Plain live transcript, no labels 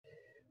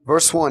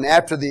Verse 1,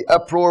 after the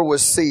uproar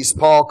was ceased,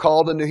 Paul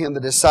called unto him the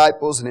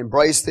disciples and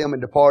embraced them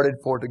and departed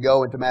for to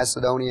go into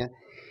Macedonia.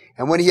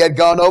 And when he had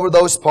gone over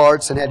those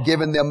parts and had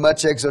given them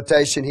much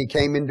exhortation, he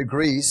came into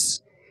Greece,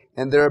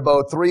 and there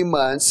abode 3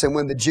 months. And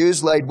when the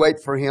Jews laid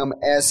wait for him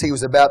as he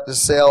was about to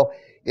sail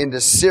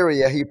into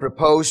Syria, he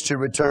proposed to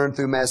return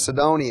through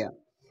Macedonia.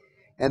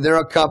 And there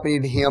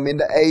accompanied him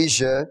into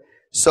Asia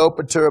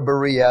Sopater,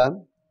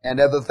 Berea, and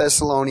other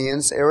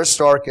Thessalonians,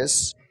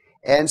 Aristarchus,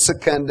 and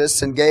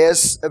Secundus, and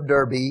Gaius of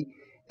Derbe,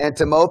 and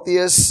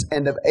Timotheus,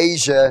 and of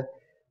Asia,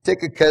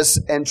 Tychicus,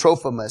 and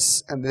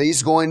Trophimus. And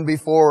these going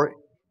before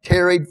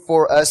tarried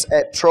for us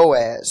at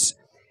Troas.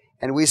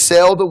 And we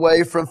sailed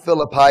away from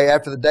Philippi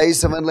after the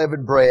days of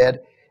unleavened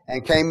bread,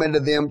 and came unto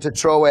them to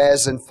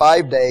Troas in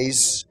 5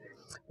 days,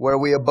 where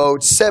we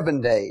abode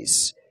 7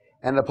 days.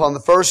 And upon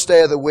the first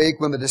day of the week,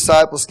 when the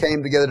disciples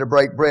came together to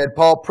break bread,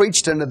 Paul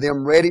preached unto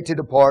them, ready to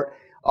depart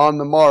on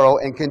the morrow,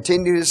 and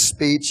continued his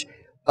speech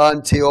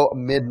until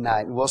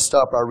midnight. And we'll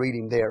stop our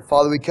reading there.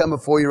 Father, we come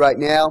before you right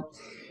now.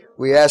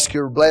 We ask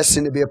your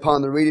blessing to be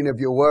upon the reading of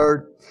your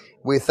word.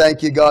 We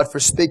thank you, God, for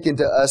speaking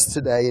to us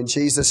today. In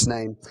Jesus'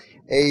 name,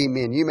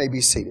 amen. You may be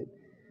seated.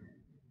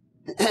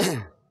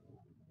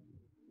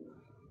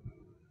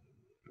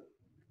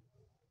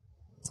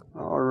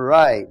 All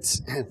right.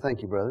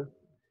 Thank you, brother.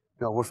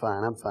 No, we're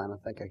fine. I'm fine. I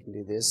think I can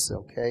do this.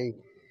 Okay.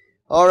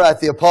 All right.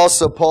 The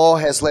Apostle Paul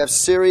has left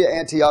Syria,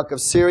 Antioch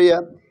of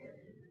Syria.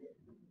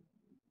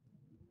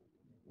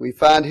 We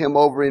find him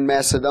over in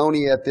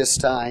Macedonia at this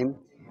time,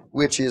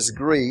 which is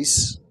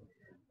Greece.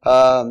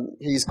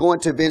 He's going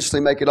to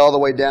eventually make it all the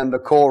way down to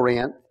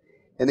Corinth,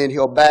 and then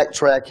he'll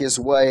backtrack his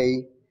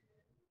way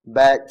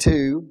back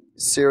to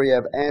Syria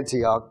of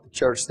Antioch, the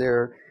church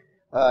there.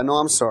 No,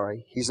 I'm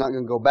sorry. He's not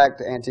going to go back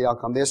to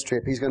Antioch on this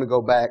trip. He's going to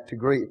go back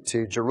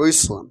to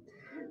Jerusalem.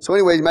 So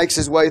anyway, he makes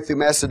his way through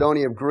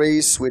Macedonia of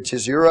Greece, which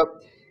is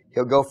Europe.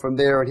 He'll go from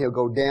there and he'll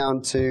go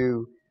down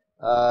to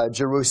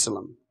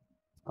Jerusalem.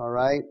 All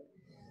right?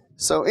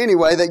 So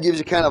anyway, that gives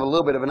you kind of a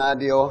little bit of an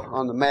idea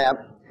on the map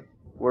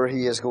where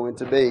he is going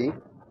to be.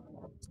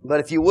 But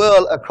if you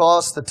will,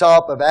 across the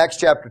top of Acts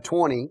chapter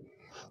 20,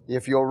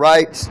 if you'll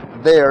write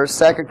there,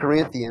 2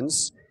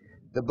 Corinthians,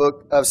 the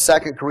book of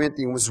 2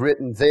 Corinthians was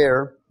written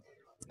there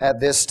at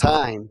this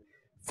time.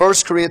 1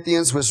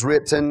 Corinthians was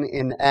written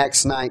in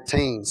Acts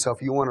 19. So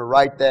if you want to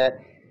write that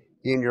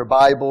in your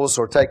Bibles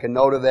or take a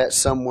note of that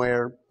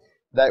somewhere,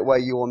 that way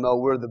you will know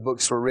where the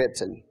books were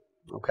written.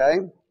 Okay?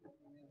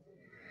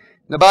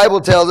 The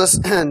Bible tells us,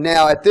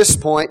 now at this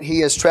point, he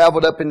has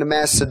traveled up into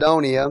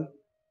Macedonia.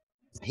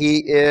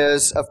 He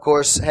is, of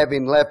course,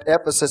 having left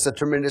Ephesus, a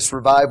tremendous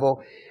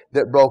revival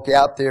that broke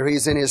out there.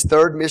 He's in his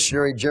third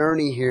missionary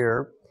journey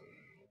here.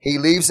 He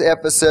leaves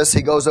Ephesus.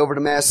 He goes over to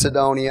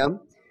Macedonia.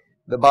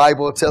 The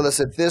Bible tells us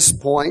at this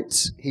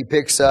point, he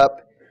picks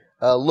up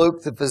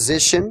Luke the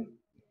physician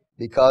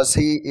because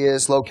he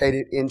is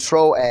located in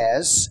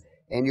Troas.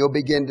 And you'll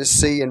begin to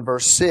see in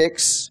verse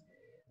 6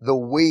 the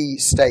we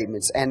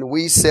statements. And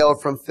we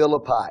sailed from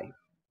Philippi.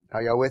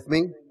 Are y'all with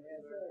me?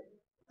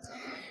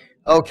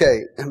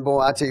 Okay. Boy,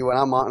 I tell you what,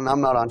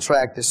 I'm not on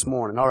track this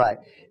morning. All right.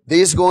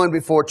 These going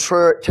before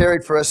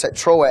tarried for us at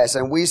Troas,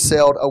 and we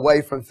sailed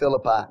away from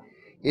Philippi.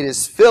 It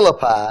is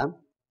Philippi,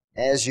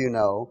 as you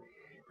know,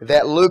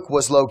 that Luke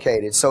was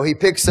located. So he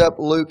picks up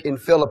Luke in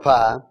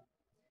Philippi.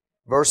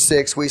 Verse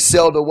 6, we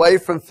sailed away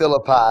from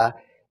Philippi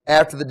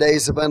after the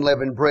days of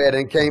unleavened bread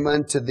and came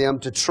unto them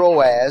to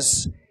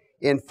Troas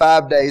in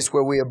 5 days,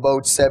 where we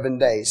abode 7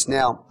 days.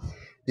 Now,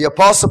 the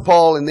Apostle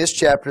Paul in this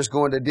chapter is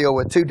going to deal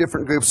with two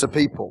different groups of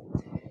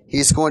people.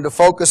 He's going to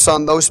focus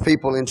on those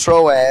people in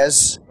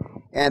Troas,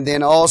 and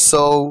then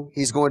also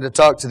he's going to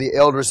talk to the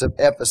elders of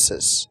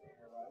Ephesus.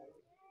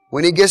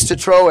 When he gets to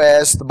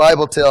Troas, the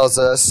Bible tells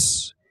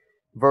us,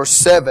 verse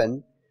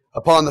 7,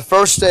 upon the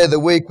first day of the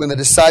week when the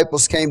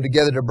disciples came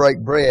together to break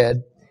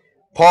bread,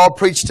 Paul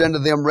preached unto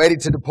them, ready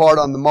to depart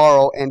on the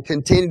morrow, and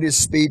continued his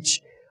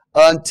speech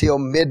until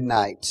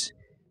midnight.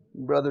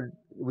 Brother,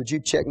 would you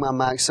check my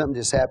mic? Something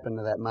just happened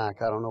to that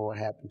mic. I don't know what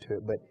happened to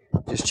it, but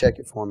just check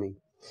it for me.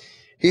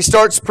 He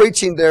starts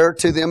preaching there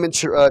to them in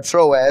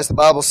Troas. The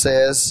Bible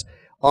says,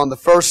 on the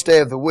first day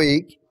of the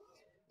week,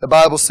 the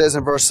Bible says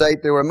in verse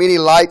 8, there were many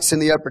lights in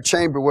the upper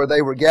chamber where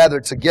they were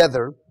gathered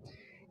together.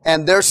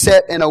 And there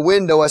sat in a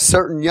window a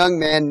certain young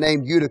man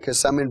named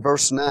Eutychus. I'm in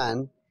verse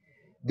 9.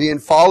 Being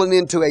fallen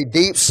into a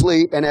deep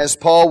sleep, and as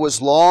Paul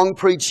was long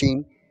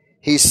preaching,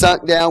 he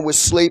sunk down with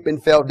sleep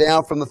and fell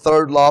down from the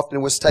third loft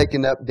and was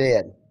taken up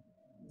dead.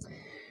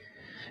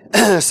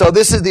 So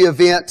this is the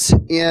event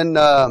in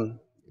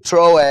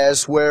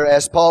Troas where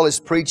as Paul is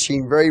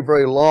preaching very,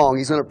 very long,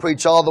 he's going to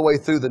preach all the way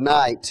through the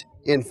night,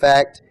 in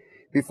fact,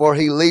 before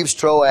he leaves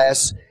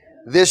Troas.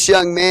 This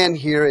young man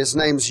here, his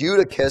name's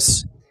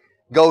Eutychus,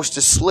 goes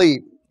to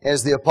sleep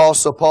as the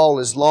Apostle Paul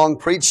is long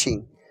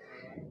preaching.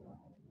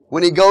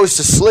 When he goes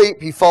to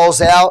sleep, he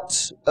falls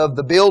out of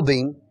the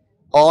building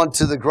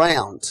onto the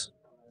ground.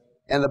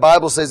 And the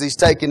Bible says he's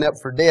taken up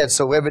for dead,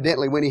 so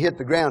evidently when he hit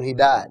the ground, he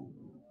died.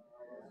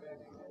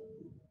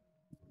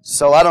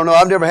 So I don't know.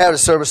 I've never had a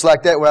service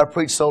like that where I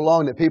preach so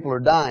long that people are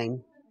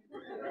dying.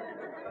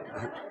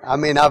 I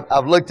mean,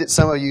 I've looked at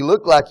some of you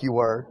look like you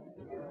were.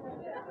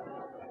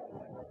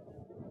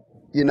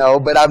 You know,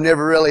 but I've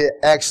never really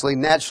actually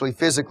naturally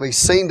physically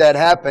seen that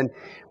happen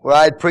where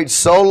I'd preached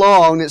so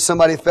long that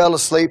somebody fell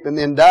asleep and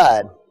then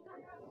died.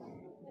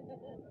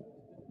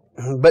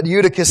 But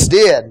Eutychus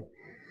did.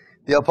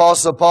 The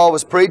Apostle Paul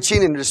was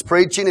preaching and just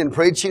preaching and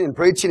preaching and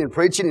preaching and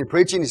preaching and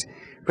preaching. He's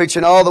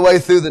preaching all the way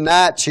through the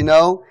night, you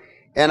know.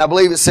 And I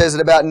believe it says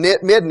at about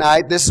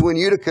midnight, this is when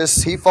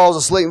Eutychus, he falls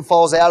asleep and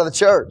falls out of the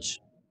church.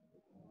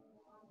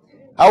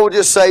 I will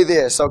just say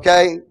this,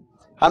 okay?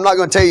 I'm not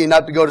going to tell you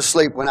not to go to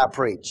sleep when I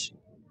preach.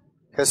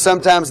 Because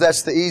sometimes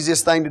that's the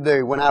easiest thing to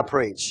do when I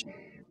preach.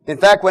 In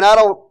fact, when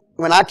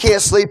I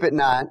can't sleep at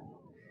night,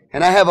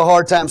 and I have a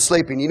hard time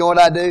sleeping, you know what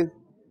I do?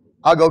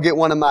 I'll go get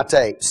one of my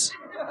tapes.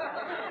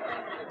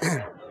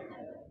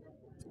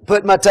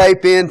 Put my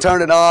tape in,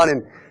 turn it on,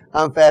 and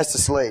I'm fast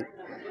asleep.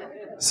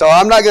 So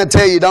I'm not going to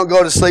tell you don't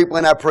go to sleep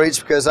when I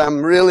preach because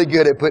I'm really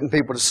good at putting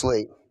people to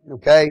sleep.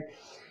 Okay?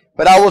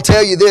 But I will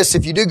tell you this,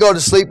 if you do go to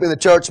sleep in the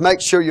church, make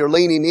sure you're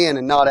leaning in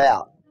and not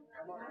out.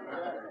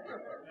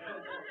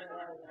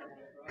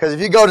 Because if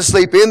you go to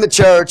sleep in the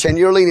church and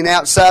you're leaning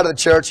outside of the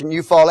church and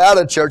you fall out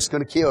of the church, it's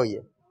going to kill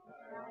you.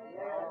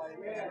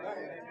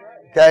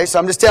 Okay, so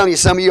I'm just telling you,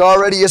 some of you are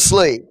already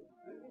asleep.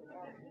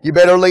 You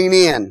better lean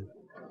in.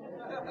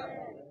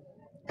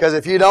 Because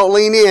if you don't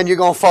lean in, you're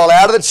going to fall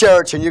out of the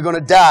church and you're going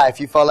to die if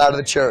you fall out of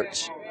the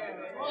church.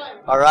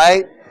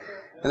 Alright?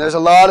 And there's a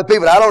lot of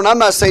people. I'm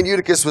not saying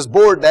Eutychus was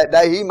bored that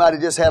day. He might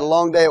have just had a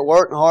long day at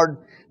work and hard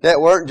day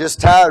at work and just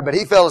tired, but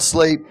he fell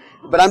asleep.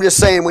 But I'm just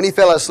saying, when he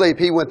fell asleep,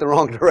 he went the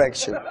wrong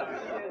direction.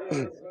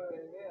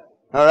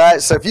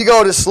 Alright, so if you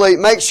go to sleep,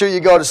 make sure you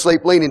go to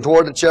sleep leaning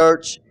toward the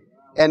church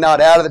and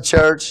not out of the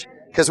church,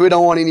 because we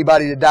don't want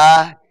anybody to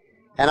die.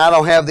 And I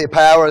don't have the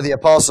power of the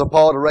Apostle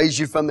Paul to raise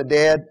you from the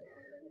dead.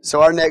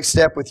 So our next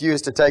step with you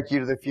is to take you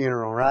to the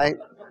funeral, right?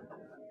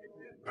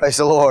 Praise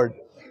the Lord.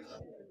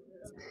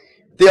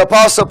 The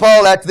Apostle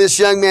Paul, after this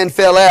young man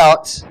fell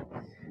out,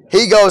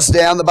 he goes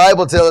down. The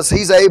Bible tells us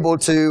he's able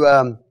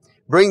to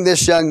bring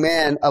this young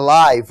man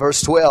alive.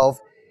 Verse 12.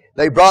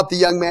 They brought the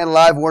young man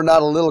alive and were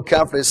not a little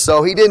comforted.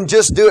 So he didn't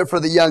just do it for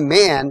the young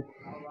man.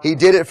 He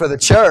did it for the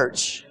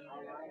church.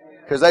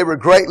 Because they were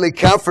greatly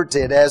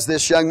comforted as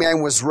this young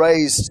man was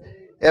raised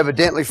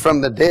evidently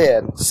from the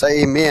dead.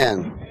 Say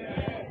amen.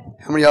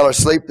 How many of y'all are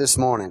asleep this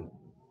morning?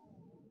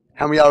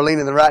 How many of y'all are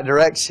leaning in the right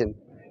direction?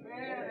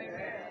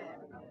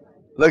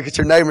 Look at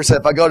your neighbor and say,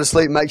 if I go to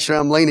sleep, make sure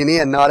I'm leaning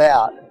in, not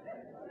out.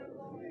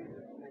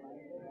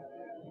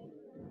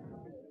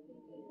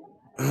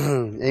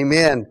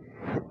 Amen.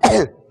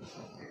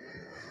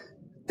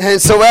 And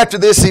so after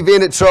this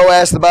event at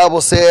Troas, the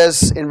Bible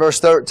says in verse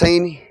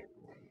 13,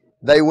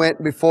 they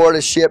went before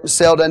the ship and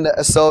sailed unto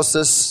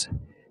Assos.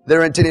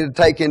 They're intending to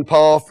take in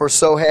Paul, for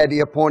so had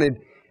he appointed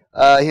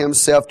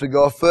himself to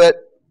go afoot.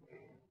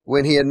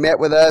 When he had met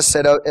with us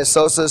at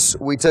Assos,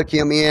 we took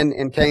him in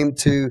and came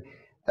to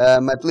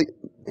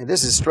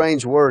this is a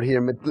strange word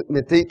here,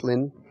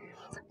 Mytilene.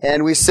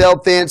 And we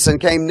sailed thence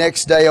and came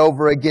next day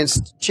over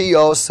against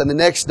Chios, and the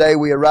next day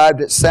we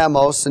arrived at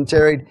Samos and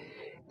tarried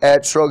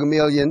at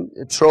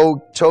Trogyllium,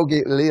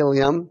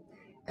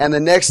 and the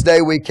next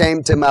day we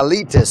came to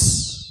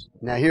Miletus.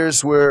 Now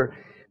here's where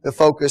the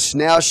focus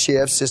now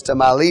shifts, is to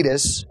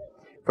Miletus,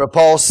 for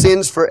Paul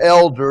sends for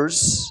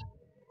elders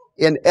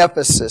in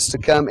Ephesus to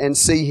come and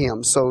see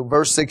him. So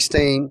verse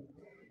 16,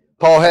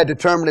 Paul had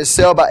determined to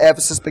sail by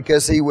Ephesus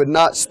because he would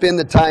not spend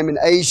the time in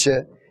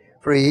Asia,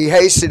 for he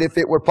hasted if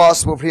it were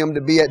possible for him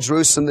to be at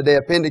Jerusalem the day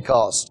of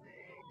Pentecost.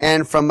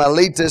 And from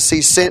Miletus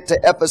he sent to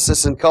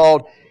Ephesus and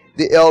called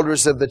the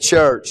elders of the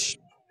church.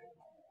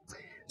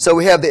 So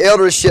we have the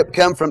eldership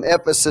come from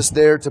Ephesus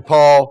there to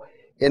Paul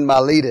in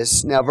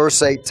Miletus. Now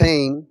verse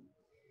 18,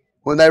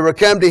 when they were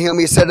come to him,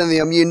 he said unto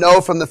them, you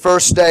know from the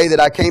first day that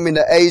I came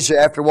into Asia,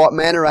 after what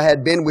manner I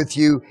had been with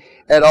you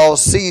at all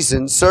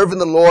seasons, serving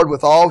the Lord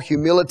with all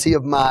humility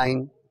of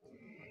mind,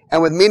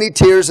 and with many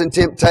tears and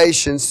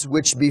temptations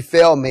which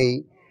befell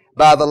me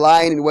by the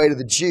lying in wait of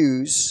the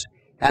Jews,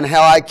 and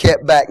how I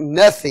kept back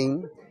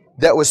nothing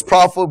that was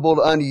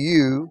profitable unto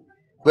you,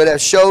 but have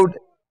showed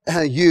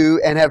you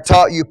and have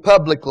taught you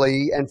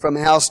publicly and from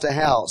house to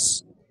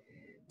house,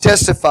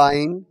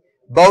 testifying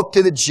both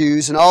to the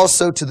Jews and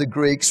also to the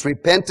Greeks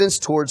repentance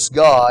towards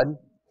God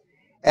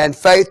and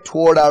faith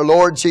toward our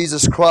Lord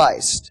Jesus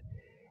Christ.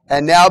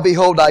 And now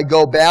behold, I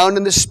go bound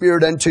in the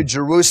Spirit unto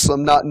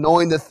Jerusalem, not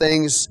knowing the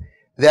things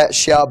that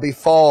shall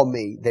befall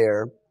me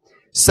there,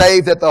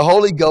 save that the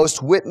Holy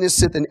Ghost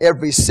witnesseth in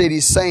every city,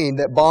 saying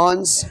that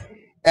bonds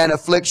and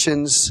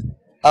afflictions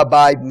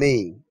abide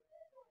me.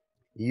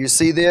 You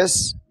see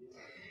this?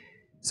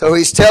 So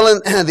he's telling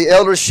the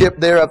eldership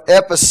there of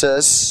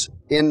Ephesus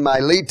in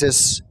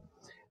Miletus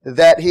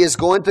that he is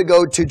going to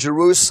go to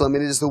Jerusalem,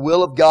 and it is the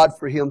will of God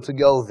for him to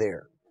go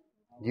there.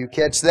 Do you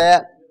catch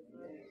that?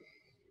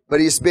 But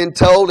he's been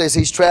told as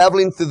he's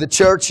traveling through the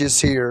churches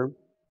here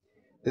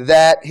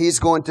that he's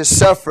going to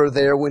suffer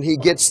there when he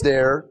gets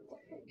there.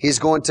 He's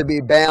going to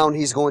be bound.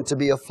 He's going to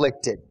be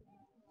afflicted.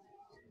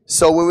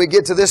 So when we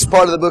get to this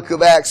part of the book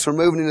of Acts, we're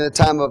moving into the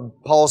time of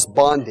Paul's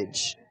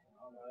bondage.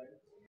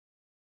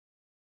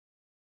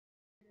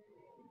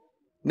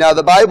 Now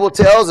the Bible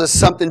tells us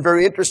something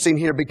very interesting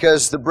here,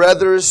 because the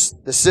brothers,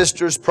 the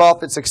sisters,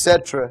 prophets,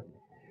 etc.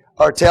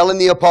 are telling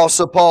the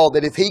Apostle Paul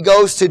that if he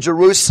goes to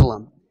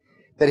Jerusalem,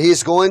 that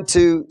he's going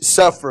to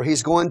suffer,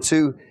 he's going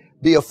to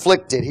be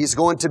afflicted, he's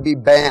going to be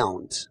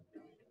bound.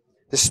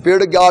 The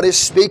Spirit of God is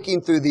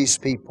speaking through these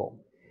people.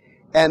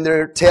 And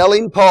they're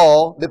telling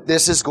Paul that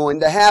this is going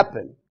to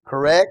happen.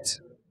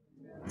 Correct?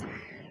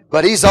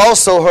 But he's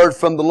also heard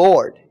from the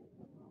Lord.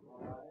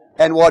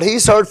 And what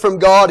he's heard from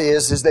God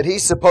is that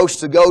he's supposed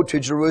to go to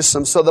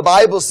Jerusalem. So the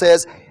Bible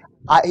says,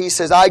 he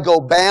says, I go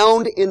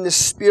bound in the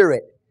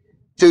Spirit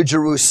to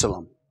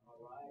Jerusalem.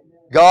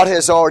 God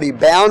has already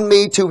bound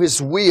me to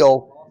His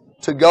will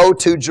to go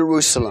to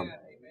Jerusalem.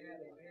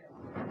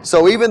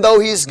 So even though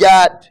he's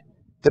got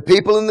the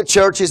people in the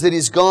churches that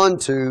he's gone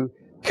to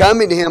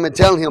coming to him and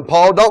telling him,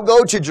 Paul, don't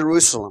go to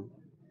Jerusalem.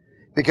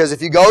 Because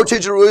if you go to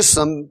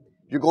Jerusalem,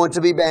 you're going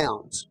to be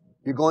bound.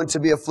 You're going to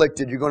be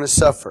afflicted. You're going to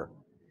suffer.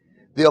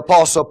 The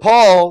Apostle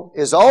Paul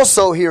is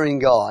also hearing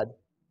God.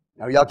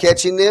 Are y'all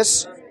catching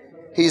this?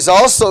 He's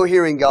also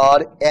hearing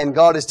God, and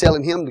God is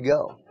telling him to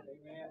go.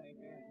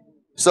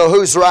 So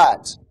who's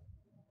right?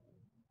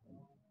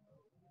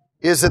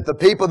 Is it the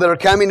people that are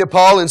coming to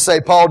Paul and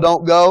say, Paul,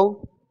 don't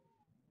go?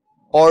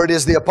 Or it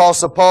is the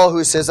Apostle Paul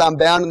who says, I'm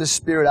bound in the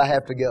Spirit, I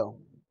have to go?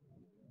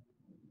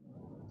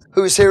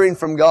 Who's hearing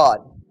from God?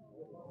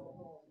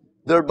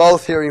 They're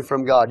both hearing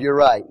from God. You're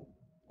right.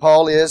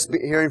 Paul is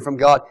hearing from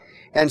God.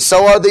 And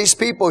so are these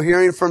people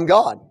hearing from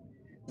God.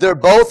 They're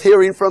both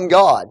hearing from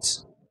God.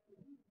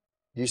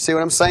 You see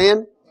what I'm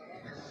saying?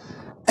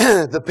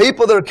 The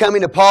people that are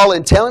coming to Paul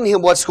and telling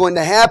him what's going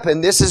to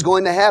happen, this is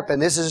going to happen,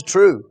 this is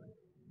true.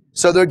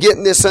 So they're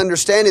getting this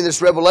understanding,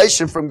 this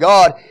revelation from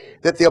God,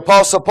 that the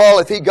Apostle Paul,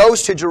 if he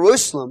goes to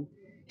Jerusalem,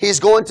 he's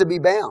going to be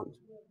bound.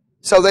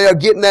 So they are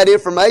getting that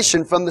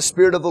information from the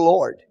Spirit of the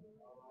Lord.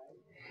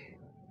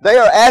 They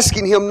are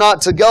asking him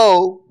not to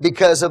go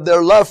because of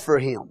their love for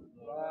him.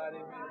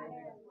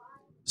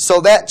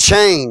 So that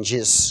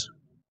changes.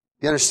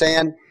 You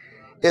understand?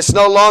 It's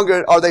no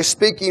longer are they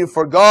speaking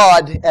for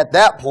God at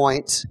that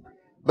point,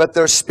 but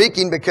they're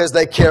speaking because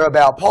they care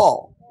about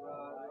Paul.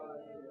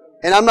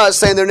 And I'm not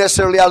saying they're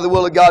necessarily out of the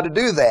will of God to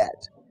do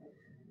that.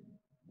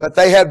 But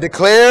they have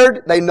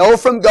declared, they know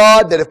from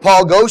God that if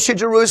Paul goes to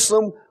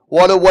Jerusalem,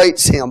 what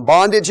awaits him?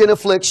 Bondage and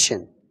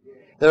affliction.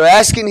 They're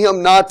asking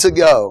him not to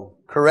go.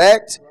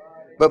 Correct?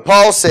 But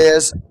Paul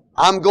says,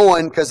 I'm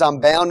going because I'm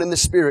bound in the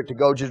Spirit to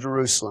go to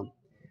Jerusalem.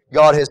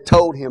 God has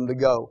told him to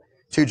go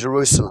to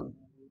Jerusalem.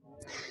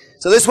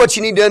 So this is what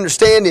you need to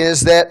understand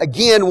is that,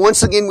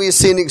 once again, we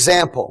see an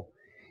example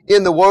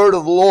in the Word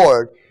of the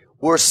Lord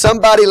where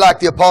somebody like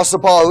the Apostle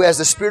Paul, who has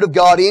the Spirit of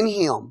God in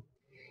him,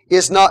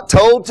 is not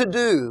told to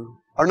do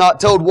or not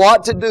told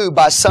what to do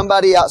by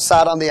somebody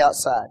outside on the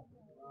outside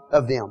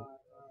of them.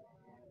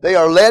 They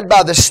are led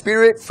by the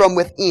Spirit from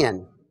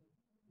within.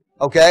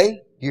 Okay?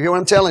 You hear what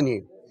I'm telling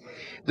you?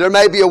 There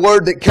may be a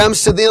word that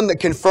comes to them that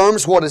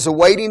confirms what is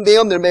awaiting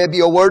them. There may be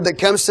a word that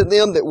comes to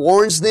them that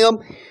warns them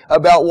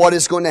about what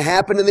is going to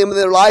happen to them in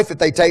their life if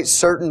they take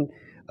certain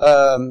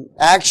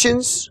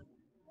actions.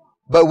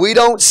 But we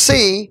don't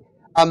see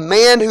a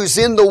man who's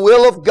in the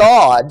will of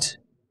God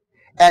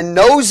and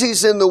knows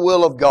he's in the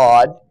will of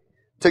God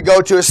to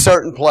go to a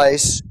certain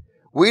place.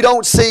 We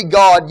don't see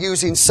God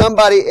using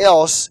somebody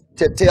else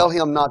to tell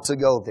him not to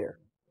go there.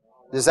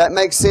 Does that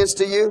make sense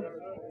to you?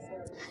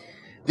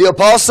 The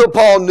Apostle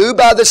Paul knew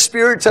by the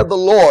Spirit of the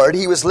Lord,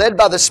 he was led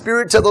by the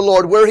Spirit of the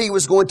Lord where he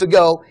was going to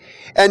go.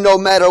 And no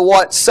matter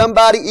what,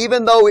 somebody,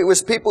 even though it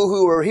was people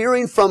who were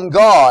hearing from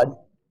God,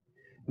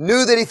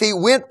 knew that if he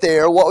went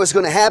there, what was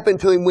going to happen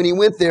to him when he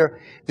went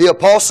there. The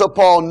Apostle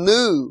Paul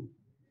knew,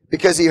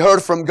 because he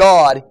heard from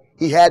God,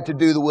 he had to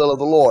do the will of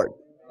the Lord.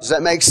 Does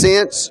that make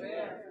sense?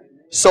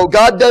 So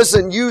God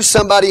doesn't use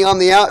somebody on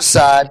the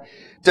outside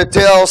to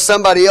tell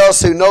somebody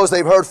else who knows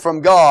they've heard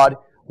from God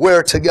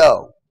where to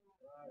go.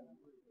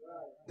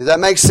 Does that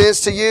make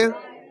sense to you?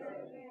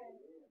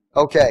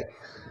 Okay.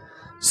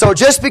 So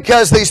just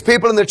because these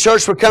people in the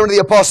church were coming to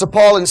the Apostle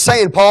Paul and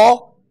saying,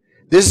 Paul,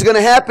 this is going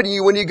to happen to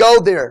you when you go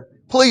there.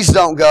 Please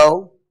don't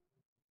go.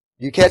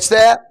 You catch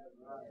that?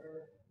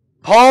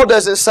 Paul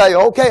doesn't say,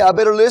 okay, I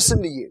better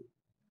listen to you.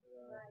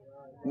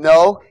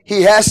 No,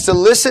 he has to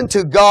listen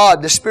to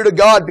God, the Spirit of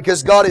God,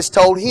 because God has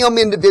told him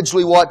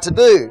individually what to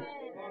do.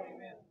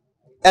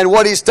 And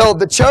what he's told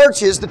the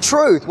church is the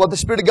truth. What the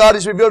Spirit of God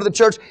has revealed to the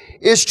church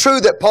is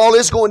true, that Paul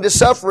is going to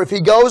suffer if he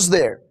goes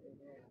there.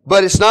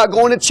 But it's not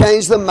going to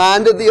change the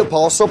mind of the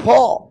Apostle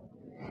Paul.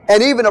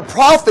 And even a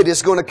prophet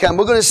is going to come.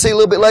 We're going to see a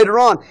little bit later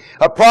on.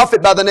 A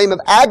prophet by the name of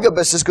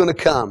Agabus is going to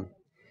come.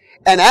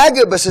 And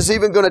Agabus is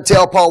even going to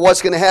tell Paul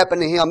what's going to happen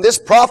to him. This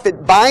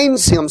prophet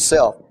binds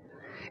himself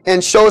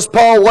and shows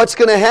Paul what's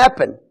going to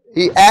happen.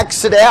 He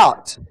acts it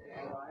out.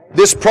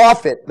 This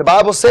prophet, the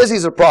Bible says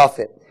he's a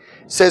prophet,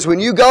 says when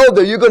you go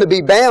there, you're going to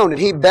be bound.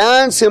 And he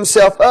binds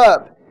himself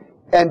up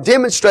and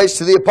demonstrates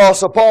to the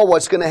Apostle Paul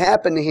what's going to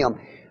happen to him.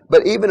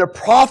 But even a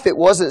prophet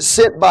wasn't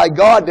sent by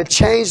God to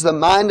change the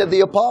mind of the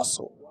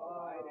apostle.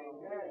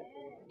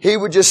 He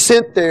was just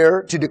sent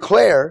there to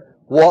declare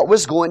what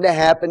was going to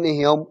happen to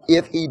him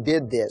if he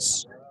did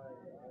this.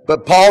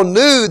 But Paul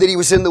knew that he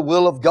was in the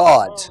will of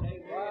God.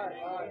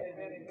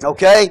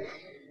 Okay?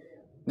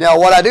 Now,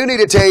 what I do need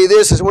to tell you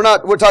this is we're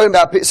talking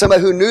about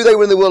somebody who knew they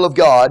were in the will of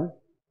God.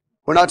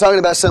 We're not talking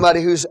about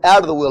somebody who's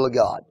out of the will of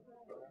God.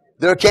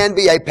 There can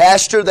be a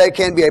pastor, there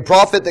can be a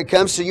prophet that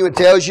comes to you and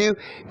tells you,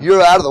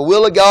 you're out of the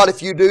will of God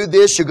if you do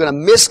this, you're going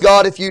to miss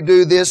God if you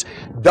do this.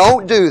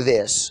 Don't do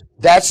this.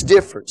 That's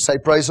different. Say,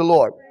 praise the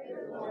Lord.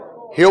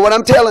 Hear what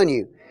I'm telling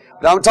you.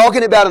 But I'm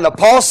talking about an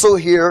apostle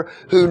here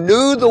who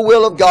knew the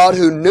will of God,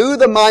 who knew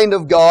the mind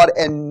of God,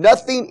 and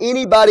nothing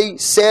anybody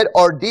said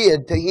or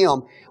did to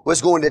him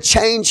was going to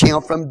change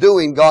him from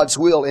doing God's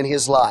will in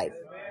his life.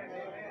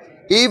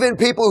 Even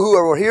people who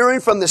were hearing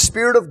from the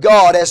Spirit of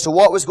God as to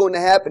what was going to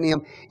happen to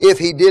him if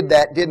he did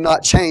that did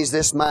not change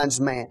this man's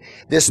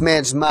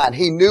mind.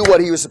 He knew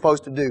what he was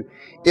supposed to do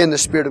in the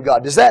Spirit of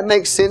God. Does that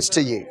make sense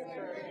to you?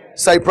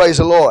 Say praise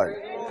the Lord.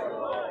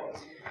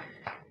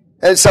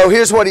 And so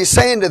here's what he's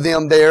saying to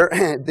them there,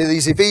 to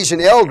these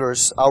Ephesian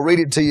elders. I'll read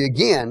it to you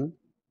again.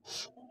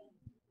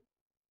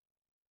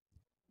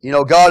 You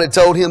know, God had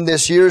told him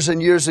this years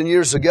and years and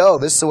years ago.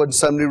 This wasn't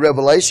some new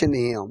revelation to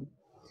him.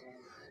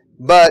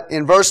 But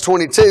in verse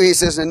 22, he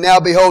says, And now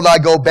behold, I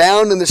go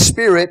bound in the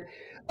Spirit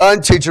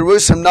unto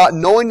Jerusalem, not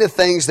knowing the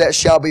things that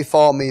shall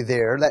befall me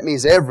there. That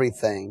means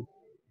everything.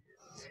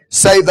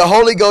 Save the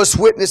Holy Ghost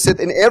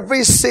witnesseth in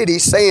every city,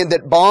 saying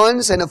that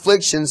bonds and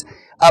afflictions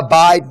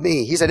abide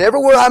me. He said,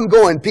 everywhere I'm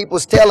going,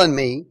 people's telling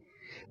me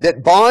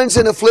that bonds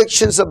and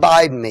afflictions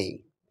abide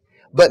me.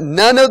 But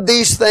none of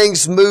these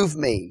things move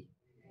me.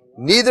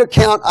 Neither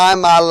count I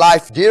my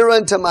life dear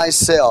unto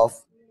myself,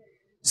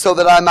 so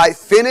that I might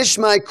finish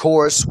my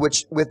course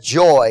with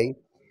joy,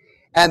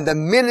 and the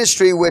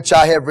ministry which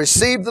I have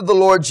received of the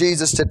Lord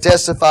Jesus to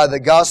testify the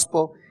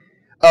gospel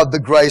of the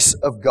grace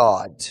of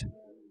God.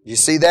 You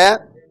see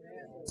that?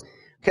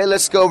 Okay,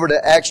 let's go over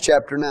to Acts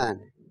chapter 9.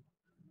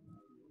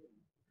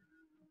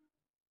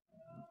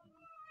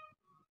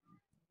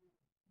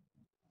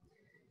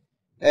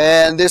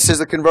 And this is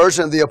the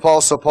conversion of the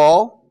Apostle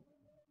Paul.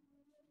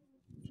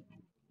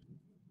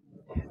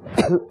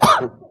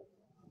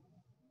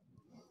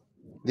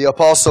 The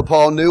Apostle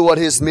Paul knew what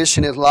his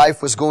mission in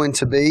life was going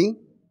to be.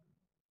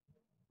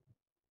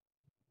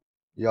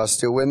 Y'all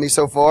still with me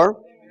so far?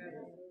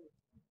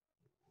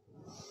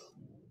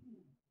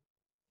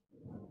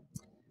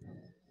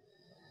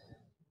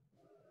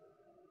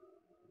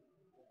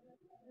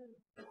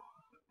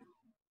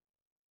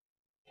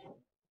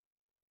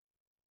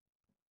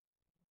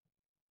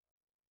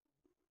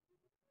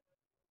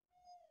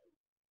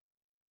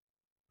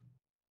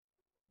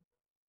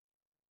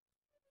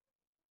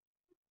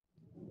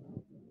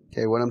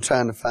 Okay, what I'm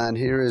trying to find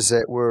here is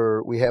that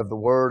we have the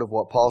word of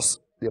what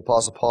the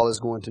Apostle Paul is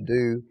going to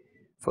do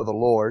for the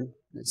Lord.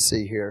 Let's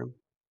see here.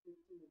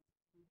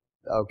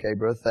 Okay,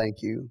 brother,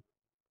 thank you.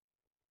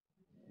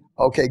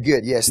 Okay,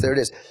 good. Yes, there it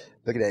is.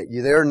 Look at that.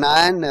 You there?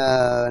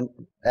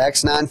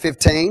 Acts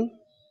 9:15.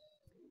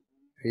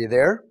 Are you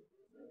there?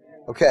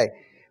 Okay.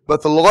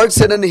 But the Lord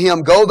said unto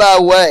him, Go thy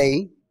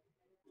way.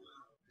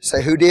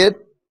 Say, who did?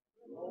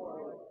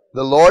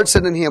 The Lord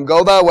said unto him,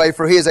 Go thy way,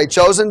 for he is a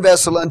chosen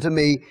vessel unto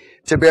me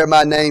to bear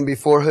my name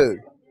before who?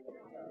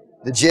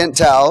 The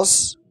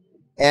Gentiles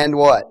and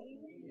what?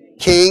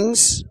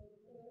 Kings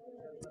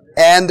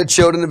and the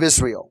children of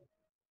Israel.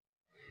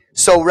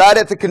 So right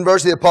at the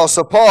conversion of the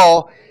Apostle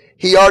Paul,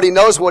 he already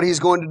knows what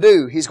he's going to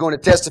do. He's going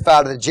to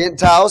testify to the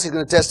Gentiles, he's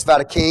going to testify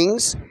to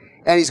kings,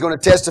 and he's going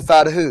to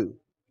testify to who?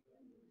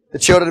 The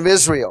children of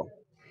Israel.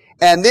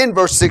 And then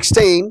verse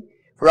 16,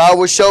 For I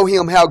will show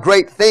him how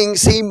great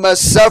things he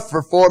must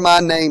suffer for my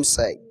name's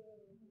sake.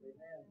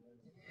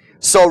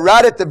 So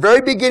right at the very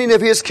beginning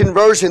of his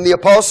conversion, the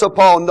Apostle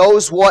Paul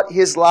knows what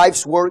his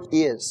life's work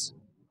is.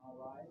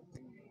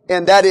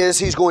 And that is,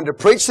 he's going to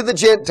preach to the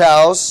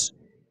Gentiles.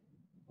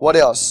 What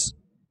else?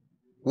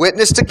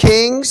 Witness to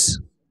kings.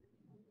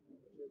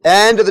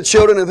 And to the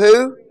children of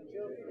who?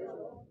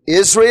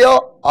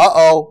 Israel.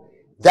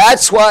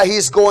 That's why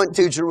he's going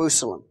to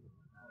Jerusalem.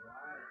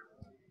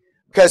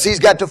 Because he's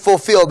got to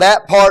fulfill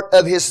that part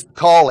of his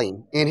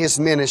calling in his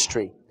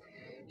ministry.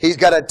 He's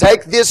got to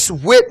take this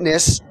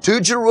witness to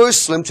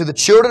Jerusalem, to the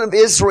children of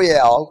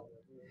Israel,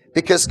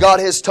 because God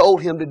has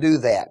told him to do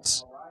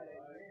that.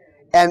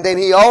 And then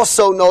he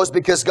also knows,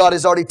 because God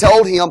has already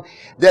told him,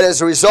 that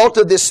as a result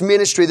of this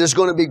ministry, there's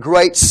going to be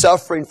great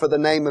suffering for the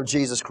name of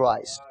Jesus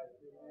Christ.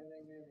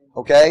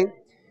 Okay?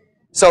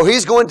 So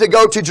he's going to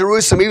go to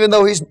Jerusalem, even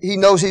though he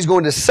knows he's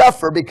going to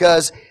suffer,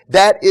 because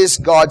that is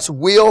God's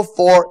will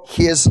for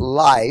his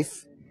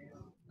life.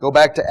 Go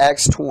back to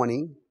Acts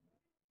 20.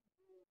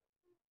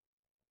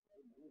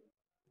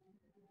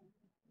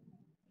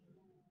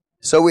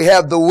 So we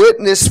have the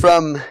witness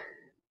from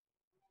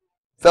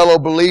fellow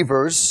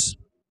believers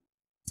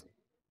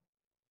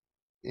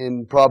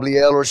in probably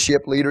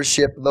eldership,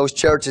 leadership of those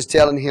churches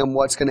telling him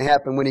what's going to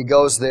happen when he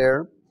goes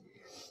there.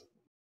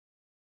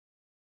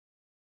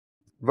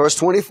 Verse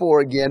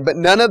 24 again, but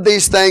none of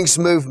these things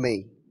move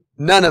me.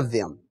 None of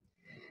them.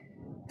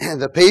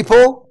 And the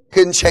people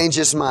couldn't change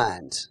his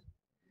mind.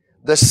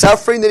 The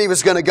suffering that he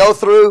was going to go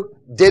through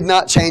did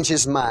not change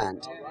his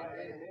mind.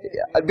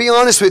 I'd be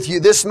honest with you,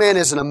 this man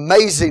is an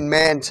amazing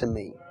man to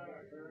me.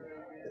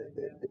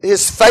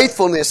 His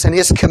faithfulness and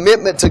his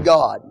commitment to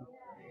God.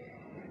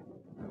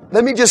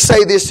 Let me just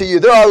say this to you.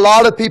 There are a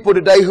lot of people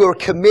today who are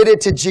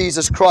committed to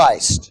Jesus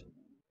Christ,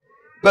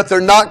 but they're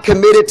not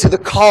committed to the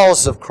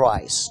cause of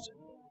Christ.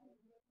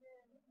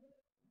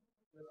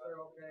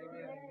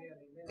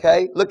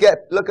 Okay? Look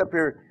up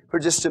here for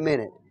just a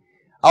minute.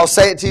 I'll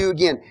say it to you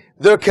again.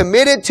 They're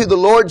committed to the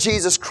Lord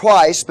Jesus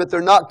Christ, but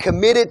they're not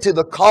committed to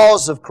the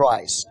cause of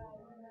Christ.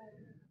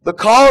 The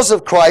cause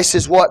of Christ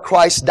is what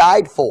Christ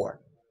died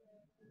for.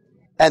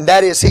 And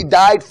that is, He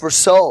died for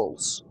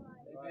souls.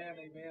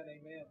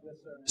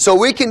 So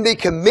we can be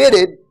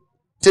committed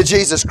to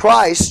Jesus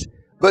Christ,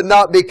 but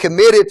not be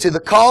committed to the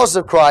cause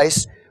of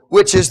Christ,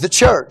 which is the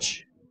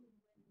church,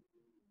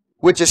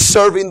 which is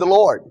serving the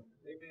Lord.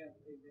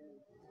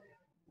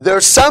 There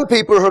are some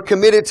people who are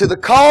committed to the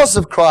cause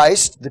of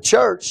Christ, the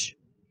church,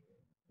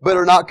 but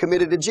are not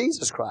committed to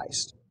Jesus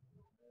Christ.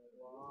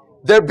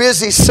 They're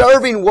busy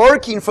serving,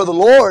 working for the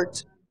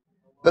Lord,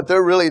 but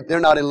they're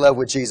not in love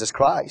with Jesus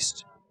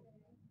Christ.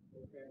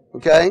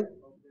 Okay?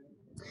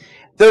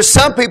 There's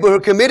some people who are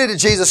committed to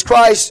Jesus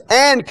Christ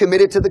and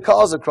committed to the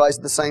cause of Christ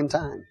at the same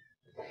time.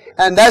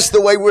 And that's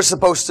the way we're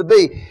supposed to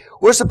be.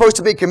 We're supposed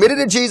to be committed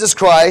to Jesus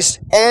Christ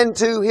and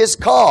to His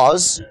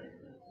cause,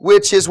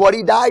 which is what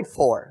He died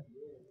for.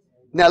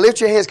 Now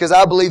lift your hands, because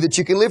I believe that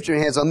you can lift your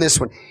hands on this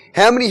one.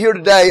 How many here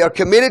today are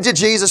committed to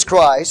Jesus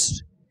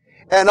Christ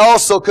and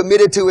also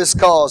committed to His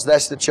cause?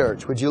 That's the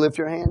church. Would you lift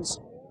your hands?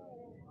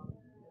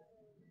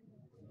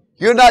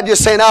 You're not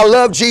just saying, I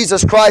love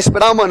Jesus Christ,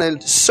 but I'm going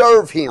to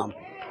serve Him.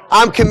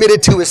 I'm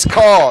committed to His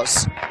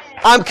cause.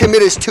 I'm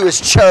committed to His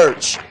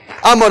church.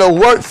 I'm going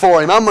to work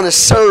for Him. I'm going to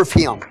serve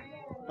Him.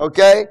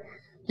 Okay?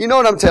 You know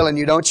what I'm telling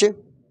you, don't you?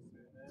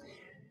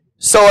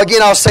 So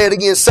again, I'll say it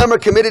again. Some are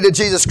committed to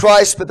Jesus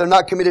Christ, but they're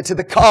not committed to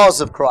the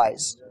cause of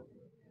Christ.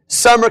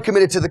 Some are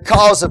committed to the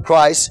cause of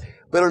Christ,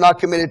 but are not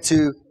committed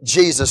to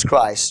Jesus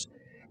Christ.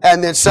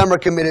 And then some are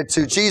committed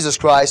to Jesus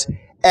Christ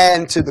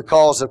and to the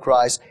cause of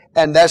Christ.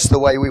 And that's the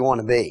way we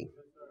want to be.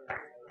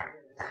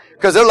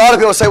 Because there are a lot of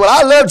people who say, well,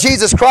 I love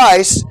Jesus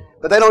Christ,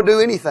 but they don't do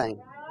anything.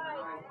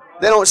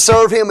 They don't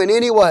serve Him in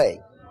any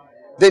way.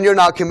 Then you're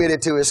not committed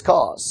to His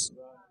cause.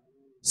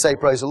 Say,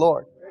 praise the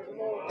Lord.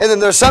 And then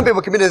there's some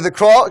people committed to the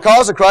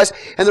cause of Christ,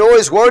 and they're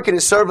always working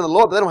and serving the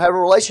Lord, but they don't have a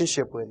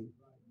relationship with Him.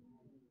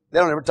 They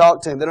don't ever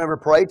talk to Him. They don't ever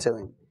pray to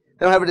Him.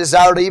 They don't have a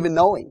desire to even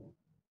know Him.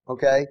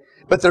 Okay?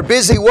 But they're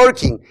busy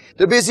working.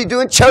 They're busy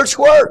doing church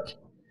work.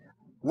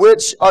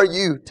 Which are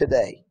you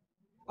today?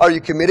 Are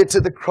you committed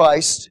to the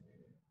Christ?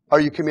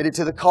 Are you committed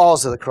to the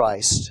cause of the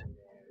Christ?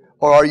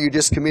 Or are you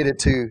just committed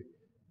to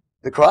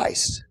the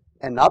Christ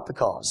and not the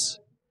cause?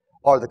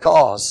 Or the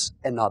cause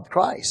and not the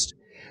Christ?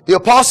 The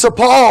Apostle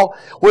Paul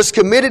was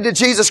committed to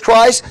Jesus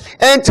Christ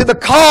and to the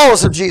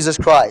cause of Jesus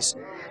Christ.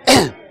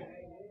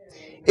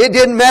 It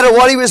didn't matter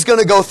what he was going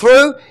to go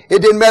through.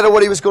 It didn't matter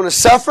what he was going to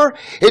suffer.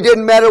 It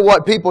didn't matter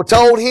what people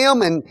told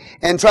him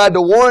and tried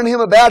to warn him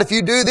about. If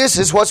you do this,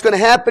 this is what's going to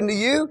happen to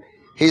you.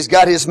 He's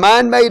got his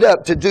mind made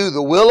up to do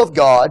the will of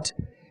God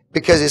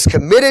because he's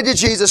committed to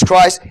Jesus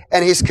Christ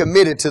and he's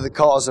committed to the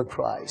cause of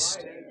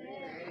Christ.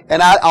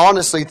 And I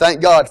honestly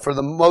thank God for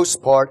the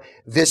most part,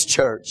 this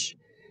church.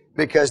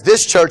 Because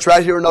this church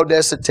right here in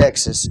Odessa,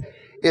 Texas,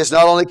 is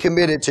not only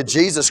committed to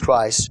Jesus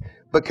Christ,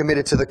 but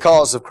committed to the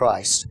cause of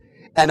Christ.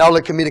 And not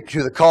only committed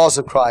to the cause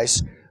of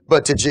Christ,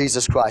 but to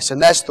Jesus Christ. And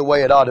that's the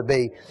way it ought to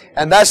be.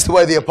 And that's the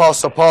way the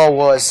Apostle Paul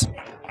was.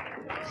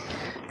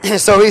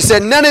 So he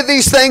said, none of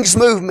these things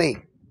move me.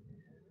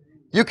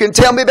 You can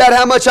tell me about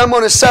how much I'm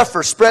going to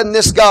suffer spreading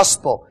this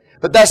gospel,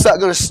 but that's not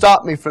going to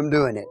stop me from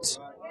doing it.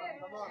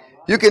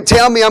 You can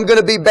tell me I'm going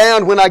to be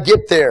bound when I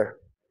get there.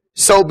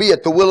 So be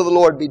it. The will of the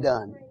Lord be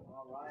done.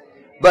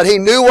 But he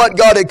knew what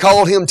God had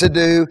called him to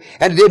do,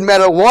 and it didn't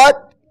matter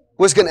what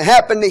was going to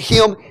happen to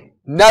him.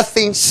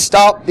 Nothing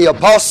stopped the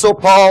Apostle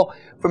Paul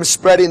from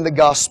spreading the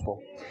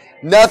gospel.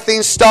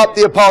 Nothing stopped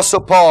the Apostle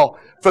Paul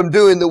from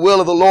doing the will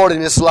of the Lord in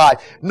his life.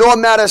 No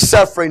amount of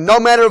suffering, no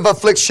manner of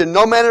affliction,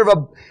 no manner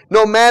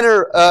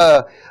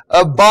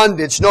of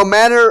bondage, no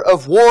manner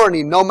of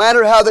warning, no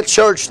matter how the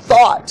church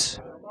thought,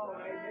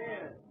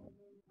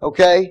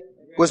 okay,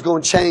 was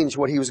going to change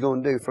what he was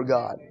going to do for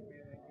God.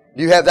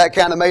 Do you have that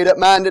kind of made up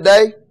mind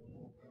today?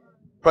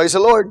 Praise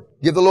the Lord.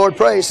 Give the Lord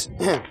praise.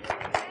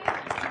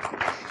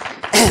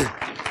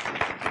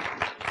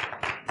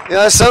 You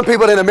know, some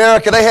people in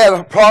America, they have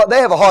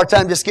a hard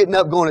time just getting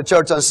up going to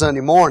church on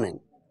Sunday morning.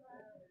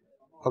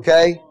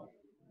 Okay?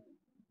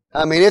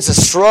 I mean, it's a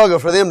struggle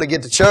for them to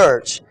get to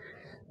church.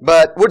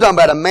 But we're talking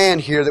about a man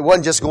here that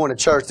wasn't just going to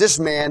church. This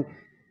man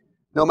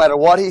no matter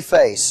what he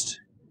faced,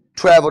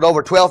 traveled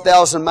over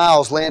 12,000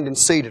 miles land and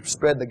sea to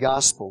spread the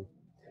gospel.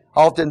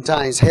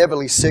 Oftentimes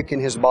heavily sick in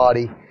his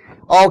body.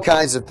 All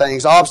kinds of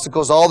things.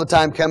 Obstacles all the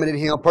time coming at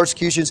him.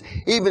 Persecutions.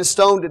 Even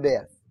stoned to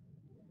death.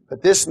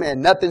 But this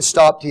man, nothing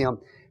stopped him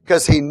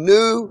because he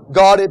knew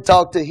God had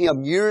talked to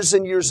him years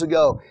and years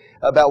ago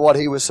about what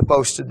he was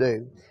supposed to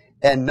do.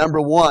 And number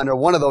one, or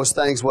one of those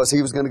things was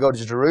he was going to go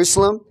to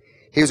Jerusalem.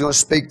 He was going to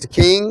speak to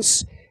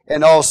kings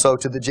and also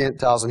to the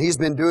Gentiles. And he's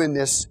been doing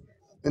this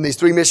in these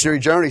 3 missionary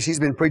journeys. He's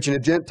been preaching to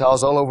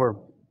Gentiles all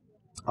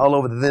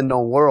over the then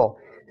known world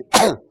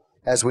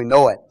as we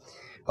know it.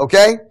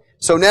 Okay?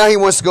 So now he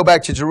wants to go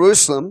back to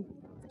Jerusalem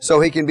so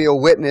he can be a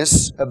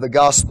witness of the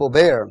gospel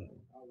there.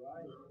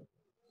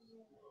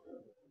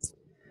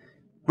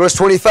 Verse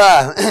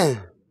 25.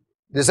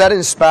 Does that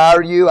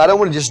inspire you? I don't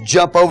want to just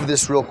jump over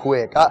this real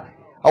quick.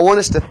 I want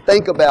us to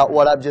think about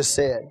what I've just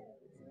said.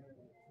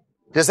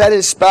 Does that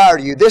inspire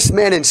you? This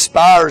man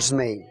inspires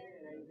me.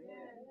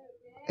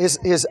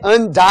 His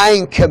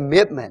undying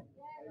commitment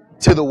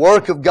to the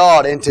work of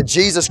God and to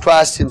Jesus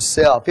Christ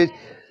Himself.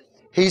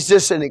 He's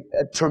just a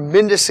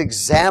tremendous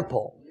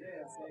example.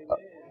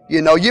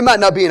 You know, you might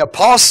not be an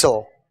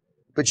apostle,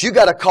 but you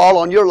got a call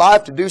on your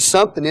life to do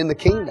something in the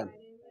kingdom.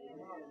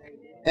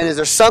 And is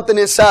there something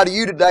inside of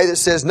you today that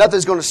says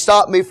nothing's going to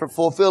stop me from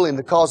fulfilling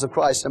the cause of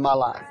Christ in my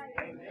life?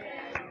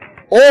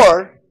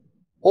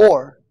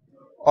 Or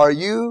are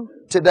you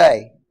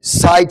today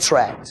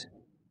sidetracked,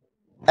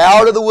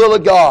 out of the will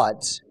of God?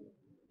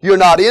 You're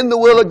not in the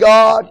will of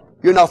God.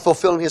 You're not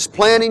fulfilling His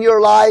plan in your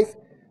life.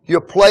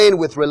 You're playing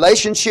with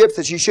relationships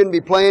that you shouldn't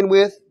be playing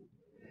with.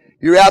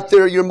 You're out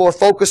there, you're more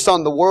focused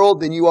on the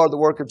world than you are the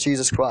work of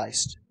Jesus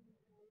Christ.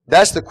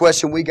 That's the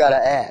question we got to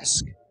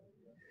ask.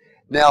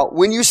 Now,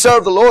 when you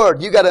serve the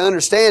Lord, you got to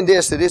understand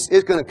this, that it's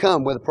going to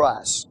come with a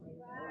price.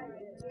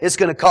 It's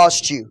going to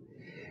cost you.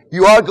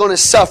 You are going to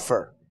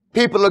suffer.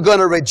 People are going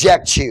to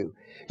reject you.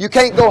 You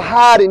can't go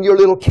hide in your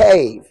little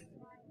cave.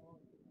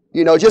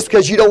 You know, just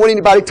because you don't want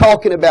anybody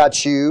talking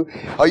about you,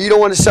 or you don't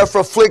want to suffer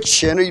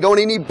affliction, or you don't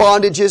want any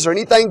bondages or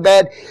anything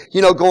bad,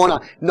 going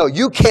on. No,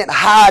 you can't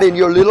hide in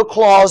your little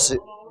closet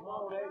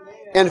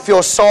and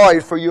feel sorry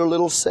for your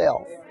little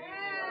self.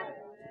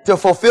 To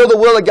fulfill the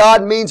will of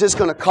God means it's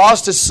going to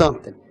cost us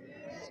something.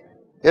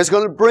 It's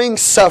going to bring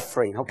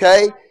suffering,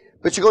 okay?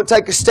 But you're going to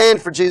take a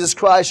stand for Jesus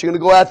Christ. You're going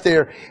to go out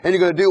there and you're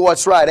going to do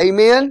what's right.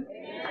 Amen?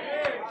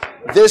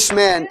 This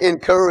man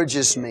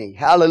encourages me.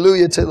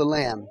 Hallelujah to the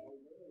Lamb.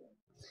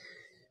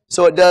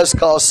 So it does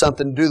cost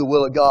something to do the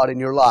will of God in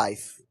your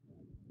life.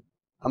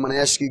 I'm going to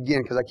ask you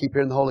again because I keep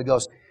hearing the Holy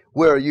Ghost.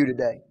 Where are you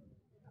today?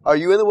 Are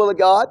you in the will of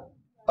God?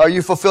 Are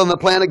you fulfilling the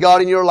plan of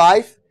God in your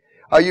life?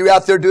 Are you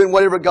out there doing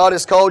whatever God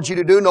has called you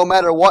to do, no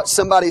matter what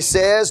somebody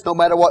says, no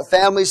matter what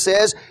family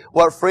says,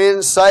 what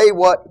friends say,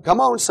 Come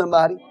on,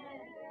 somebody.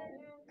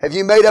 Have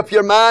you made up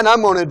your mind?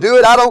 I'm going to do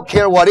it. I don't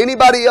care what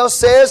anybody else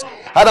says.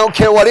 I don't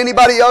care what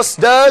anybody else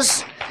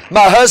does.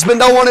 My husband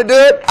don't want to do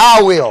it.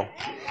 I will.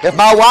 If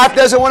my wife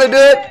doesn't want to do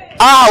it,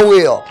 I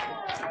will.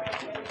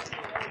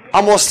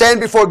 I'm going to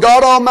stand before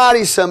God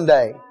Almighty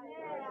someday.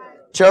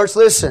 Church,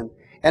 listen.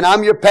 And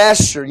I'm your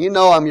pastor. You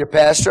know I'm your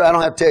pastor. I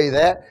don't have to tell you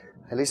that.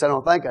 At least I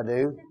don't think I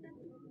do.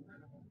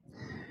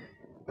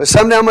 But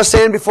someday I'm going to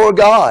stand before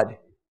God.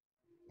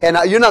 And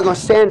you're not going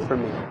to stand for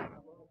me.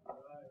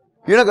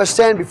 You're not going to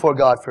stand before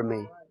God for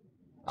me.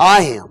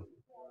 I am.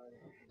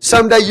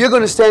 Someday you're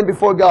going to stand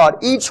before God,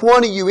 each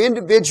one of you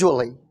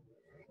individually.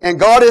 And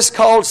God has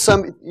called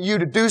you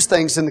to do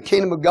things in the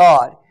kingdom of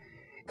God.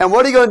 And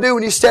what are you going to do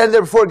when you stand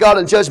there before God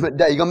on Judgment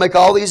Day? You're going to make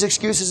all these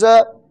excuses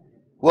up?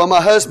 Well,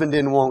 my husband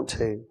didn't want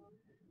to.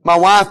 My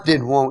wife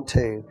didn't want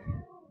to.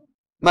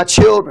 My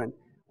children.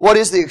 What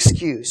is the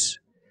excuse?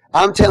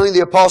 I'm telling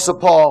the Apostle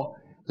Paul,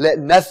 let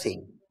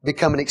nothing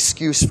become an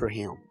excuse for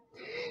him.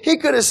 He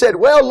could have said,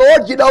 well,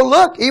 Lord,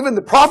 look, even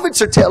the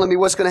prophets are telling me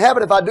what's going to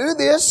happen if I do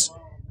this.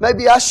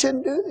 Maybe I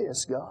shouldn't do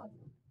this, God.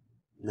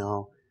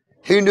 No.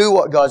 He knew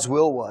what God's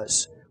will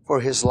was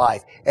for his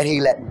life. And he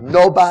let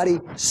nobody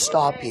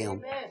stop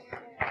him.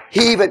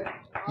 He even,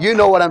 you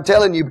know what I'm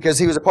telling you because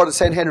he was a part of the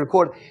Sanhedrin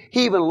court.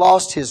 He even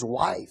lost his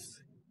wife.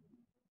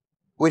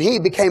 When he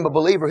became a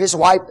believer, his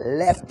wife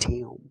left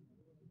him.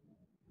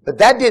 But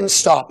that didn't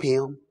stop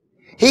him.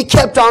 He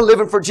kept on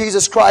living for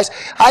Jesus Christ.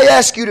 I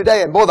ask you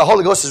today, and boy, the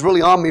Holy Ghost is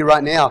really on me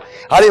right now.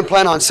 I didn't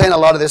plan on saying a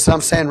lot of this that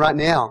I'm saying right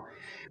now.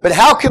 But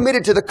how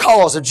committed to the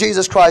cause of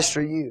Jesus Christ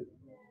are you?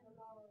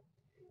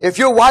 If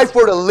your wife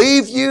were to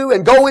leave you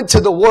and go into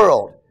the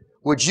world,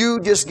 would you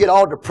just get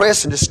all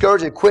depressed and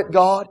discouraged and quit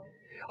God?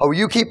 Or will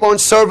you keep on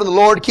serving the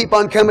Lord, keep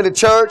on coming to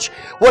church?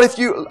 What if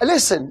you...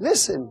 Listen.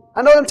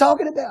 I know what I'm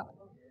talking about.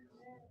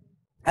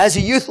 As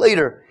a youth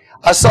leader,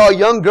 I saw a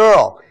young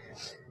girl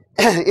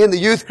in the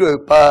youth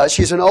group.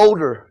 She's an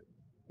older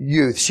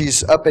youth.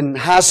 She's up in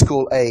high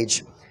school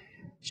age.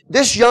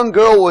 This young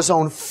girl was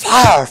on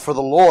fire for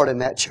the Lord in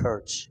that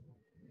church.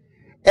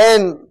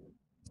 And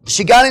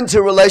she got into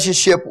a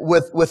relationship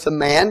with a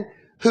man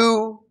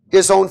who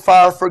is on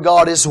fire for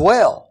God as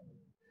well.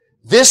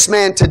 This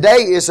man today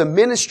is a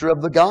minister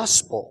of the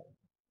gospel.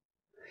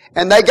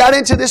 And they got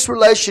into this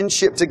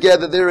relationship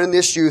together. They're in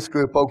this youth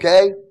group,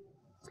 okay?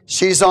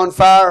 She's on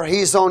fire,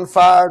 he's on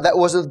fire. That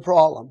wasn't the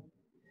problem.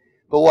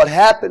 But what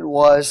happened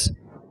was,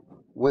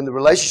 when the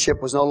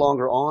relationship was no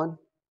longer on,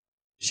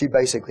 she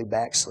basically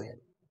backslid.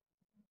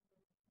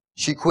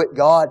 She quit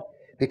God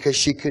because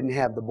she couldn't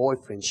have the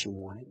boyfriend she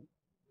wanted.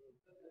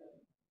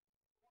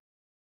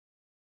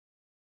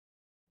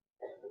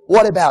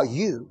 What about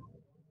you?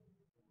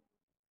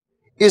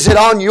 Is it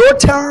on your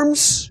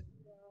terms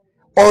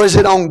or is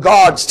it on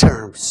God's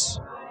terms?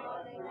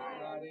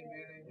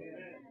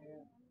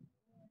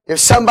 If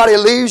somebody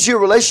leaves you, a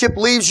relationship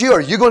leaves you,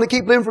 are you going to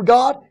keep living for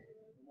God?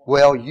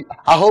 Well,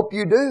 I hope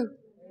you do.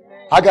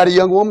 I got a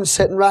young woman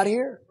sitting right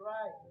here.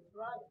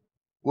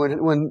 When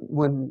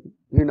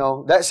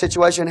that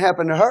situation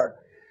happened to her,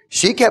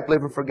 she kept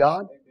living for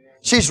God.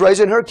 She's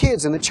raising her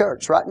kids in the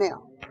church right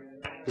now.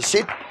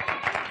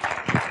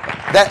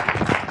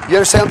 You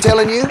understand what I'm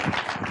telling you?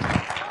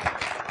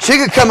 She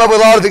could come up with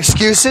a lot of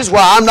excuses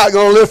why I'm not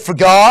going to live for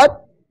God.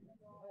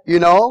 You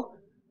know,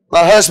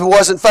 my husband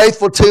wasn't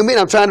faithful to me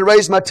and I'm trying to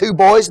raise my 2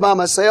 boys by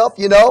myself.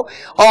 You know,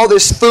 all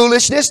this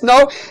foolishness.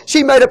 No,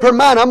 she made up her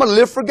mind. I'm going to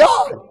live for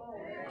God.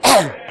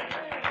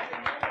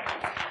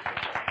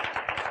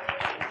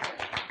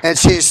 And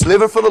she's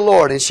living for the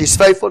Lord and she's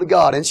faithful to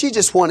God. And she's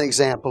just one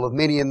example of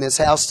many in this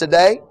house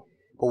today.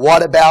 But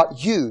what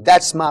about you?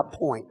 That's my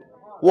point.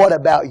 What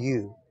about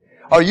you?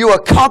 Are you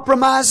a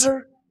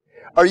compromiser?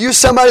 Are you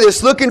somebody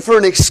that's looking for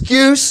an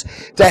excuse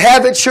to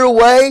have it your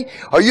way?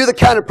 Are you the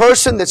kind of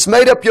person that's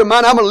made up your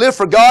mind, I'm going to live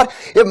for God.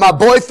 If my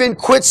boyfriend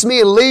quits me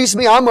and leaves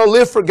me, I'm going to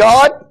live for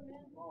God?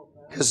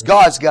 Because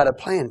God's got a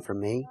plan for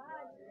me.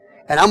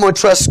 And I'm going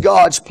to trust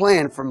God's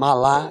plan for my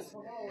life.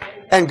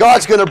 And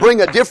God's going to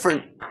bring a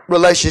different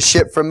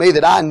relationship for me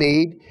that I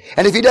need.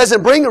 And if He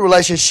doesn't bring a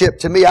relationship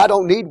to me, I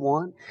don't need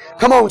one.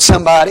 Come on,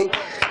 somebody.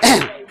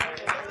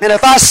 And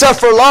if I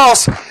suffer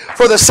loss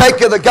for the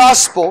sake of the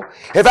gospel,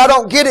 if I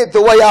don't get it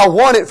the way I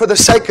want it for the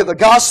sake of the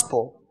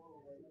gospel,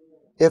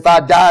 if I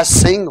die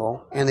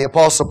single, and the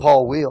Apostle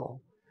Paul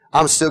will,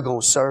 I'm still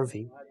going to serve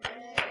Him.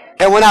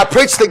 And when I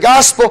preach the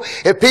gospel,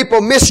 if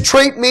people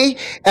mistreat me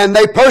and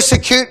they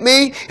persecute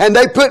me and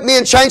they put me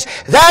in chains,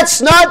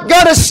 that's not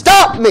going to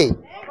stop me.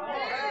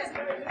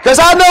 Because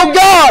I know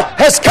God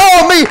has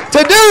called me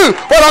to do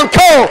what I'm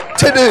called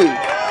to do.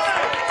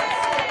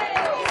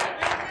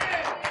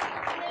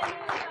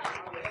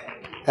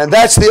 And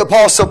that's the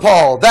Apostle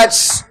Paul.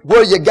 That's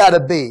where you got to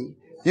be.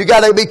 You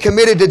got to be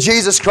committed to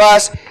Jesus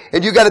Christ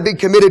and you got to be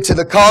committed to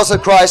the cause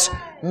of Christ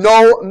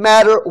no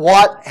matter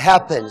what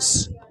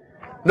happens.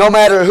 No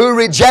matter who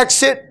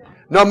rejects it,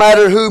 no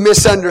matter who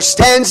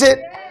misunderstands it,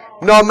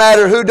 no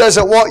matter who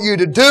doesn't want you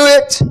to do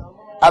it.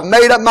 I've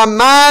made up my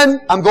mind.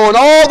 I'm going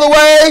all the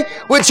way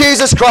with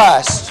Jesus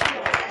Christ.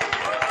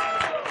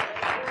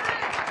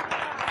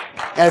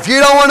 And if you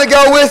don't want to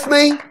go with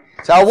me,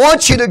 so I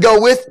want you to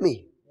go with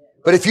me.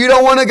 But if you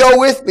don't want to go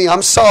with me,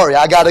 I'm sorry,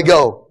 I got to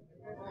go.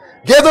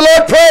 Give the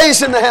Lord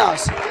praise in the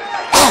house.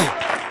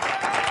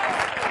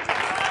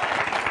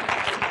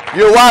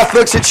 Your wife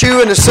looks at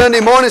you in the Sunday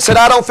morning and said,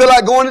 I don't feel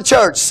like going to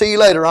church. See you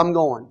later, I'm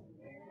going.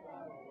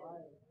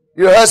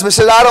 Your husband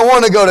says, I don't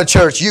want to go to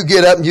church. You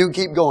get up and you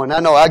keep going. I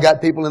know, I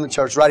got people in the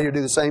church right here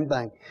do the same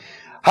thing.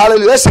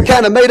 Hallelujah. That's the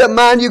kind of made up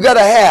mind you got to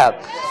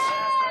have.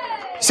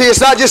 See,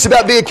 it's not just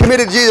about being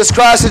committed to Jesus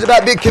Christ. It's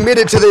about being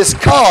committed to this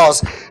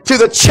cause, to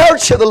the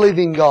church of the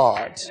living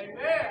God.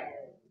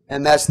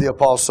 And that's the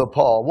Apostle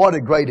Paul. What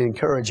a great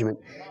encouragement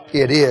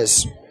it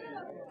is.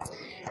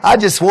 I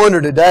just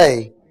wonder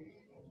today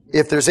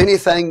if there's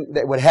anything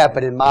that would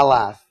happen in my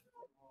life.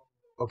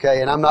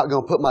 Okay, and I'm not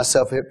going to put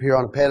myself up here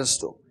on a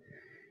pedestal.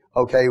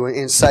 Okay,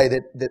 and say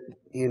that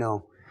you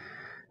know,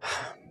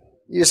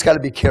 you just got to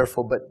be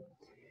careful. But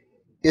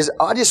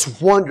I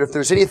just wonder if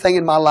there's anything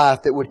in my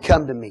life that would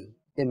come to me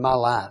in my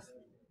life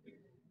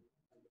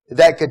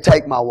that could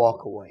take my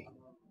walk away.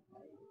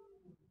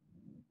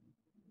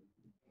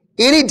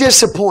 Any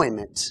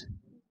disappointment,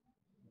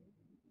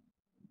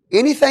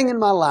 anything in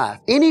my life,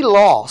 any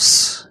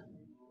loss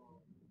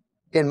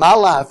in my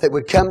life that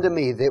would come to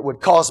me that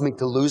would cause me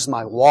to lose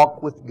my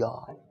walk with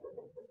God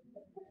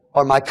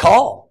or my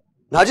call.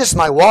 Not just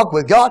my walk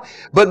with God,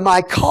 but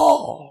my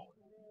call.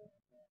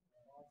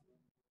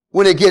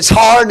 When it gets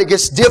hard and it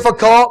gets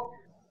difficult,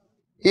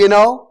 you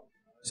know.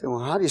 Say, well,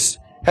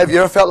 have you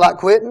ever felt like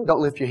quitting?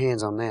 Don't lift your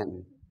hands on that.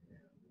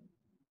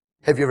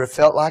 Have you ever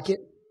felt like it?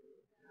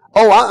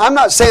 Oh, I'm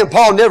not saying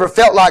Paul never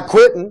felt like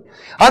quitting.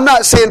 I'm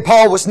not saying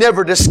Paul was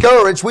never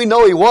discouraged. We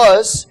know he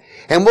was.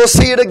 And we'll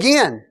see it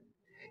again.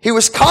 He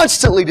was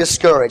constantly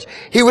discouraged.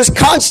 He was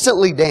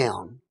constantly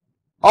down.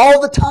 All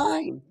the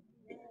time.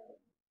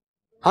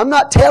 I'm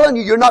not telling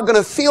you you're not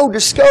going to feel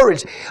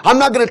discouraged. I'm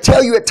not going to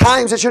tell you at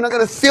times that you're not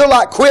going to feel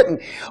like quitting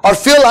or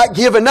feel like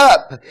giving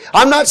up.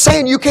 I'm not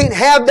saying you can't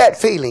have that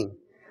feeling.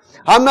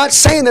 I'm not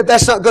saying that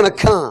that's not going to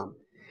come.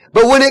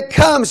 But when it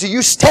comes,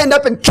 you stand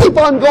up and keep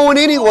on going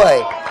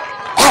anyway.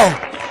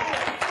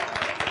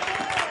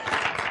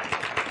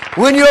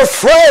 When you're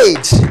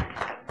afraid,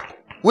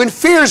 when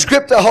fears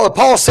grip the heart,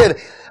 Paul said,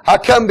 I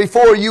come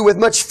before you with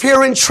much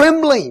fear and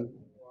trembling.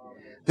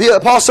 The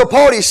Apostle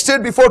Paul, he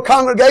stood before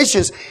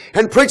congregations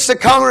and preached to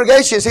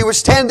congregations. He would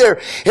stand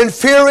there in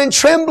fear and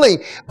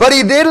trembling. But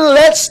he didn't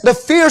let the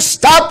fear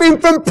stop him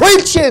from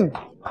preaching.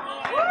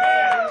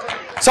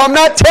 So I'm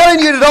not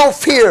telling you to don't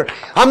fear.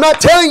 I'm not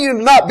telling you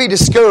to not be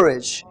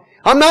discouraged.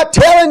 I'm not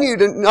telling you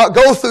to not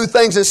go through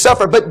things and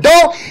suffer. But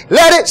don't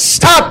let it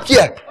stop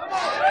you.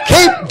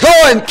 Keep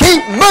going.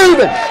 Keep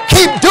moving.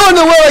 Keep doing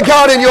the will of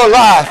God in your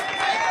life.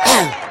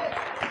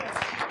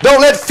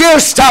 Don't let fear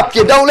stop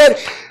you. Don't let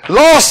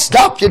loss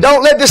stop you.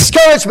 Don't let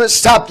discouragement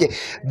stop you.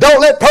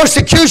 Don't let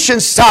persecution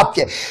stop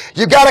you.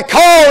 You got a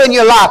call in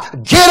your life.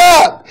 Get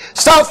up.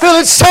 Stop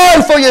feeling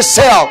sorry for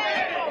yourself.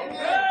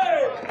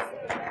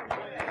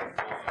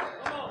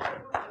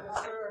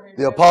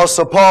 The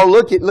Apostle Paul,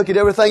 look at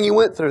everything he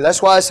went through.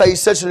 That's why I say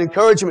he's such an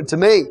encouragement to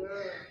me.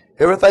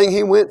 Everything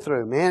he went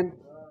through, man.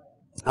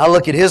 I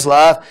look at his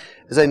life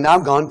and say, now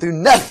I've gone through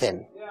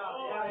nothing.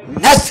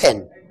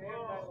 Nothing.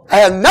 I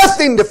have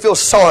nothing to feel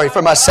sorry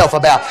for myself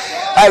about.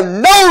 I have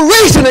no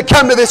reason to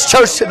come to this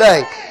church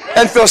today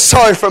and feel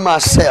sorry for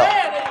myself.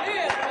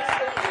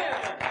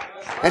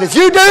 And if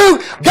you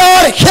do,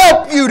 God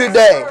help you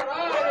today.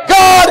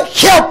 God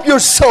help your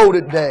soul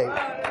today.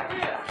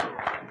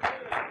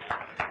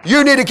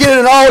 You need to get at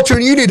an altar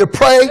and you need to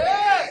pray.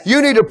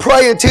 You need to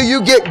pray until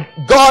you get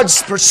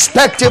God's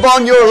perspective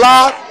on your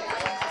life.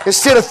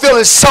 Instead of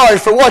feeling sorry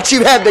for what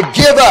you had to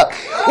give up.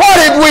 What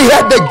did we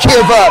have to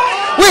give up?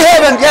 We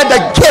haven't had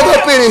to give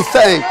up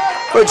anything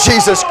for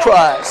Jesus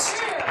Christ.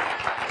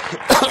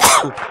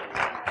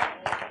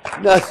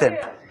 Nothing.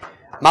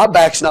 My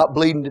back's not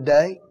bleeding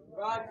today.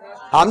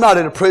 I'm not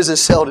in a prison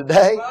cell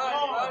today.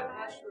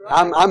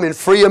 I'm in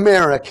free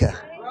America.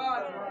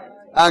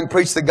 I can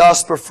preach the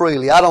gospel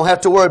freely. I don't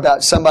have to worry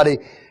about somebody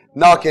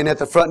knocking at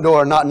the front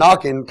door, or not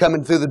knocking,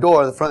 coming through the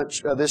door of the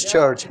front of this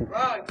church and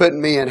putting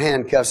me in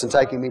handcuffs and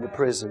taking me to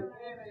prison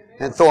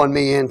and throwing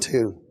me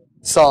into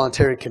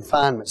solitary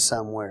confinement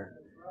somewhere,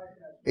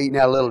 eating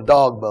out a little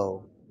dog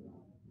bowl.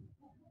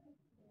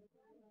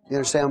 You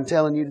understand what I'm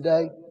telling you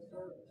today?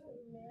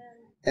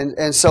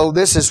 And so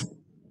this is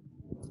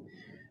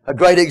a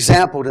great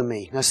example to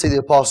me. I see the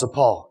Apostle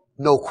Paul,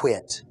 no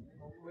quit.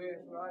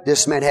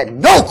 This man had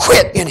no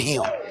quit in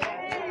him.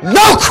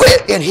 No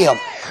quit in him.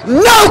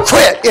 No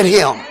quit in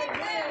him.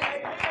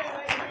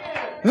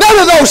 None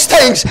of those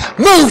things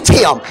moved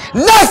him.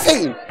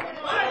 Nothing.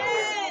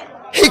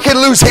 He could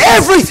lose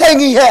everything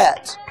he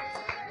had.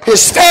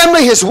 His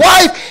family, his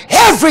wife,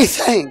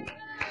 everything.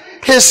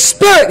 His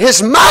spirit,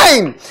 his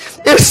mind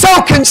is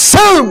so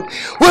consumed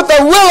with the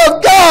will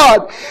of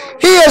God.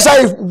 He is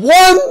a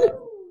one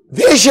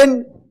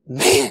vision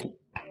man.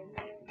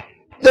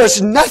 There's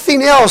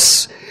nothing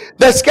else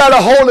that's got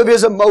a hold of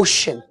his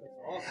emotion.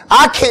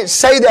 I can't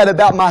say that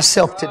about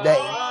myself today.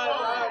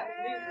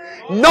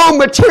 No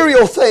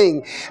material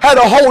thing had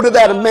a hold of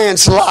that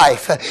man's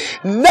life.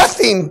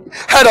 Nothing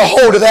had a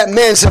hold of that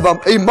man's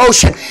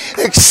emotion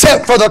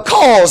except for the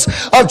cause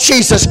of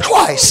Jesus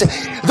Christ.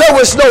 There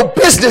was no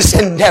business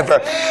endeavor.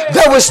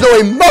 There was no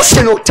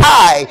emotional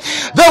tie.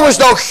 There was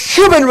no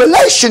human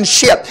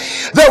relationship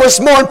that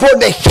was more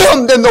important to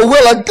him than the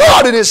will of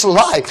God in his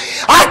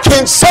life. I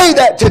can't say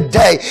that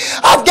today.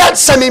 I've got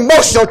some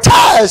emotional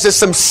ties to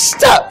some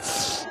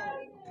stuff.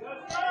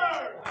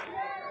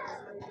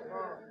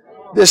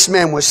 This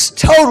man was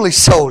totally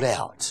sold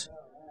out.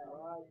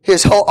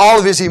 All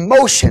of his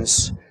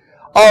emotions,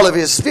 all of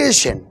his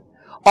vision,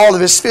 all of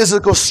his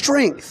physical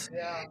strength,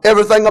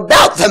 everything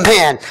about the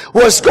man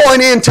was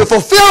going into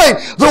fulfilling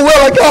the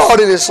will of God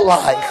in his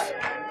life.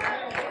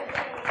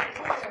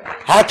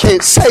 I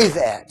can't say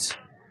that,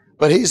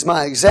 but he's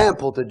my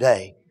example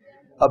today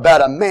about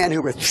a man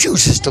who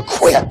refuses to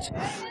quit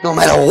no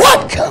matter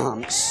what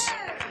comes.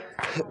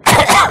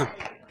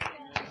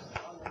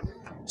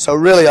 So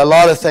really a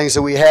lot of things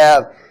that we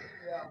have,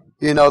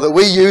 that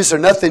we use are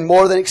nothing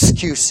more than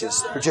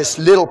excuses. They're just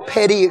little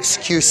petty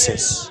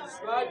excuses.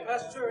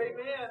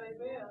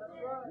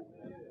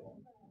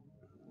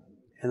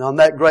 And on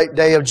that great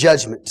day of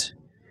judgment,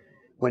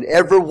 when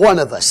every one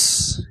of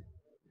us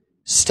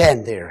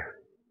stand there,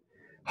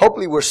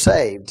 hopefully we're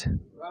saved.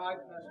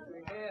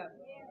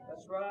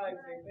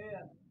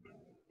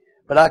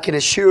 But I can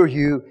assure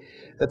you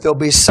that there'll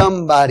be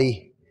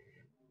somebody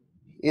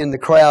in the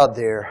crowd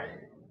there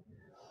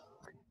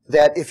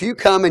that if you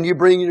come and you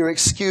bring your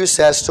excuse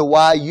as to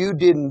why you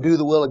didn't do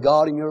the will of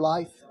God in your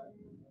life,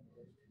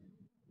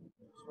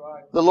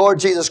 the Lord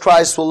Jesus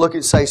Christ will look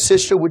and say,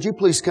 "Sister, would you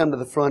please come to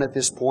the front at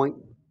this point?"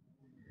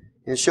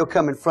 And she'll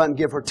come in front and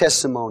give her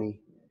testimony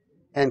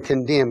and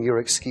condemn your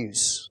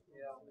excuse.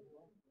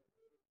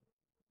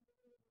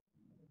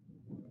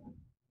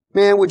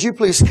 Man, would you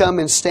please come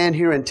and stand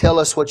here and tell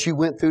us what you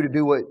went through to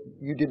do what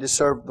you did to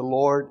serve the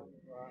Lord?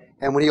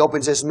 And when He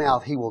opens His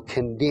mouth, He will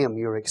condemn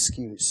your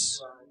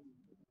excuse.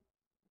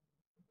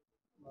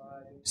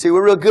 See,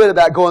 we're real good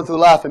about going through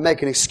life and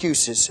making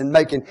excuses and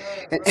making,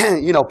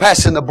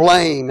 passing the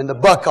blame and the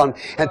buck on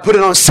and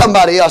putting it on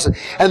somebody else.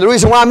 And the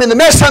reason why I'm in the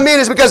mess I'm in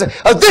is because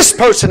of this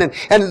person and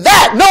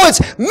that. No, it's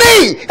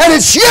me and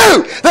it's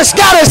you that's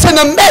got us in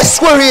the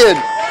mess we're in.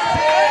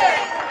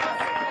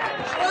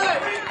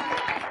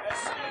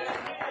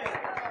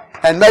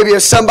 And maybe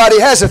if somebody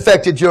has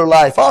affected your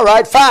life, all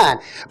right, fine.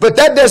 But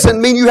that doesn't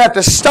mean you have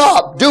to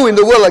stop doing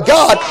the will of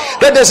God.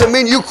 That doesn't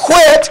mean you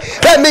quit.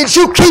 That means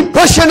you keep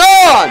pushing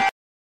on.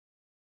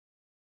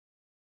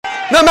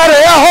 No matter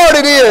how hard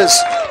it is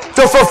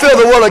to fulfill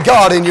the will of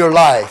God in your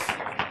life.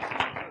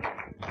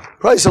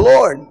 Praise the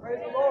Lord.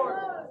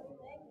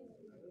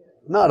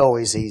 Not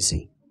always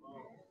easy.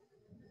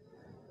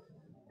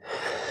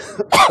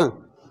 But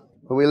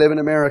we live in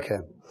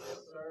America.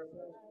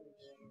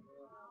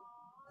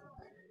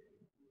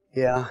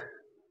 Yeah.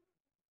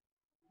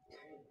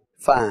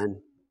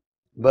 Fine.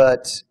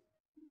 But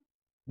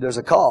there's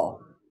a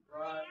call.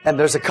 And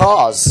there's a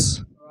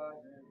cause.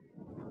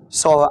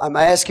 So I'm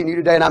asking you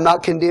today, and I'm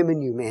not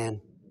condemning you, man.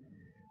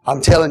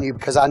 I'm telling you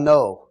because I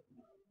know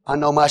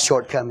my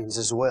shortcomings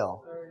as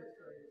well.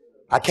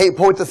 I can't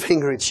point the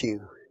finger at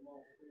you.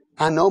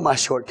 I know my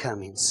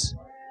shortcomings.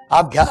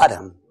 I've got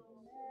them.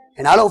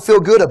 And I don't feel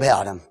good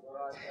about them.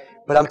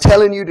 But I'm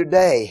telling you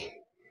today,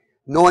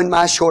 knowing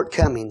my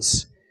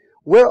shortcomings,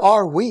 where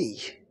are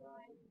we?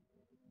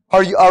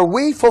 Are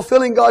we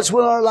fulfilling God's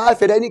will in our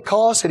life at any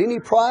cost, at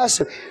any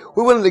price?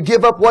 We're willing to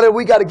give up whatever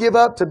we got to give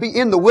up to be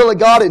in the will of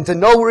God and to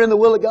know we're in the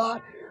will of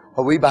God?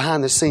 Or are we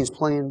behind the scenes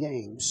playing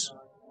games?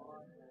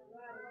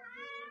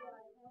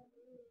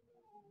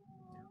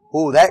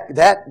 Oh,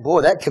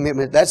 that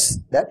commitment,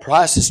 that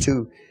price is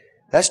too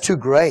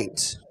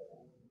great.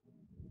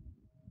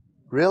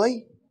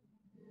 Really?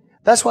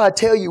 That's why I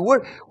tell you,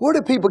 where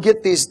do people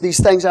get these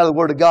things out of the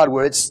Word of God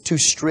where it's too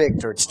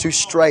strict or it's too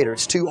straight or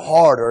it's too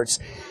hard or it's,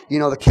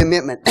 the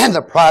commitment and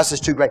the price is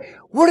too great?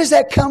 Where does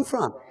that come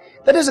from?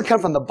 That doesn't come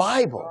from the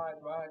Bible.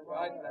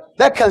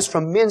 That comes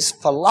from men's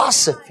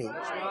philosophy.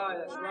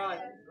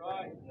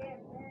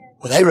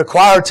 Well, they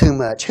require too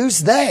much.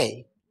 Who's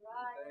they?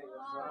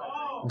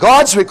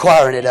 God's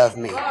requiring it of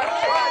me.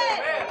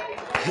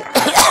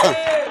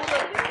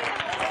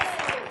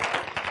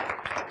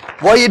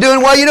 What are you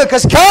doing? What are you doing?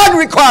 Because God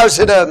requires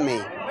it of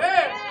me.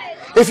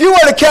 If you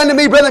were to come to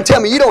me, brother, and tell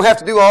me you don't have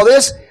to do all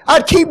this,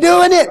 I'd keep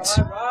doing it.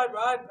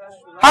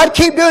 I'd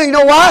keep doing it. You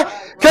know why?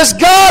 Because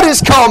God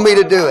has called me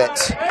to do it.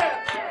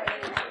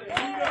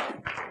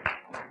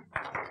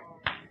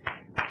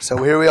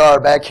 So here we are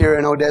back here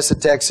in Odessa,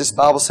 Texas,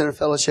 Bible Center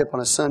Fellowship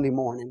on a Sunday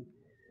morning.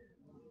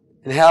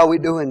 And how are we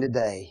doing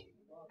today?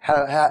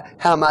 How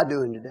am I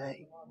doing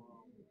today?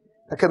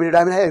 I come here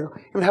today and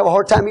even have a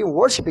hard time even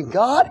worshiping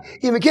God,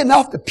 even getting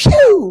off the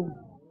pew.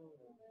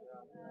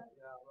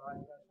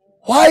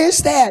 Why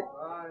is that?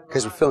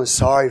 Because we're feeling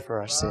sorry for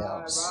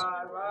ourselves.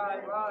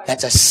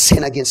 That's a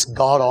sin against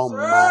God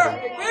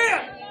Almighty.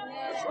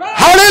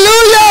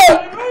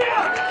 Hallelujah!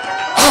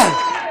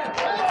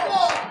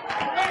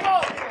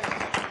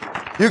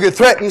 You can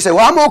threaten. You say,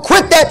 well, I'm going to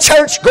quit that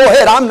church. Go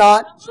ahead. I'm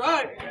not.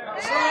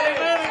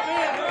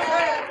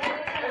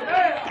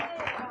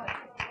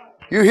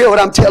 You hear what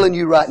I'm telling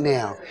you right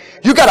now.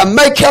 You got to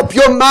make up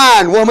your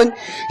mind, woman.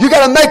 You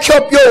got to make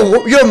up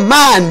your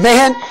mind,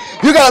 man.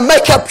 You got to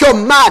make up your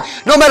mind.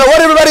 No matter what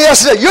everybody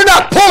else says, you're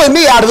not pulling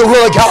me out of the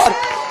will of God.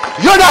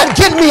 You're not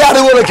getting me out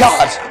of the will of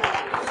God.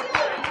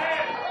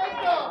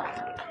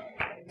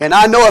 And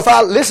I know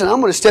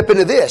I'm going to step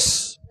into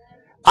this.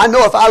 I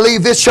know if I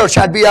leave this church,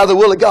 I'd be out of the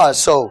will of God.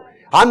 So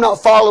I'm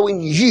not following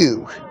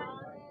you.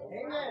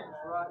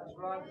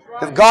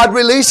 If God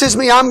releases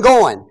me, I'm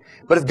going.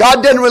 But if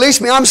God doesn't release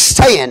me, I'm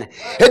staying.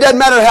 It doesn't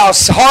matter how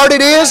hard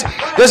it is.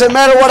 It doesn't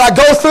matter what I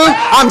go through.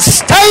 I'm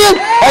staying,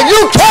 and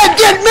you can't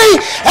get me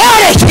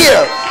out of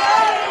here.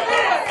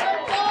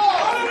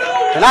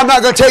 And I'm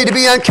not going to tell you to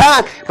be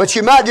unkind, but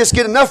you might just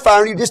get enough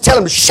fire and you just tell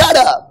them to shut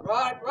up.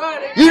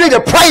 You need to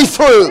pray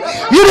through.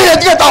 You need to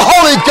get the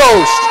Holy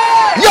Ghost.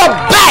 You're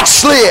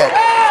backslid.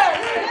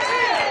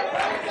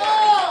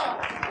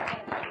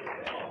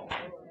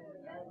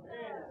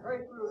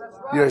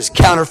 You're as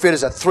counterfeit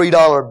as a $3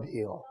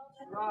 bill.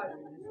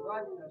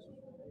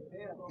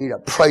 You need to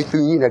pray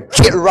through. You need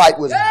to get right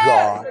with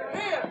God.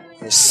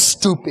 You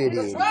stupid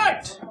idiot.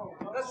 That's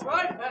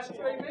right. That's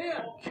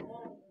amen.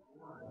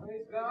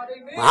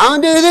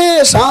 I'll do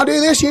this. I'll do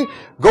this. You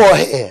go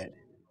ahead.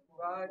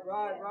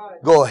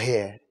 Go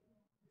ahead.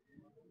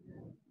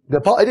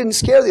 It didn't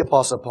scare the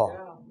Apostle Paul.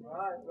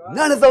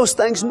 None of those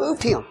things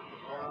moved him.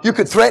 You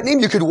could threaten him.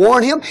 You could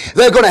warn him.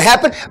 They're going to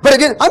happen. But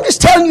again, I'm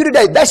just telling you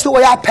today, that's the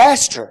way I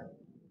pastor.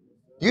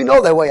 You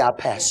know the way I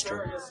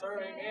pastor.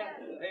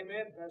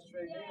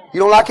 You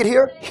don't like it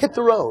here? Hit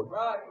the road.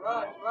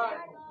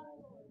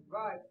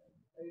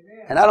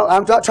 And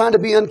I'm not trying to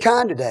be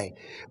unkind today.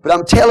 But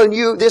I'm telling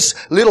you, this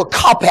little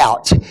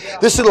cop-out,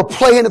 this little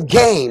playing of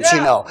games,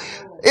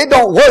 it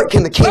don't work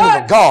in the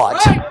kingdom of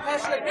God.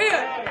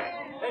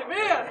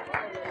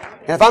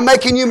 And if I'm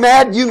making you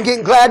mad, you can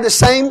get glad in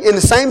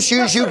the same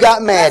shoes you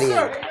got mad in.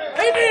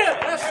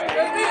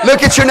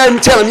 Look at your neighbor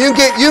and tell him, you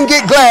can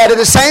get glad in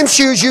the same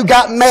shoes you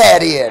got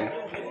mad in.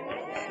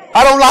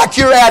 I don't like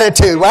your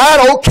attitude. Well, I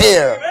don't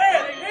care.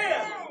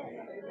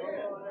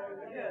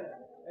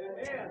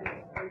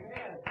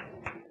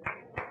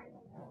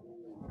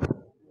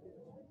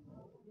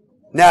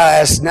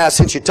 Now,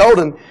 since you told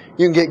him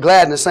you can get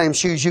glad in the same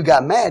shoes you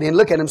got mad in,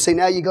 look at him, see,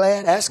 now you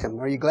glad? Ask him,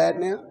 are you glad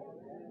now?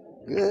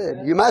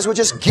 Good. You might as well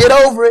just get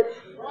over it.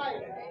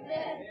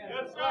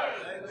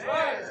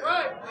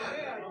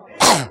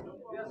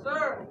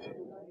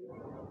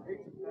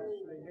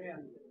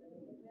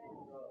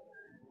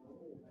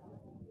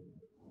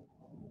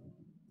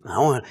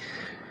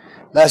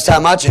 Last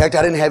time I checked,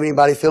 I didn't have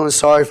anybody feeling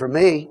sorry for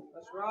me.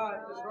 That's right.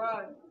 That's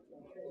right.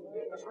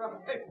 That's right.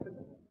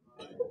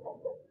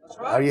 That's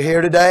right. Are you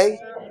here today?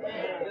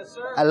 Yes,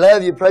 sir. I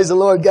love you. Praise the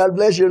Lord. God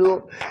bless your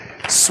little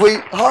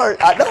sweet heart.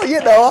 I know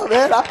you know,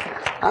 man.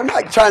 I'm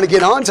not trying to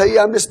get on to you.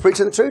 I'm just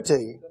preaching the truth to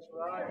you. That's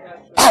right,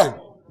 Pastor.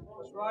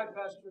 That's right,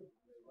 Pastor.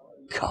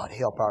 God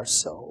help our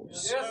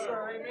souls. Yes,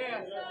 sir.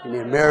 Amen. In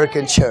the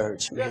American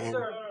church, man. Yes,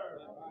 sir.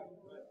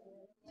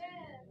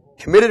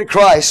 Committed to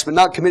Christ, but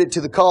not committed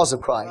to the cause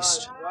of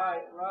Christ.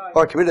 Right.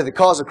 Or committed to the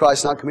cause of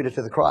Christ, not committed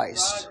to the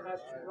Christ.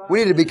 We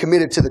need to be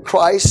committed to the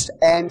Christ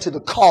and to the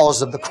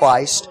cause of the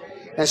Christ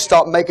and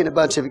stop making a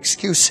bunch of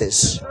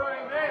excuses.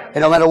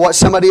 And no matter what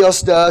somebody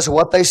else does or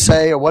what they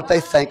say or what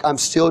they think, I'm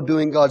still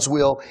doing God's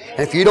will.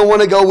 And if you don't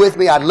want to go with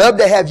me, I'd love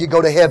to have you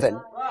go to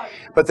heaven.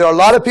 But there are a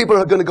lot of people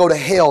who are going to go to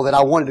hell that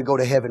I wanted to go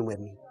to heaven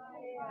with me.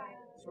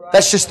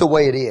 That's just the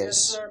way it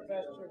is.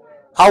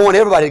 I want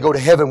everybody to go to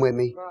heaven with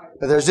me.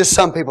 But there's just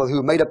some people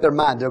who made up their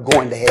mind they're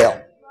going to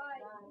hell.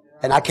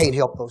 And I can't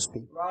help those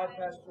people.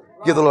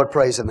 Give the Lord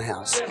praise in the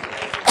house.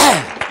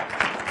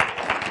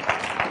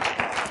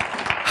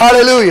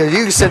 Hallelujah.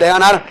 You can sit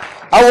down. I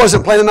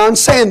wasn't planning on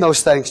saying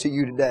those things to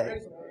you today.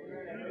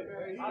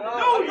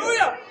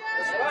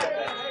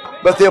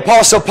 But the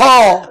Apostle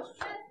Paul,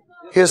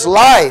 his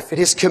life and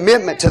his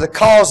commitment to the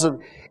cause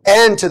of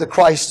and to the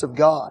Christ of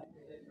God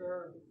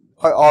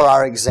are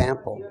our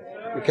example.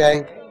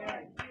 Okay?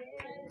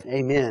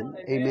 Amen.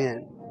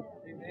 Amen.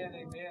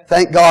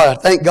 Thank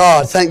God. Thank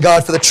God. Thank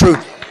God for the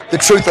truth. The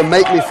truth will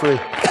make me free.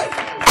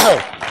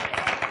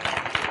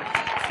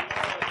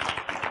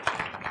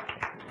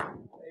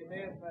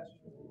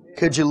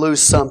 Could you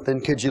lose something?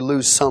 Could you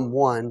lose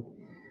someone?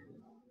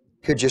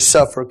 Could you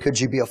suffer? Could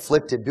you be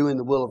afflicted doing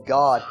the will of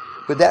God?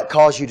 Would that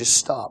cause you to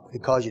stop? Would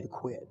it cause you to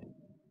quit?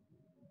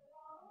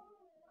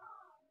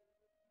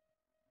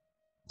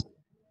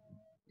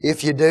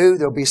 If you do,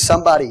 there'll be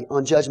somebody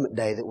on Judgment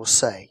Day that will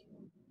say,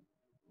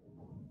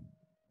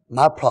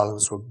 my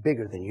problems were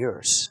bigger than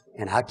yours,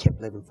 and I kept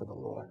living for the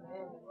Lord.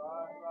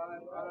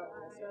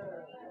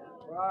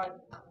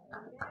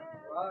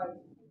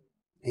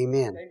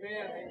 Amen.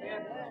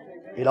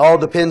 It all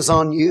depends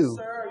on you.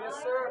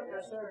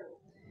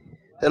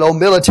 That old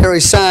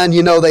military sign,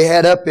 you know, they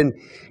had up in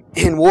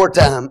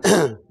wartime.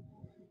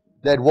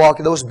 They'd walk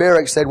in those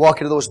barracks. They'd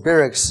walk into those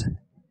barracks.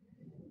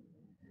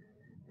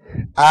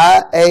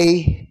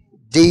 I-A-D-O-U.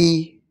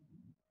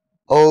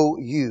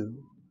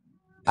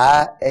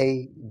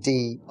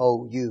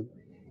 I-A-D-O-U.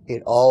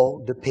 It all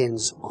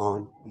depends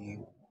on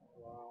you.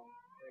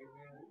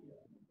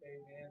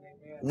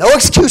 No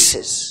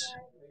excuses.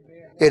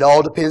 It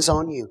all depends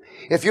on you.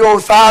 If you're on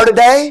fire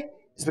today,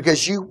 it's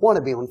because you want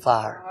to be on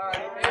fire.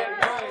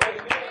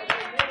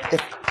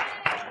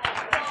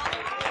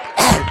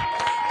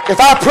 If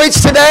I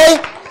preach today,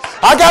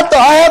 I have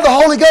the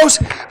Holy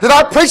Ghost that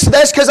I preach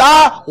today, it's because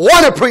I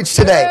want to preach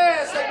today.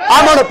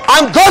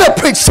 I'm going to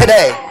preach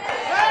today.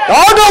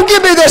 Oh, don't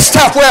give me this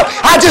stuff. Well,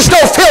 I just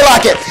don't feel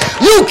like it.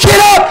 You get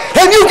up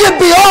and you get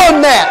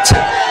beyond that.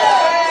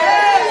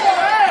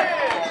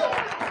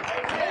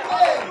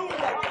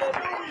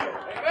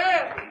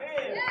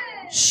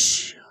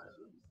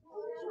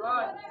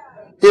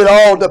 It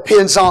all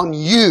depends on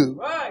you.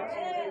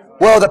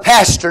 Well, the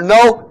pastor,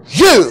 no,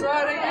 you.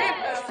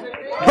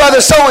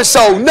 Brother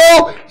so-and-so,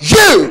 no,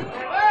 you.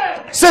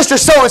 Sister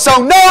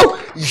so-and-so, no,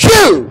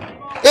 you.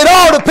 It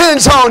all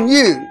depends on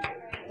you.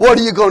 What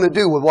are you going to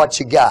do with what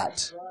you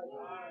got?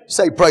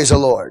 Say, praise the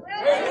Lord.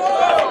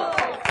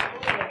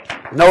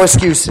 No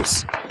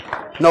excuses.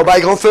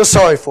 Nobody going to feel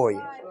sorry for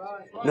you.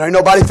 There ain't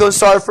nobody feeling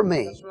sorry for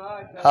me.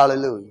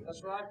 Hallelujah.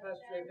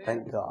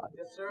 Thank God.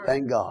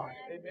 Thank God.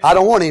 I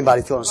don't want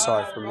anybody feeling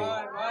sorry for me.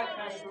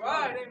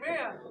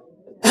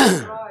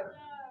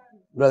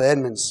 Brother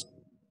Edmonds,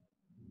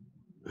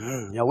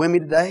 y'all with me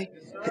today?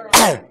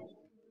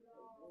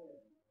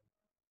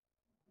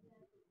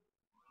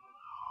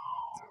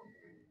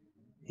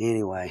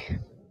 Anyway,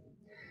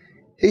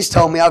 he's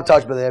told me, I've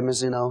talked to Brother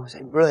Edmonds, you know,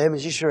 Brother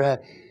Edmonds, you sure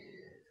have,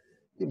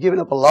 you've given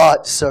up a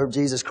lot to serve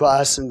Jesus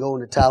Christ and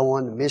going to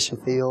Taiwan, the mission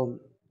field.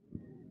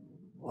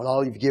 Well,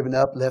 all you've given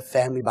up, left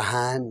family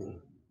behind,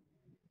 and,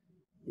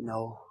 you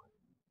know,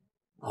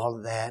 all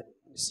of that.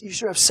 You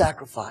sure have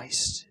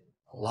sacrificed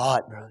a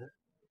lot, brother,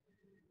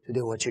 to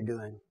do what you're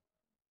doing.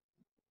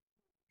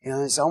 You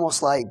know, it's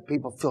almost like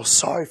people feel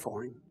sorry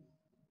for him.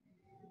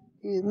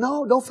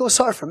 No, don't feel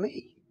sorry for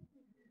me.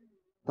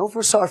 Don't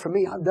feel sorry for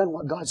me. I've done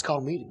what God's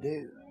called me to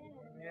do.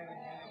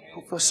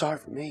 Don't feel sorry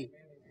for me.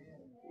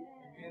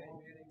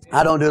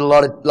 I don't do it a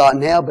lot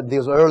now, but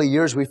those early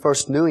years we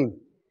first knew him,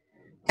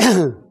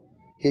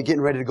 he'd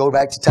getting ready to go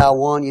back to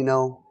Taiwan, you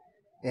know.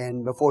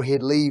 And before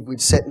he'd leave, we'd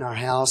sit in our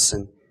house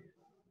and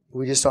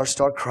we just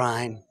start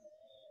crying.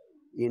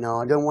 You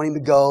know, I don't want him to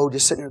go.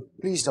 Just sitting there,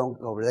 please don't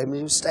go over there. I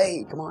mean,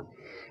 stay, come on.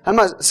 I'm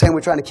not saying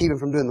we're trying to keep him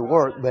from doing the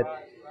work, but,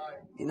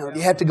 you know,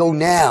 you have to go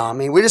now. I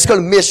mean, we're just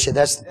going to miss you.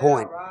 That's the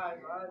point.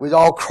 We're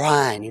all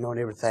crying, you know, and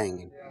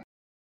everything.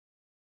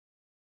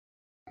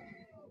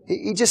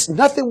 He just,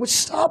 nothing would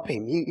stop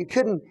him. You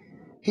couldn't,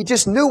 he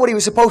just knew what he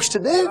was supposed to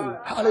do.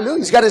 Hallelujah.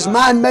 He's got his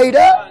mind made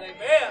up.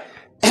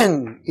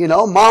 And, you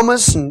know,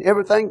 mamas and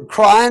everything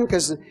crying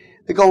because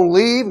they're going to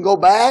leave and go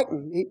back.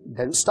 And he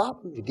doesn't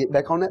stop them. You get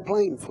back on that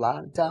plane,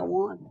 fly to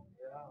Taiwan,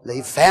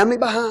 leave family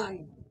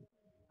behind.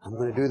 I'm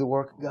going to do the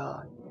work of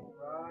God.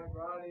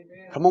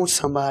 Come on,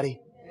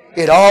 somebody.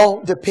 It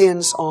all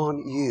depends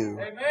on you.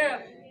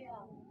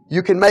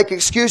 You can make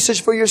excuses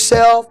for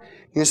yourself.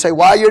 You can say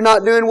why you're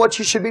not doing what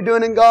you should be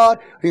doing in God.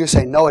 Or you can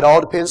say, no, it all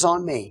depends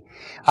on me.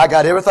 I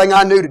got everything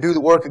I knew to do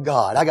the work of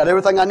God. I got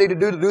everything I need to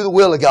do the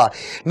will of God.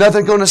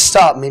 Nothing's going to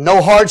stop me.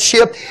 No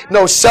hardship,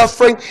 no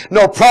suffering,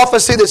 no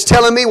prophecy that's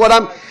telling me what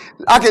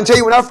I can tell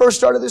you when I first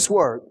started this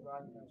work.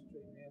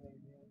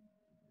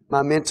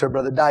 My mentor,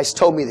 Brother Dice,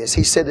 told me this.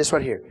 He said this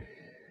right here.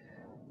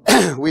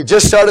 We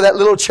just started that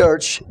little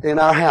church in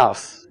our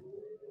house.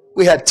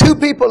 We had 2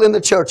 people in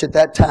the church at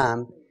that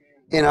time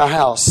in our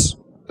house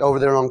over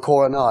there on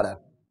Coronado.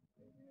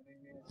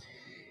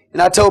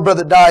 And I told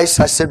Brother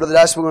Dice, I said, Brother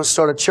Dice, we're going to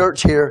start a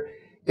church here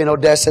in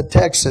Odessa,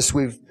 Texas.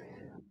 We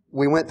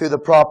went through the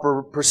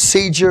proper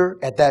procedure.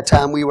 At that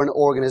time, we were an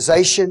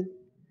organization.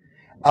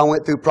 I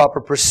went through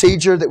proper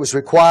procedure that was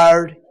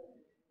required,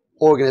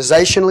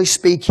 organizationally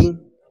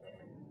speaking.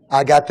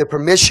 I got the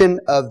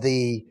permission of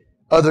the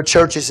other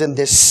churches in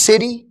this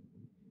city.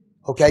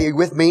 Okay, you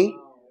with me?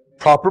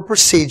 Proper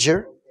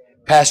procedure.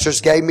 Pastors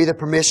gave me the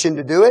permission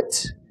to do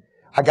it.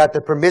 I got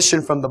the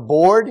permission from the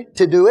board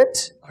to do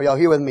it. Are y'all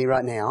here with me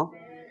right now?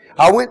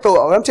 I'm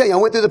telling you, I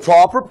went through the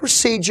proper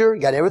procedure,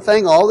 got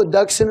everything, all the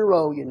ducks in a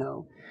row, you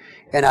know,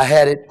 and I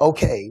had it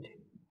okayed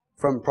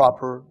from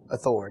proper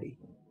authority.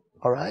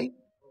 All right?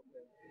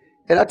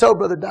 And I told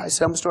Brother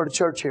Dice, I'm going to start a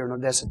church here in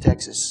Odessa,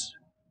 Texas.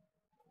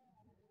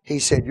 He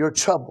said, your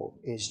trouble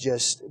is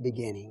just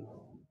beginning.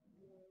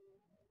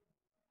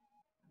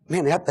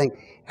 Man, I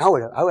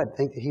would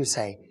think that he would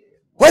say,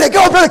 way to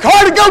go, Brother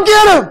Carter, go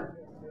get him!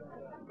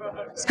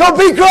 It's going to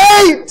be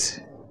great!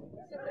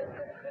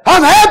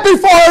 I'm happy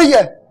for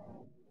you!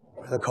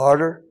 Brother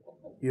Carter,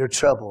 your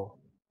trouble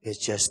is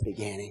just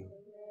beginning.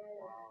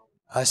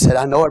 I said,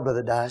 I know it,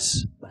 Brother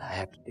Dice, but I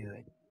have to do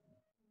it.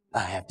 I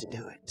have to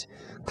do it.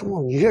 Come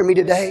on, you hear me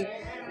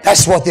today?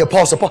 That's what the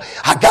Apostle Paul,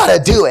 I got to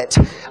do it.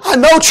 I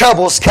know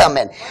trouble's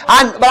coming,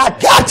 but I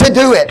got to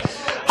do it.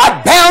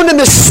 I'm bound in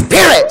the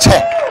Spirit.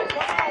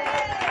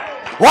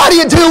 Why do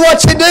you do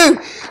what you do?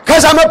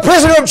 Because I'm a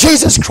prisoner of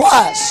Jesus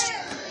Christ.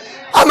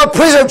 I'm a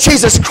prisoner of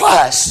Jesus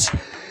Christ.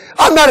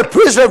 I'm not a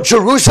prisoner of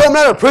Jerusalem. I'm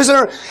not a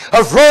prisoner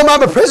of Rome.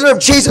 I'm a prisoner of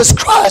Jesus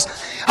Christ.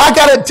 I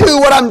got to do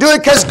what I'm doing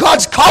because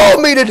God's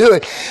called me to do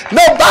it.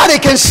 Nobody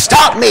can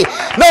stop me.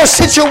 No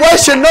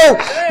situation, no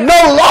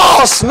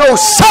loss, no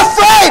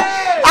suffering.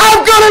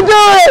 I'm going to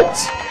do it.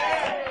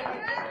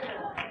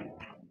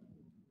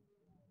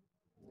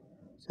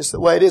 It's just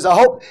the way it is. I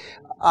hope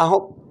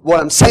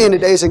what I'm saying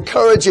today is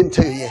encouraging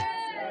to you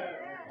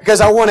because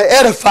I want to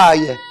edify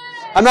you.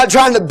 I'm not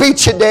trying to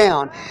beat you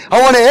down.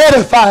 I want to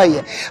edify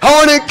you. I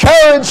want to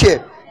encourage you.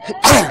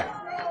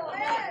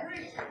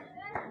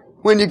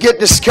 When you get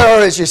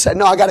discouraged, you say,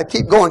 no, I got to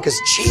keep going because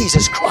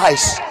Jesus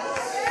Christ.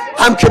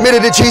 I'm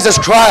committed to Jesus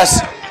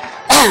Christ.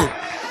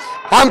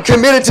 I'm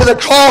committed to the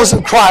cause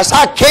of Christ.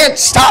 I can't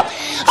stop.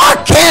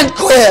 I can't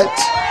quit.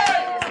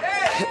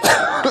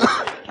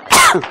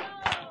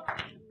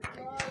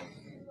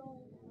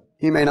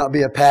 You may not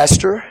be a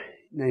pastor.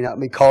 You may not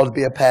be called to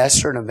be a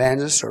pastor, an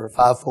evangelist, or a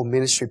fivefold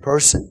ministry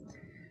person.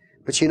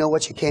 But you know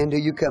what you can do?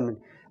 You come and,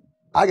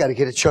 I got to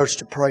get a church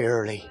to pray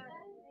early.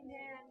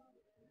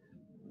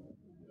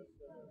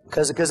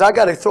 Because I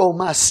got to throw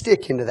my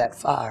stick into that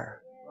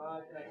fire.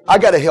 I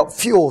got to help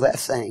fuel that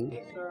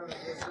thing.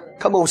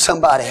 Come on,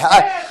 somebody.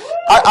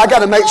 I got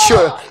to make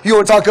sure, you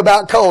want to talk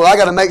about coal, I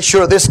got to make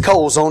sure this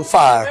coal's on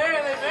fire.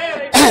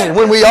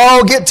 When we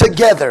all get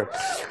together,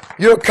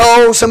 your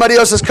coal, somebody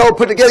else's coal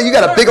put together, you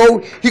got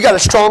a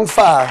strong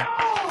fire.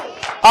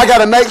 I got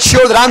to make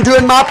sure that I'm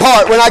doing my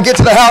part when I get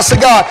to the house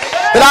of God.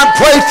 That I'm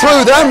prayed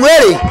through, that I'm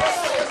ready.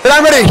 That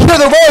I'm ready to hear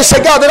the voice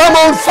of God, that I'm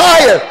on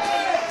fire.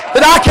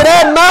 That I can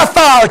add my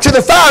fire to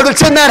the fire that's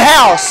in that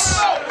house.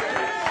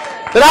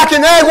 That I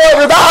can add what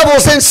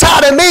revival's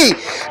inside of me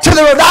to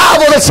the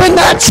revival that's in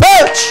that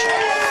church.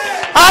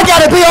 I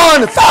got to be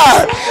on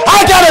fire.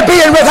 I got to be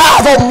in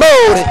revival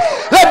mode.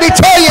 Let me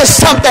tell you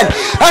something.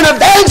 An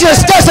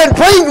evangelist doesn't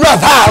bring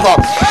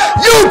revival.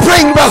 You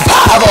bring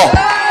revival.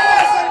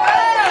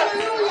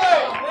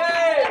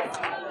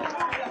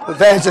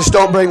 Evangelists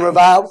don't bring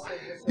revival.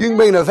 You can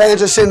bring an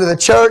evangelist into the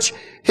church.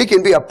 He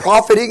can be a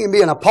prophet. He can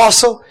be an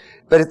apostle.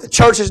 But if the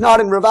church is not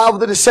in revival,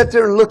 they just sit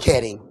there and look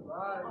at him.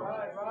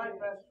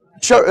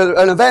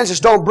 An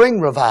evangelist don't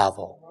bring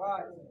revival.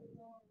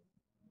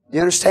 You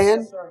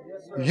understand?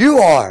 You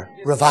are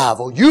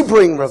revival. You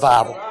bring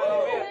revival.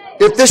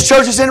 If this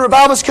church is in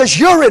revival, it's because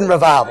you're in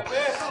revival.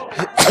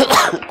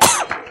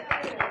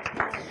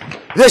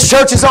 This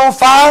church is on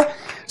fire,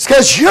 it's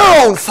because you're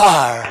on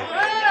fire.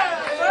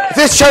 If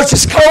this church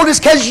is cold, it's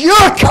because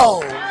you're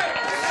cold.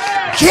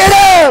 Get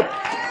up!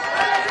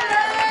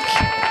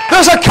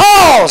 There's a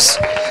cause,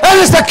 and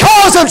it's the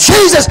cause of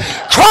Jesus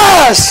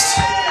Christ.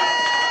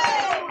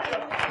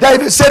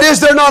 David said, is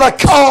there not a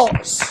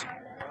cause?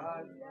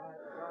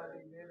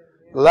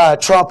 Lie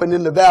tromping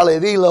in the valley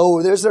of Elah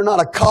over there. Is there not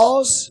a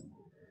cause?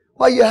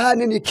 Why are you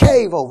hiding in your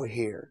cave over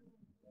here?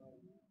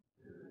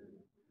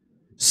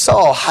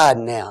 Saul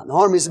hiding out. The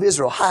armies of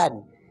Israel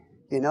hiding.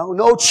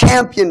 No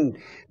champion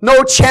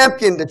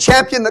to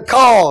champion the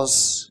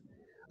cause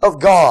of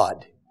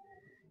God.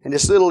 And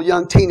this little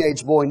young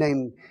teenage boy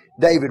named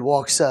David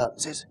walks up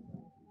and says,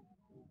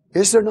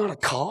 is there not a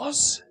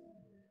cause?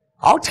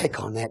 I'll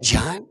take on that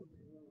giant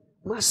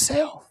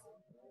myself.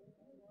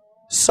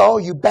 Saul,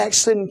 you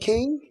backslidden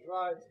king?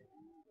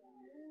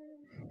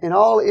 And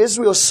all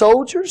Israel's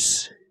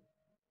soldiers?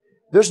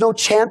 There's no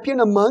champion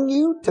among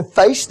you to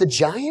face the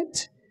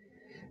giant?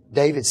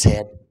 David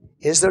said,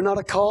 is there not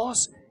a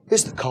cause?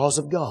 It's the cause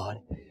of God.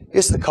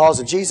 It's the cause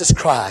of Jesus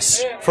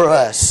Christ for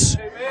us.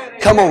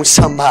 Come on,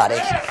 somebody.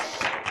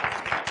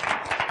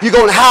 You're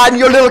going to hide in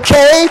your little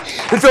cave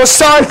and feel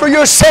sorry for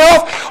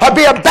yourself or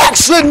be a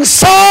backslidden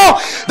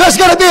Saul? There's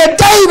going to be a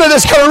David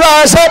that's going to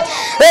rise up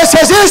and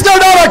says, is there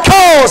not a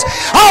cause?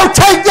 I'll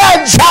take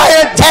that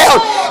giant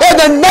down in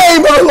the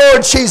name of the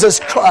Lord Jesus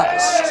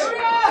Christ.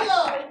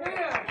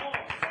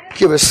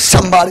 Give us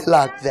somebody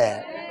like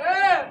that.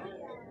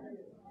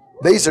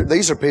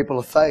 These are people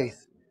of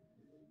faith.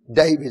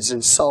 David's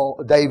and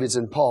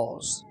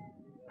Paul's.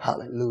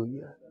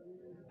 Hallelujah.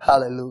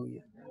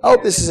 Hallelujah. I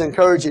hope this is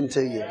encouraging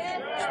to you.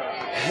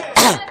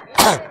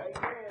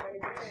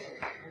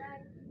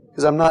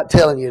 Because I'm not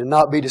telling you to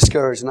not be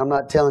discouraged, and I'm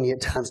not telling you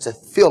at times to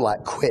feel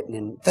like quitting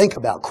and think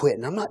about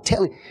quitting. I'm not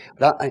telling you,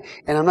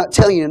 and I'm not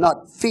telling you to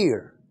not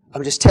fear.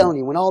 I'm just telling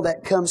you when all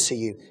that comes to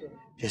you,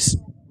 just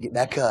get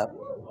back up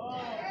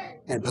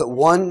and put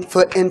one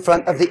foot in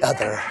front of the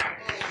other.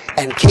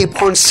 And keep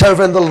on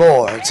serving the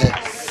Lord.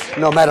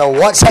 No matter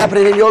what's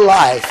happening in your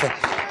life,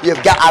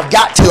 I've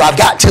got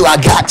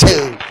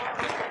to.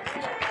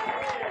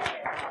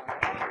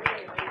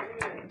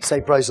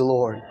 Say praise the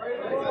Lord.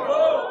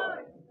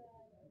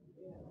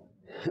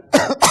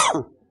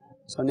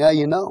 So now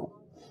you know.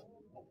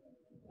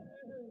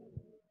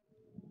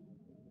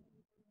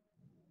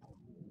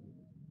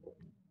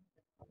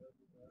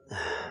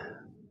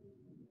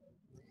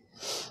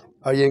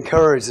 Are you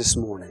encouraged this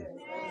morning?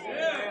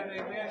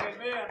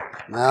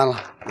 Well,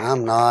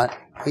 I'm not.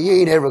 Well, you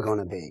ain't ever going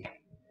to be.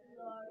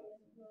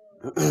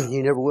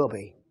 You never will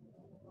be.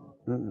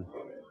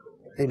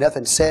 Ain't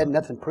nothing said,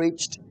 nothing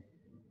preached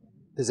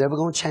that's ever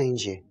going to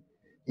change you.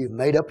 You've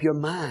made up your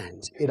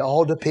mind. It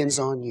all depends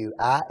on you.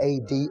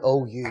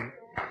 IADOU.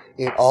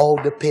 It all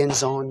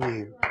depends on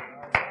you.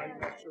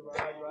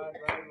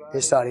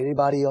 It's not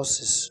anybody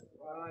else's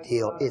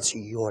deal. It's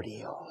your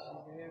deal.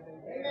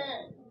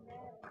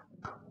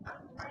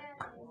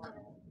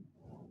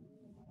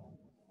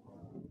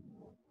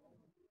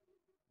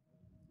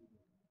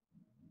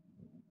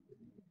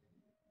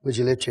 Would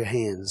you lift your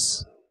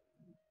hands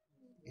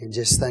and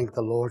just thank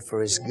the Lord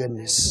for His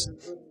goodness?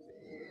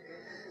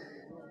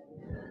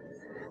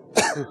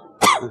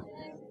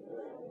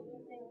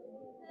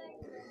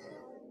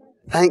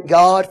 Thank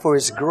God for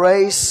His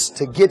grace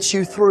to get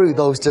you through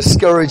those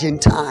discouraging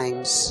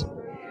times.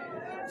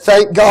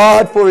 Thank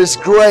God for His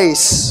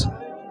grace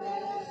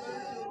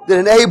that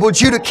enabled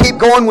you to keep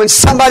going when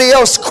somebody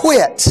else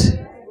quit.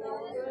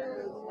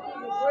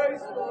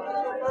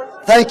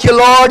 Thank you,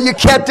 Lord, you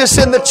kept us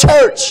in the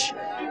church.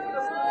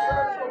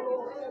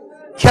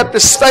 Kept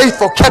us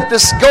faithful, kept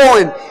us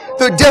going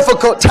through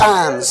difficult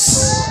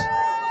times.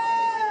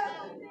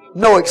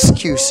 No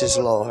excuses,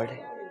 Lord.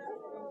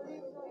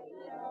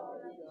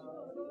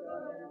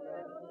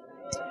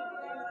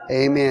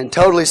 Amen.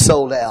 Totally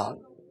sold out.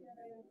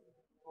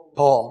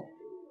 Paul.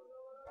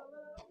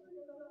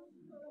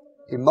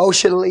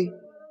 Emotionally.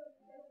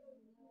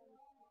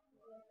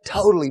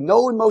 Totally.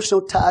 No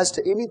emotional ties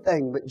to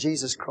anything but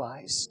Jesus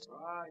Christ.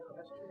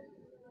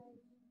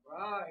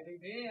 Right.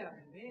 Amen.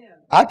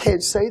 I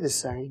can't say the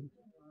same.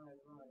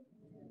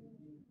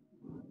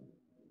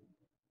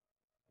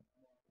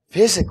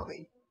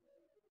 Physically.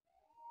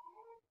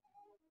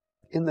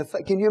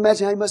 Can you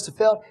imagine how he must have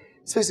felt?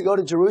 He's supposed to go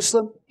to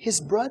Jerusalem.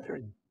 His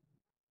brethren.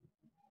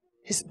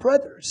 His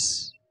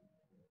brothers.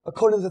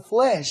 According to the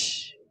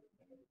flesh.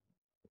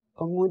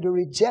 Are going to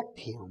reject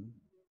him.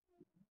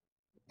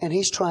 And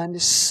he's trying to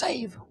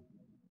save them.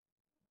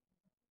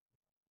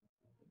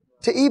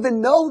 To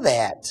even know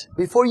that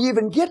before you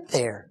even get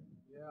there.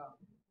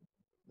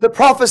 The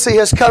prophecy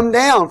has come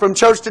down from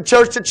church to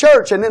church to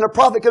church. And then a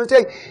prophet comes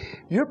and tells you,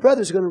 your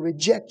brother's going to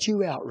reject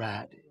you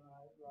outright.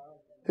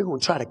 They're going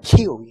to try to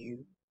kill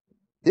you.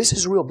 This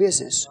is real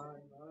business.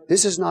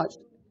 This is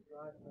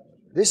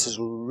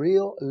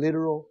real,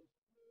 literal,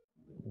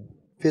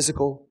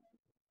 physical.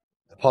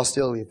 The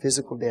possibility of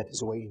physical death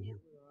is awaiting him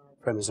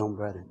from his own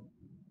brethren.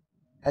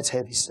 That's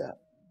heavy stuff.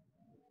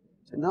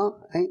 I said, no,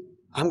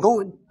 I'm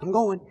going.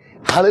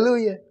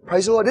 Hallelujah.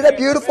 Praise the Lord. Isn't that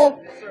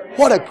beautiful?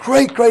 What a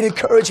great, great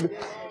encouragement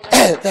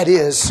that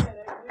is.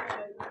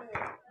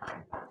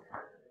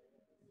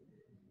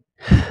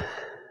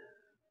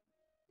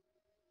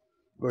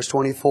 Verse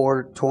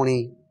 24,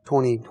 20,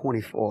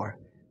 24.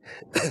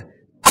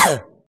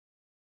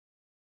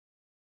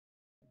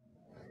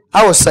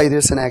 I will say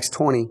this in Acts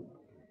 20.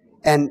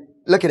 And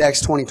look at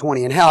Acts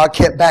 20:20. And how I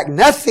kept back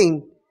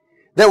nothing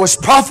that was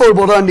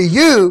profitable unto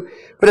you,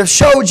 but have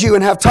showed you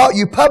and have taught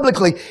you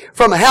publicly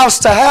from house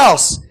to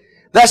house.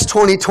 That's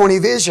 2020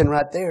 vision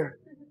right there.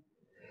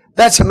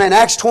 That's, man,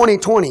 Acts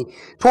 2020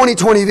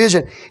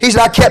 vision. He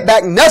said, I kept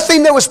back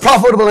nothing that was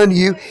profitable unto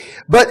you,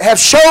 but have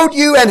showed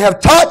you and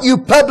have taught you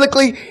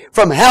publicly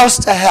from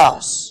house to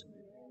house.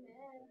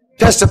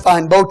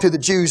 Testifying both to the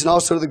Jews and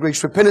also to the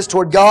Greeks, repentance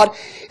toward God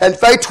and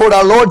faith toward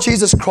our Lord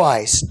Jesus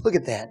Christ. Look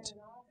at that.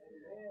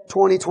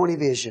 2020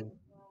 vision.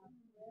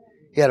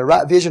 He had a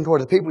right vision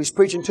toward the people he's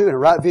preaching to and a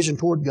right vision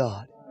toward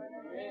God.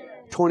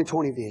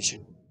 2020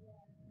 vision.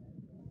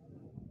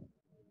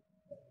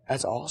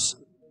 That's awesome.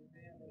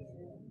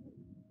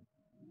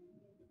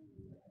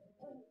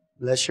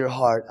 Bless your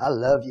heart. I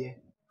love you.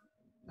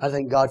 I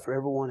thank God for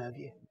every one of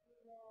you.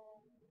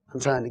 I'm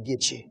trying to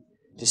get you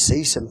to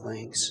see some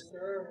things.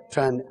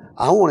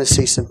 I want to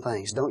see some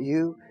things, don't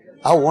you?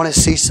 I want to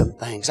see some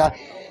things. I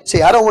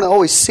don't want to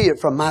always see it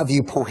from my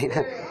viewpoint.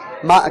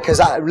 Because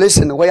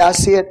the way I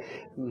see it,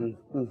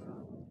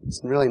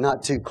 it's really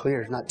not too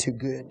clear, not too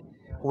good.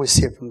 I want to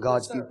see it from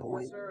God's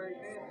viewpoint.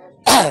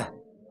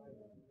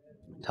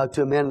 Talked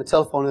to a man on the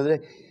telephone the other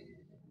day.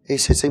 He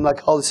said, it seemed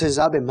like all the decisions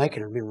I've been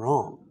making have been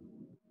wrong.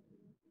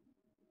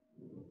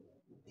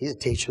 He's a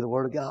teacher of the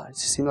Word of God. It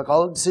seems like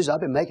all the decisions I've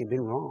been making have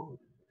been wrong.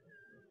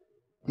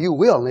 You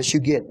will unless you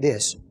get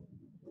this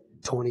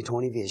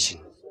 2020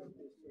 vision.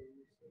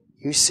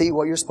 You see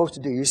what you're supposed to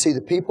do. You see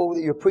the people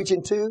that you're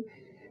preaching to.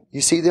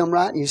 You see them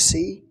right, and you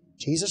see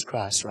Jesus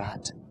Christ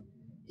right.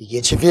 You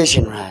get your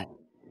vision right.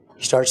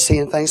 You start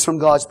seeing things from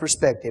God's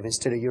perspective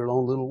instead of your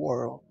own little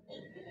world.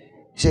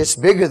 You see, it's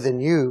bigger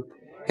than you,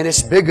 and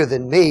it's bigger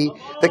than me.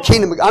 The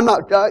kingdom.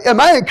 Am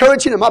I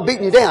encouraging? Am I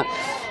beating you down?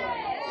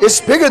 It's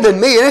bigger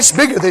than me, and it's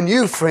bigger than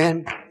you,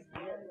 friend.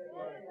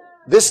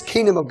 This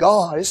kingdom of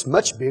God is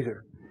much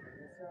bigger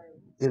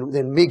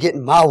than me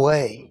getting my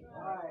way.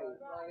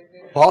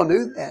 Paul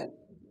knew that.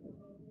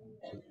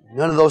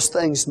 None of those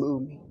things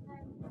move me.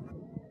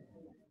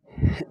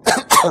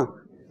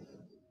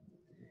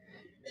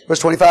 Verse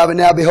 25, and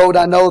now behold,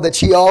 I know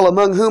that ye all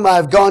among whom I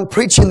have gone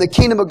preaching the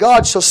kingdom of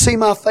God shall see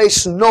my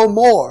face no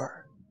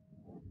more.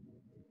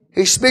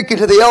 He's speaking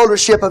to the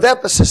eldership of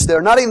Ephesus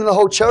there. Not even the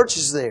whole church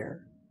is there.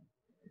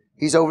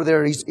 He's over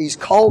there. He's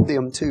called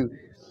them to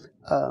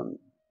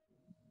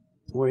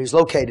where he's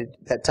located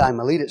at that time,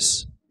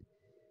 Miletus.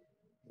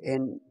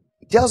 And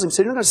he tells them,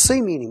 so you're not going to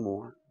see me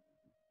anymore.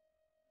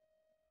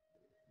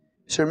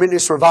 So remember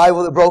this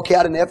revival that broke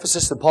out in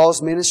Ephesus, the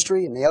Paul's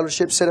ministry, and the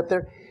eldership set up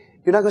there?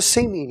 You're not going to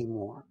see me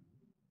anymore.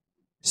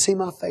 See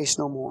my face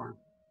no more.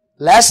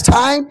 Last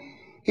time,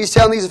 he's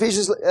telling these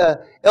Ephesians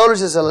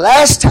elders, is the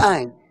last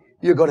time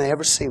you're going to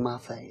ever see my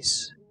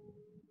face.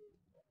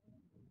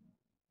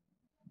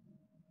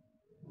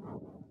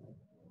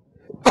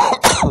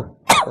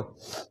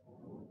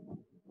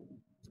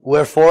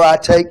 Wherefore I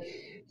take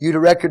you to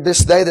record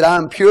this day that I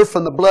am pure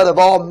from the blood of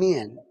all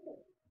men.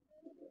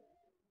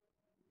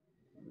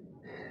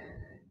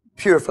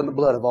 Pure from the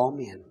blood of all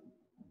men.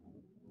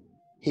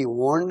 He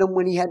warned them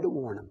when he had to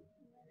warn them.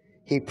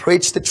 He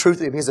preached the truth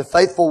to them. He's a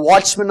faithful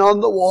watchman on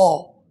the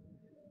wall.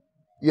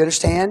 You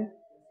understand?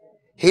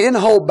 He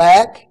didn't hold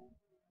back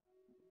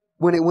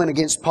when it went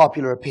against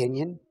popular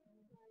opinion.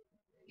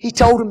 He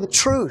told them the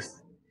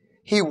truth.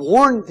 He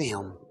warned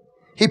them.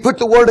 He put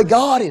the Word of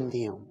God in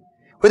them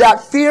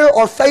without fear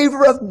or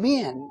favor of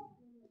men.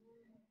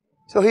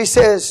 So he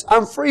says,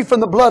 I'm free from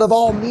the blood of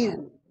all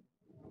men.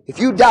 If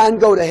you die and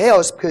go to hell,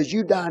 it's because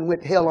you die and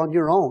went to hell on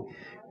your own.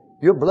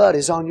 Your blood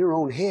is on your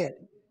own head.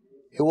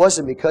 It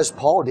wasn't because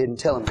Paul didn't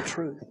tell them the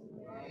truth.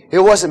 It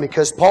wasn't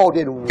because Paul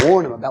didn't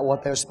warn them about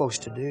what they're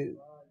supposed to do.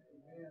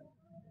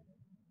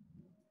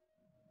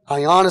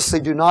 I honestly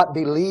do not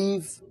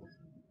believe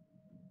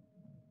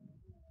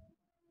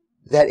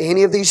that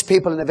any of these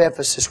people in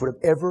Ephesus would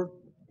have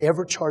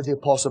ever charged the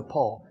Apostle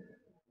Paul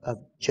of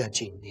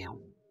judging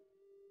them.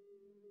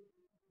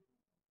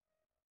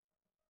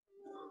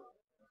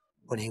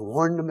 When he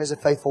warned them as a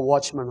faithful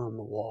watchman on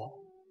the wall.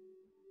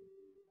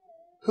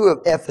 Who of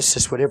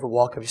Ephesus would ever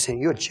walk up and say,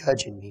 you're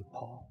judging me,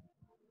 Paul?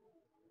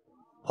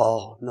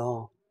 Paul,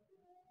 no.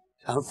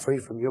 I'm free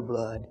from your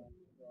blood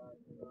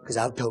because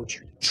I've told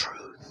you the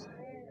truth.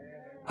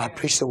 I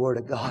preach the Word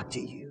of God to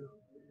you.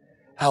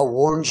 I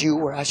warned you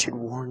where I should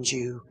warn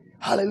you.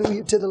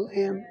 Hallelujah to the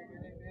Lamb.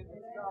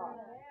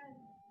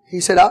 He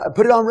said, I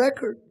put it on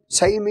record.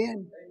 Say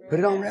amen. Put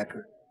it on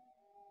record.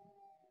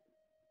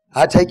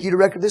 I take you to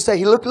record this day.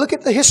 He look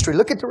at the history.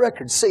 Look at the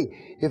record. See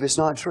if it's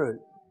not true.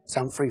 So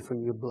I'm free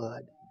from your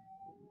blood.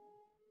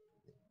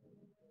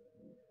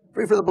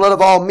 Free from the blood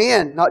of all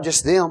men, not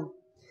just them.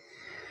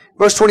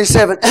 Verse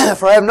 27,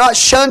 for I have not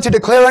shunned to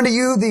declare unto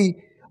you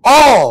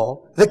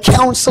all the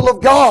counsel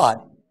of God.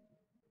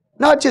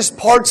 Not just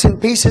parts and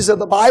pieces of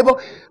the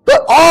Bible,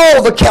 but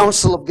all the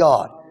counsel of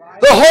God.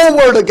 The whole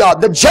Word of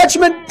God. The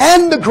judgment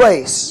and the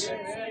grace.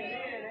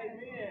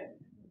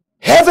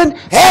 Heaven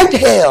and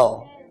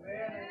hell.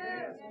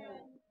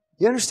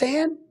 You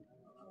understand?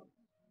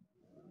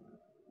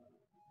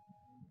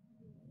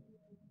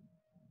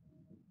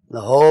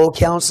 The whole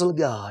counsel of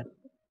God.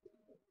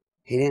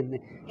 He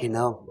didn't,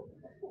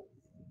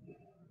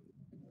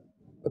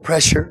 the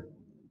pressure,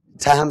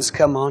 times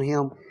come on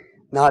him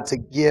not to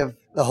give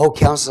the whole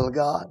counsel of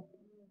God.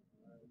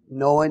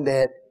 Knowing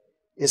that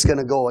it's going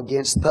to go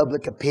against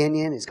public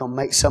opinion. It's going to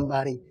make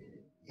somebody,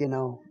 get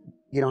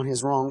on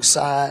his wrong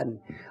side. And,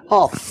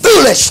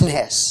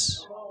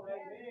 foolishness!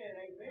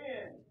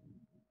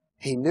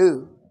 He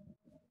knew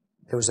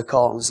there was a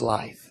call in his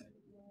life.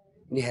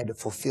 And he had to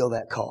fulfill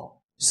that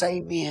call. Say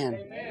amen.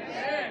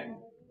 Amen.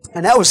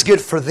 And that was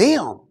good for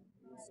them.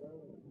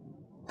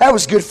 That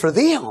was good for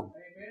them.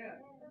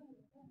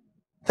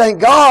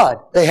 Thank God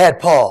they had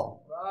Paul.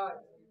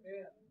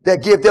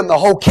 That give them the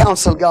whole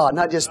counsel of God,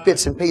 not just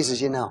bits and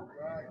pieces, The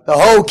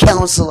whole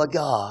counsel of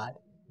God.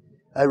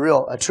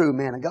 A true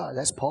man of God.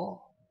 That's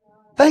Paul.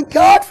 Thank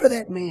God for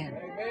that man.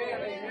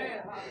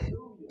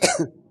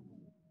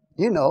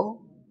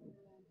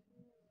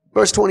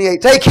 Verse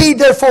 28. Take heed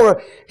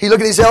therefore. He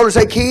looked at his elders.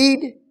 Take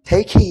heed.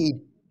 Take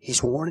heed.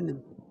 He's warning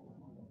them.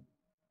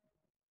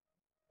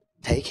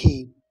 Take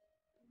heed.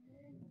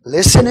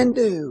 Listen and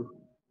do.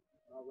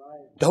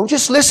 Don't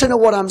just listen to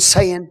what I'm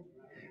saying,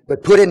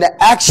 but put into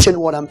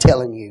action what I'm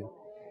telling you.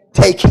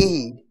 Take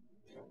heed.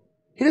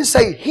 He didn't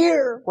say,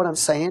 hear what I'm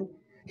saying.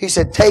 He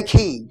said, take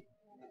heed.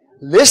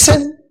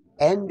 Listen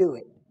and do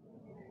it.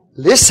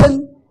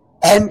 Listen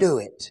and do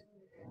it.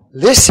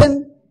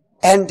 Listen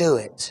and do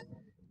it.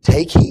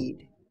 Take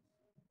heed.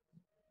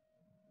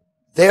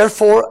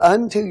 Therefore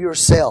unto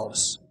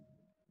yourselves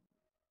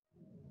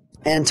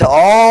and to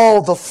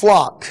all the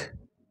flock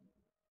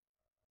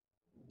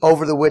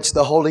over the which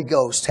the Holy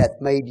Ghost hath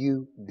made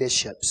you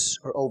bishops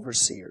or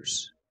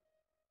overseers.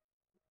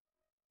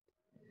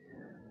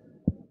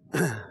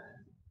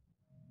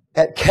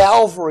 At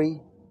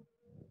Calvary,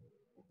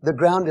 the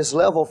ground is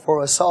level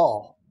for us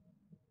all.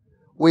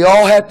 We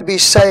all have to be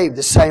saved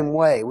the same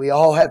way. We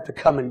all have to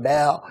come and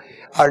bow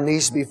our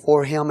knees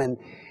before Him. And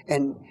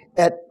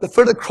at the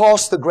foot of the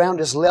cross, the ground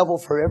is level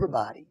for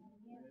everybody.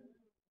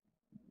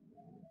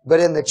 But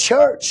in the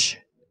church,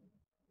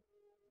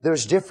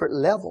 there's different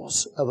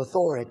levels of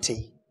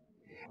authority.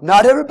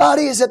 Not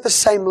everybody is at the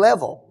same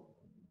level.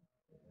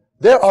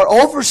 There are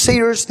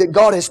overseers that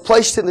God has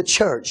placed in the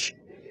church.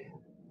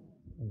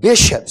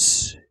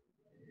 Bishops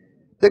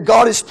that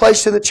God has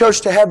placed in the church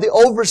to have the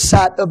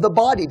oversight of the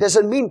body.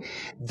 Doesn't mean,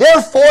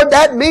 therefore,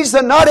 that means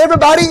that not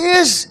everybody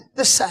is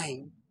the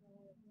same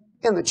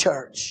in the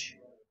church.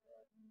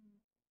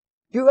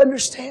 You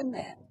understand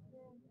that?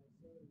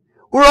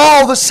 We're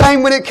all the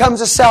same when it comes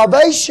to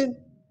salvation.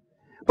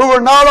 But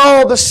we're not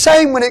all the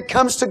same when it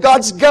comes to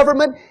God's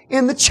government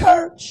in the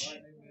church.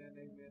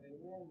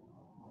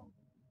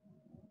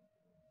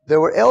 There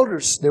were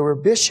elders, there were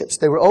bishops,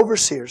 there were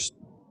overseers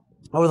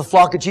over the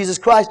flock of Jesus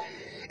Christ.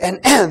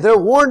 And they're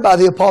warned by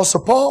the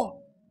Apostle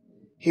Paul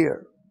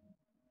here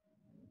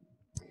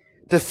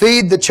to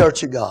feed the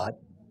church of God.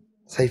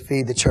 Say,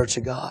 feed the church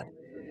of God.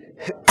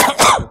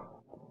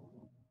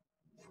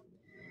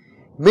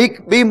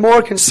 Be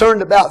more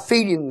concerned about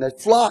feeding the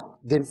flock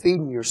than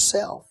feeding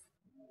yourself.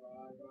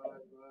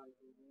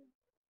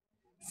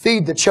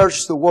 Feed the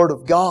church the Word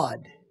of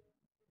God.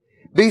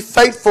 Be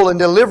faithful in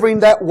delivering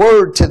that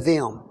Word to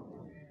them.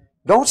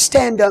 Don't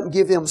stand up and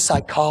give them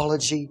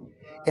psychology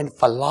and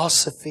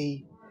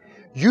philosophy.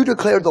 You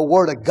declare the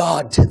Word of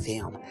God to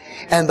them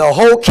and the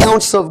whole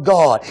counsel of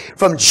God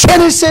from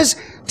Genesis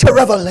to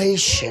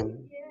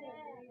Revelation.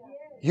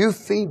 You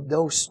feed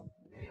those.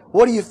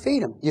 What do you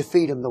feed them? You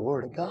feed them the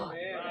Word of God.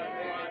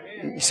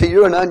 You see,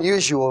 you're an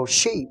unusual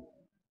sheep.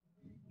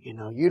 You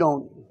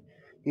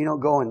don't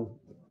go and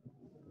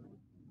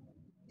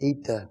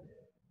eat the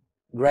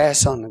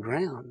grass on the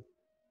ground.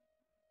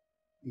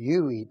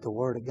 You eat the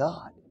Word of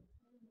God.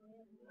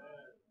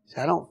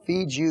 So I don't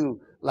feed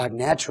you like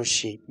natural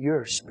sheep.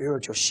 You're a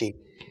spiritual sheep.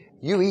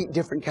 You eat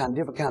different kind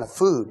of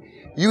food.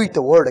 You eat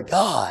the Word of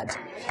God.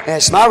 And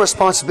it's my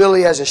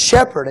responsibility as a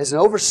shepherd, as an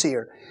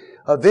overseer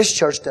of this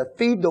church to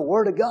feed the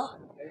Word of God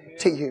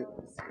to you.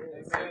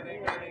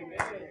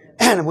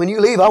 And when you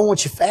leave, I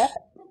want you fat.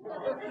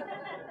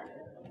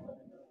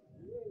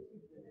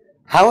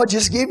 I won't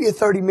just give you a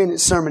 30-minute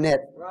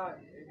sermonette.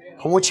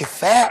 I want you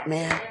fat,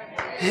 man.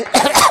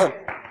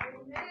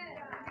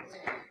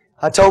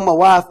 I told my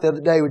wife the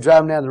other day, we were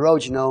driving down the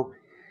road, you know,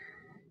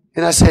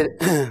 and I said,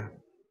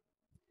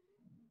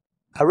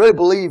 I really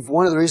believe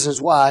one of the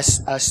reasons why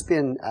I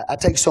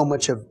take so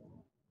much of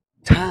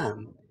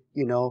time,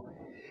 you know,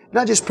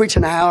 not just preach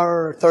an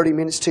hour or 30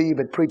 minutes to you,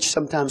 but preach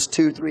sometimes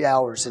 2-3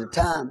 hours at a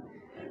time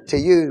to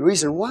you. The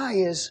reason why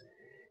is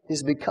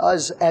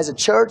because as a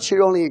church,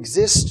 you've only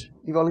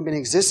been in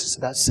existence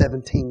about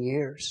 17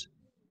 years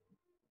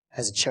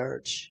as a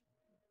church.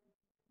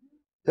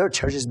 There are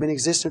churches that have been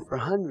existing for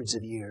hundreds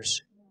of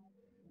years.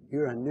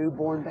 You're a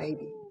newborn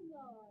baby.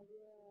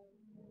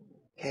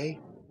 Okay?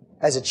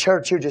 As a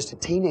church, you're just a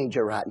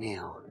teenager right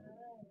now.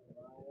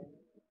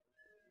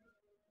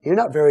 You're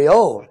not very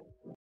old.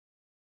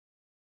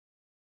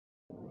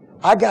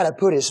 I got to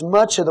put as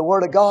much of the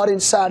Word of God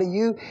inside of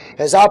you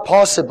as I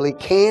possibly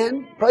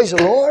can. Praise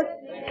the Lord.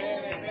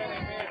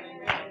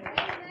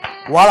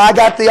 While I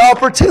got the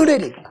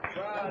opportunity.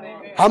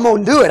 I'm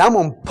going to do it. I'm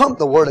going to pump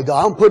the Word of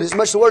God. I'm going to put as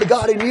much of the Word of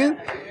God in you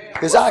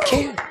as I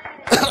can.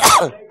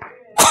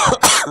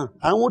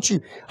 I want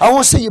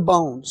to see your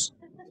bones.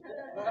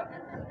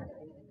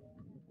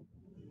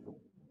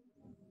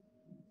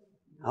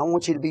 I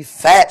want you to be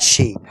fat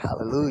sheep.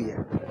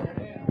 Hallelujah.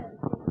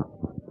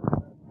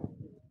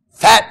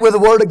 Fat with the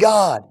Word of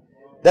God.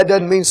 That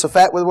doesn't mean so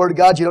fat with the Word of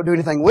God you don't do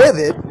anything with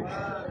it.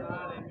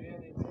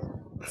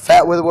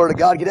 Fat with the Word of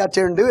God, get out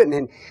there and do it, and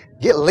then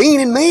get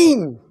lean and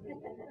mean.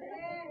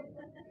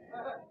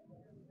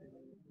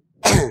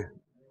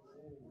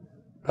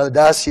 Brother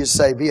Dicey used to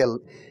say, be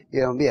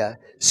a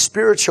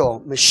spiritual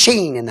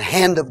machine in the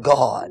hand of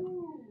God.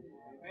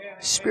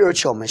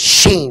 Spiritual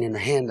machine in the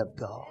hand of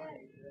God.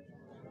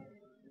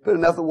 Put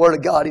enough of the Word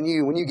of God in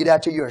you. When you get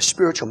out there, you're a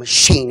spiritual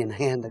machine in the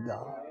hand of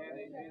God.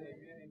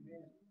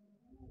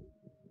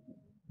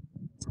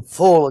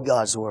 Full of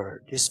God's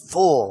Word. Just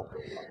full.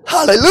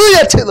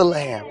 Hallelujah to the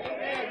Lamb.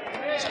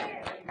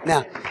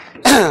 Now,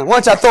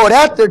 once I throw it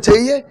out there to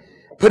you,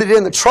 put it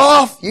in the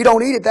trough, you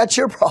don't eat it, that's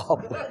your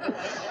problem.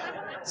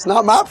 It's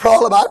not my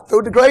problem. I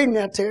throw the grain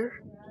out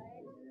there.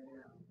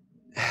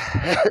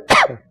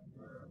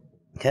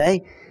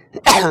 Okay?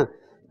 I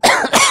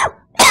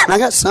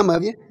got some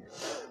of you.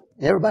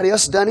 Everybody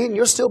else is done eating.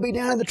 You'll still be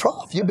down in the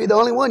trough. You'll be the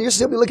only one. You'll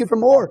still be looking for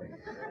more.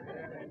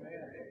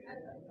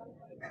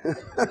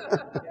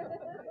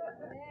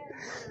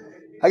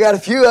 I got a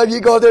few of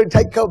you go there and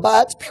take a couple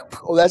bites.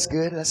 Oh, that's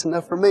good. That's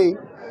enough for me.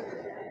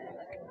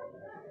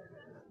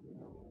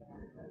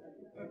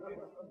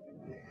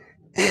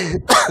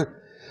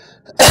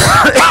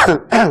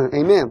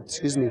 Amen.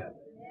 Excuse me.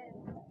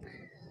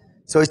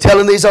 So he's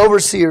telling these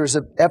overseers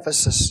of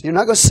Ephesus, you're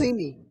not going to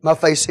see my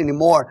face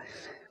anymore.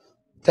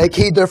 Take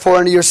heed therefore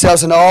unto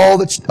yourselves and all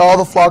the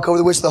flock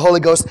over which the Holy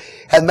Ghost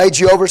hath made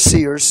you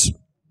overseers,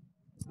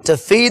 to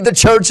feed the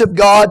church of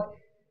God,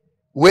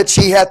 which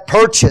He hath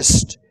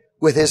purchased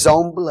with His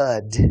own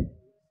blood. Amen.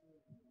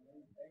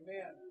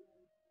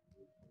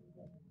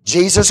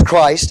 Jesus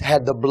Christ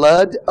had the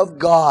blood of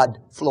God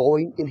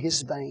flowing in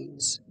His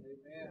veins.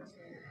 Amen.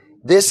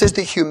 This is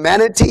the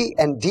humanity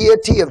and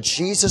deity of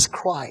Jesus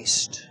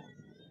Christ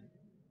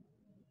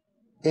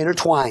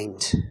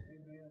intertwined.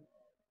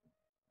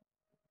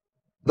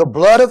 The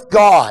blood of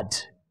God.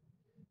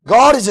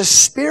 God is a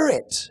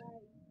spirit.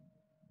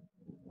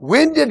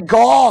 When did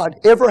God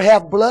ever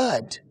have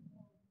blood?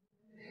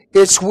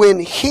 It's when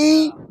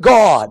He,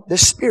 God, the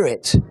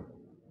Spirit,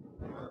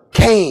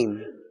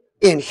 came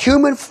in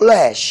human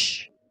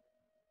flesh,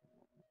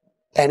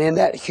 and in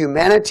that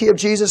humanity of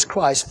Jesus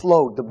Christ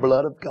flowed the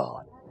blood of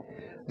God.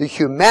 The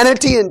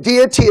humanity and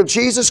deity of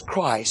Jesus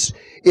Christ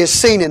is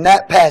seen in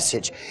that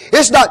passage.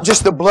 It's not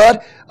just the blood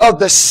of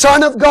the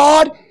Son of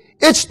God,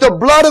 it's the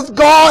blood of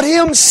God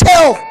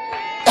Himself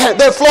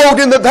that flowed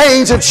in the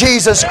veins of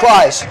Jesus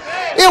Christ.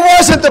 It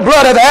wasn't the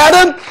blood of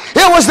Adam,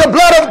 it was the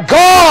blood of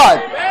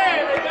God.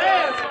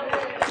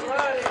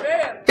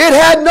 It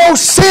had no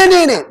sin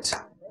in it.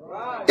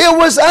 It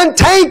was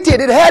untainted.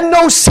 It had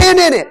no sin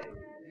in it.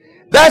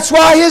 That's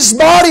why His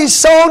body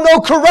saw no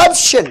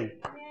corruption.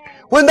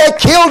 When they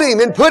killed Him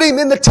and put Him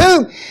in the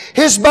tomb,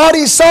 His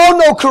body saw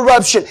no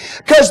corruption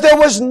because there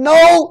was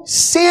no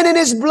sin in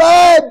His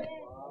blood.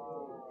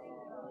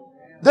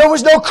 There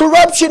was no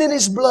corruption in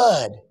His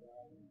blood.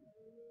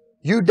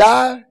 You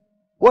die,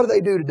 what do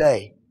they do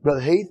today?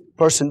 Brother Heath,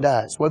 person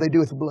dies. What do they do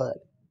with the blood?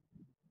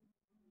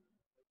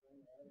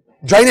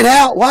 Drain it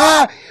out.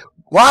 Why?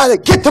 Why?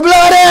 Get the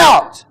blood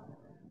out.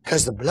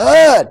 Because the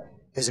blood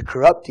is a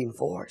corrupting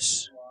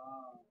force.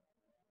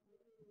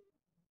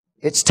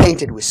 It's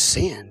tainted with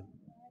sin.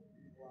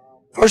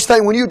 First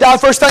thing, when you die,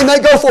 first thing they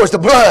go for is the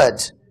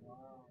blood.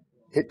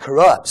 It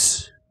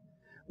corrupts.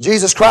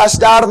 Jesus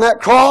Christ died on that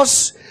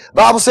cross. The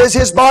Bible says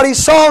His body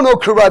saw no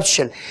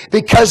corruption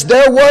because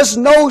there was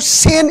no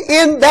sin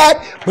in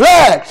that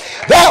blood.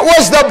 That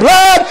was the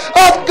blood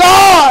of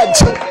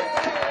God.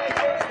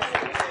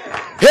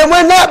 And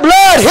when that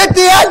blood hit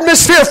the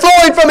atmosphere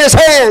flowing from His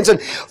hands and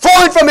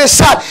flowing from His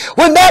side,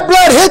 when that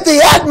blood hit the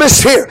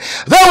atmosphere,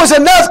 there was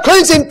enough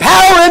cleansing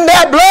power in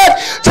that blood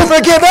to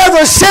forgive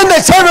every sin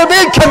that's ever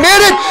been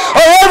committed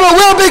or ever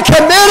will be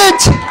committed.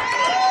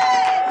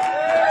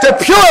 to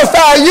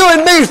purify you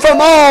and me from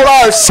all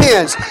our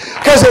sins.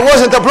 Because it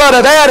wasn't the blood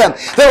of Adam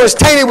that was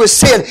tainted with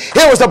sin.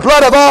 It was the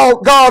blood of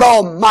God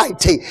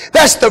Almighty.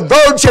 That's the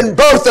virgin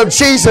birth of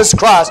Jesus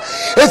Christ.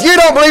 If you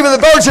don't believe in the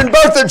virgin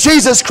birth of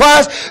Jesus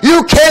Christ,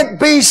 you can't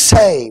be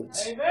saved.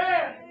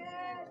 Amen.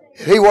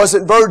 If He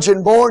wasn't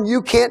virgin born,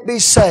 you can't be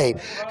saved.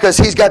 Because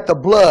He's got the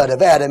blood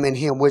of Adam in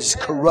Him, which is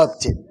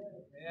corrupted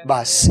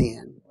by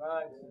sin.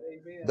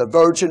 The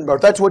virgin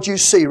birth. That's what you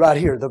see right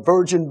here. The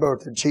virgin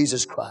birth of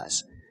Jesus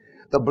Christ.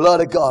 The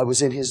blood of God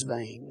was in His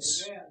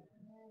veins.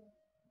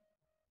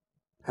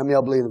 How many of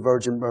y'all believe in the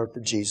virgin birth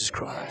of Jesus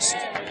Christ?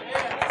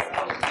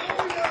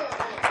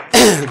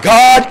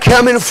 God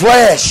come in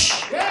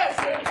flesh.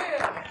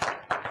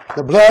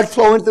 The blood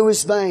flowing through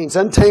His veins,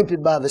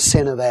 untainted by the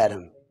sin of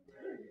Adam.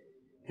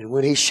 And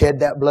when He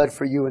shed that blood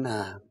for you and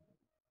I,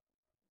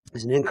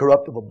 it's an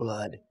incorruptible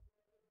blood.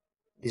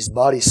 His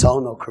body saw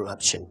no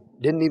corruption.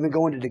 Didn't even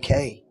go into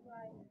decay.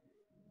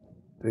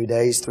 3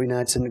 days, 3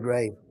 nights in the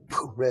grave.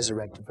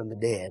 Resurrected from the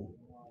dead.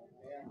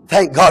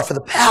 Thank God for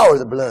the power of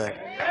the blood.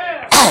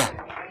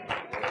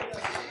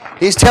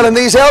 He's telling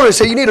these elders,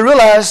 so you need to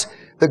realize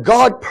that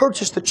God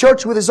purchased the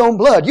church with His own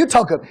blood. You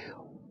talk of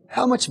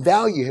how much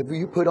value have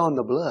you put on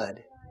the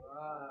blood?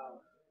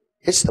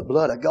 It's the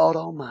blood of God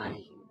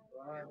Almighty.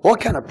 What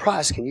kind of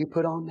price can you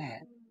put on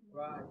that?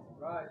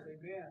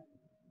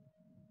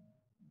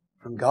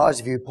 From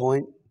God's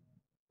viewpoint,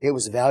 it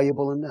was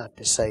valuable enough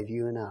to save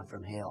you and I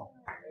from hell.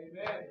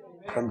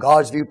 From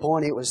God's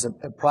viewpoint, it was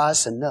a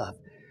price enough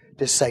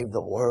to save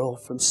the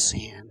world from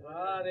sin.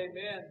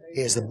 It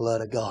is the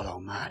blood of God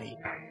Almighty.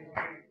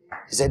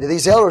 He said to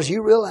these elders,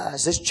 you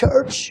realize this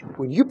church,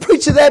 when you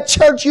preach to that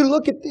church, you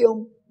look at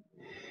them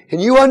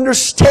and you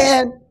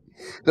understand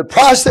the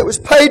price that was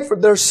paid for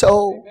their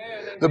soul.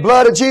 The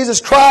blood of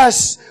Jesus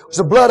Christ was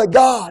the blood of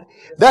God.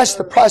 That's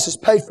the price that's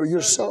paid for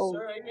your soul.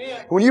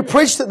 When you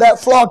preach to that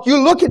flock,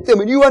 you look at them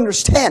and you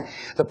understand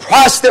the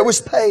price that was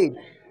paid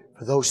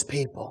for those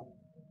people.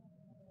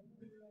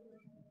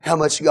 How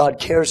much God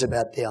cares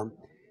about them.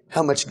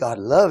 How much God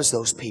loves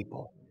those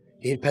people.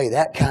 He'd pay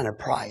that kind of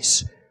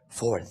price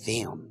for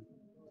them.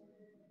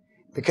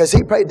 Because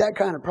He paid that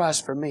kind of price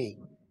for me.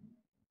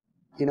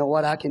 You know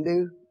what I can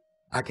do?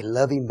 I can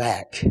love Him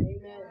back.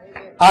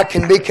 I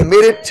can be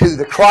committed to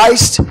the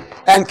Christ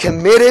and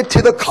committed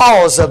to the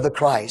cause of the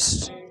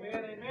Christ.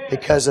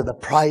 Because of the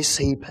price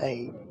He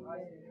paid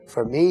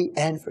for me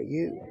and for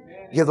you.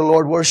 Give the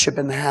Lord worship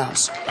in the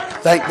house.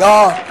 Thank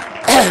God.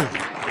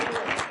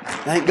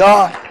 Thank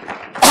God.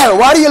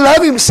 Why do you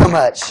love Him so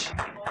much?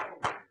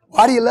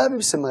 Why do you love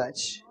Him so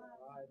much?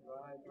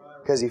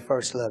 Because He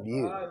first loved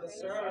you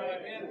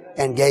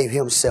and gave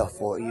Himself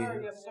for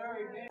you.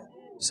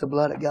 It's the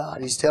blood of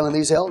God. He's telling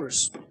these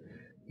elders,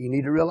 you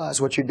need to realize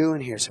what you're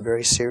doing here. It's a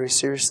very serious,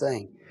 serious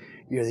thing.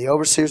 You're the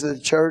overseers of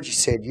the church. He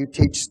said, you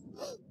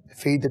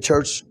feed the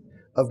church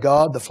of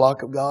God, the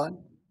flock of God.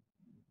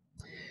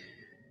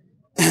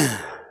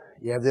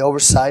 You have the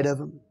oversight of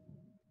them,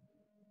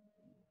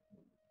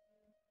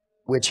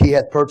 which He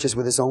hath purchased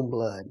with His own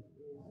blood.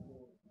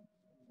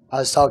 I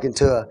was talking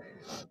to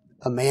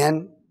a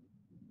man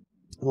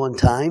one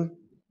time.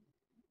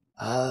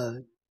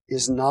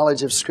 His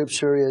knowledge of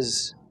Scripture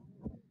is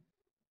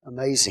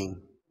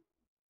amazing.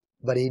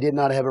 But he did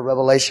not have a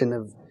revelation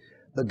of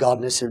the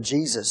godness of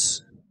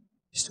Jesus.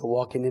 He's still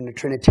walking in the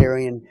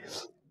Trinitarian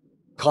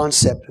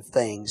concept of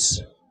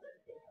things.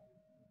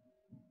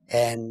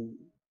 And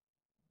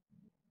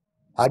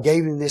I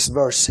gave him this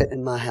verse sitting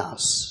in my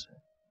house.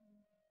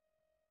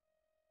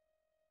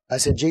 I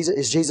said,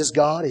 is Jesus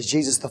God? Is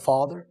Jesus the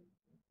Father?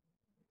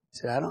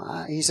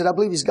 He said, I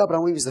believe He's God, but I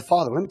don't believe He's the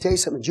Father. Let me tell you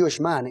something, Jewish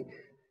mind.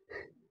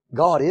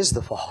 God is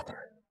the Father.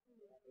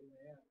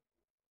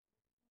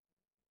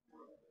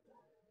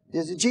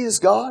 Is Jesus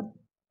God?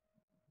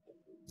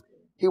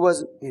 He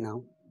wasn't,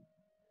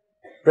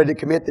 ready to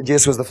commit that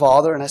Jesus was the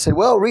Father. And I said,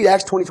 well, read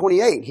Acts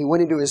 20:28. He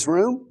went into his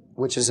room,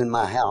 which is in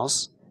my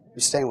house.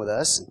 He's staying with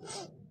us.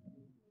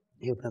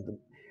 He opened up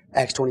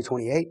Acts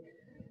 20:28.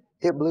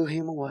 It blew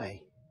him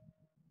away.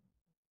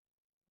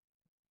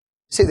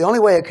 See, the only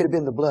way it could have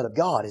been the blood of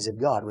God is if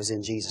God was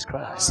in Jesus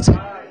Christ.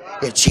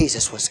 If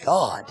Jesus was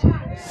God.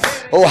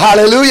 Oh,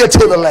 hallelujah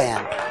to the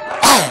Lamb.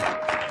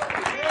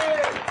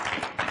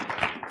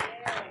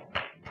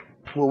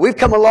 Well, we've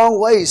come a long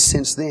ways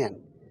since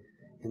then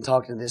in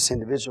talking to this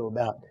individual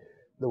about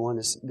the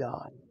oneness of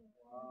God.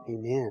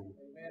 Amen.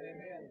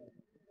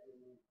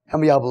 How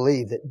many of y'all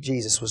believe that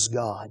Jesus was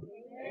God?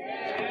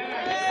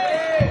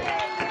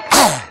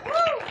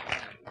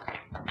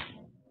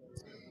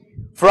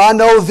 For I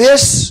know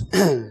this,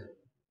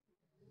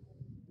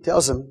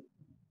 tells them,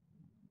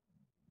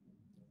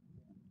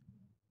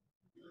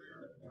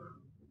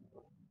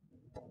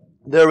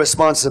 their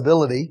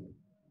responsibility,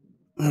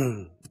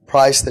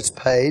 price that's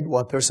paid,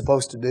 what they're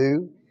supposed to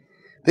do.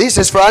 He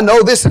says, for I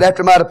know this, that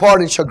after my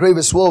departing shall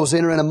grievous wolves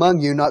enter in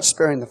among you, not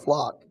sparing the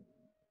flock.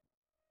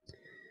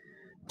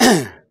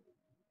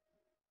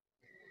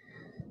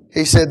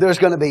 He said, there's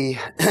going to be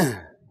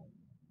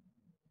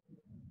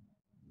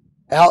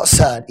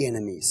outside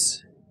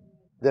enemies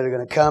that are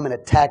going to come and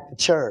attack the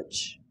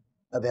church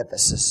of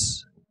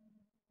Ephesus.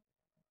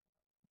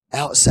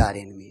 Outside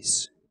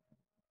enemies.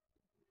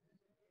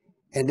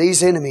 And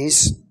these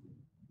enemies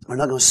are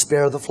not going to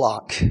spare the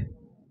flock.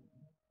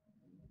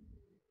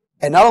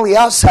 And not only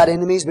outside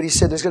enemies, but he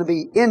said there's going to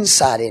be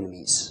inside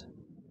enemies.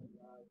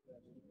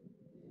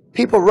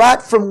 People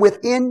right from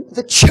within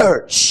the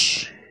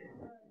church.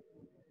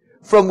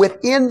 From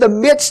within the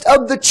midst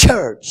of the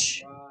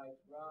church.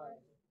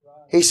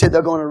 He said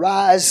they're going to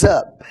rise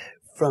up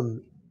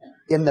from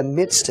in the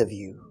midst of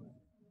you.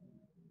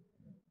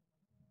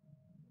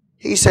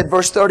 He said,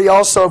 verse 30,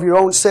 also of your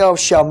own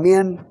selves shall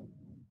men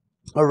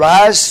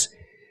arise,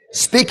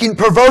 speaking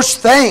perverse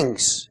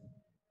things.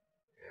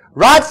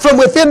 Right from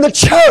within the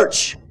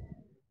church,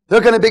 they're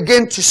going to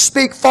begin to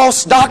speak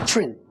false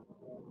doctrine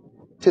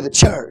to the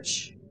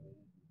church.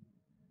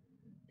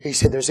 He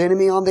said, there's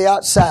enemy on the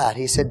outside.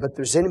 He said, but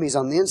there's enemies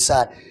on the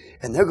inside,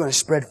 and they're going to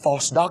spread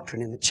false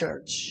doctrine in the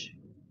church.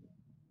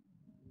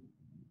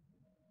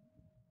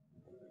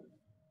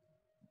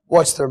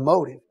 What's their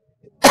motive?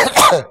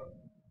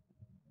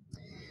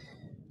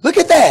 Look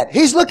at that.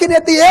 He's looking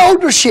at the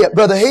eldership,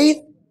 Brother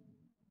Heath.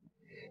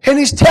 And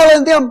he's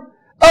telling them,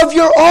 of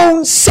your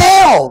own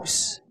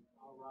selves.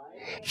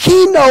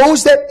 He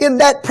knows that in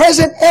that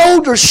present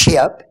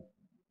eldership,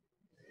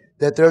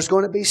 that there's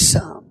going to be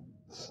some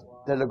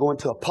that are going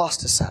to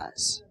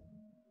apostatize.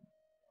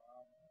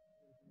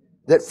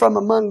 That from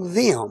among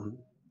them,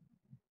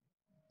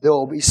 there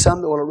will be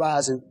some that will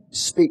arise and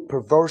speak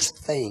perverse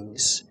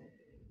things.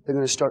 They're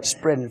going to start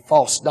spreading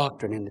false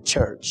doctrine in the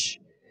church.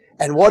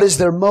 And what is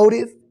their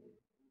motive?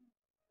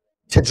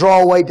 To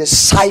draw away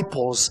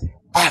disciples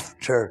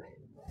after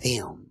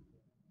them.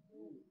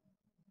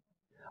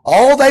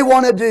 All they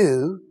want to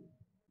do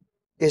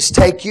is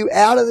take you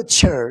out of the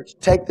church,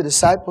 take the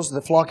disciples of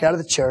the flock out of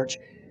the church,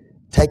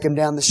 take them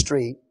down the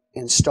street,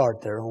 and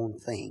start their own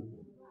thing.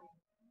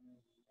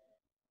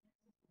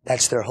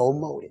 That's their whole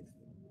motive.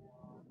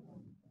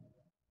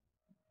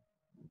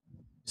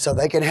 So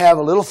they can have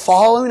a little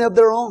following of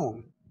their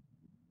own.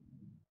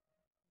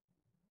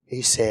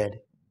 He said,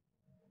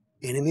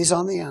 enemies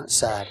on the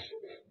outside,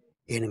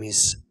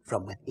 enemies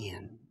from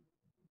within.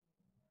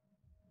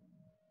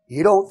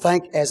 You don't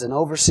think as an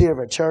overseer of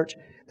a church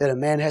that a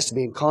man has to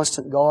be in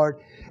constant guard.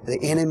 The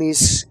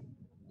enemies,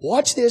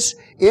 watch this,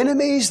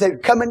 enemies that are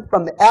coming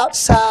from the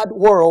outside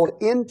world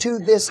into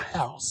this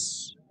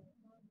house.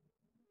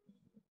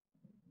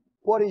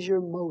 What is your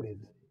motive?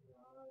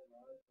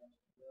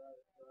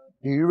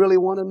 Do you really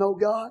want to know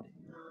God?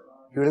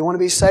 You really want to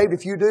be saved?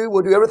 If you do,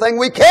 we'll do everything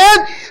we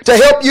can to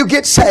help you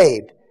get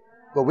saved.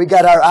 But we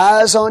got our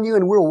eyes on you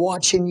and we're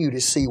watching you to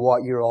see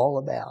what you're all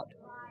about.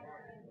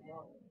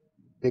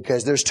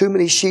 Because there's too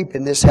many sheep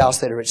in this house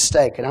that are at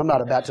stake, and I'm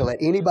not about to let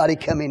anybody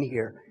come in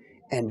here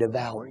and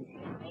devour you.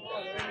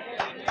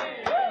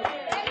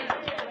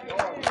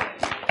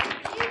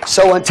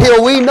 So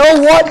until we know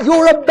what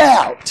you're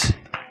about,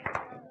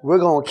 we're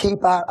going to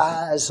keep our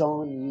eyes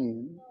on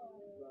you.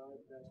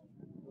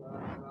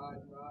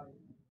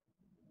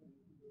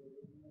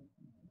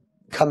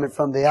 Coming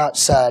from the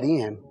outside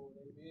in.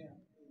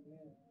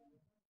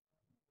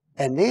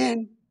 And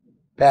then,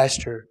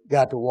 Pastor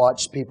got to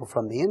watch people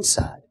from the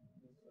inside.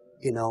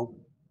 You know,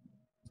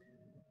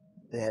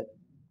 that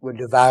would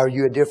devour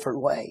you a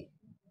different way.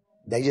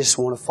 They just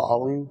want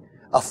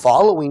a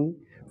following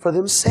for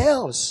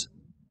themselves.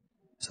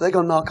 So they're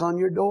going to knock on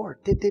your door.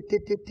 Tit, tit,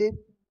 tit, tit, tit.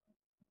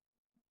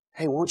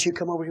 Hey, won't you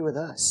come over here with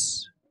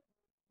us?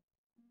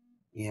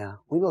 Yeah,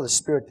 we know the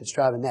spirit that's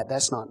driving that.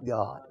 That's not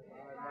God.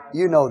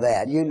 You know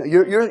that. You know,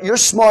 you're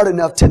smart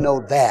enough to know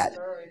that.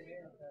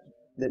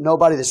 That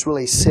nobody that's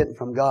really sitting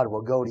from God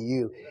will go to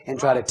you and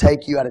try to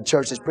take you out of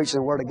church that's preaching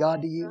the Word of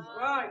God to you.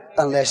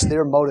 Unless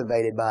they're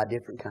motivated by a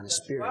different kind of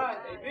spirit. Right.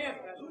 Amen.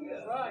 That's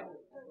right.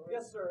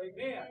 Yes, sir.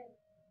 Amen.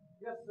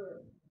 Yes,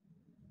 sir.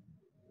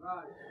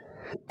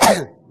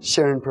 Right.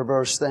 Sharing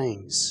perverse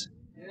things.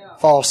 Yeah.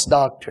 False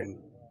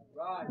doctrine.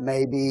 Right.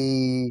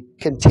 Maybe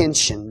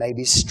contention.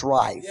 Maybe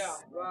strife. Yeah.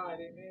 Right.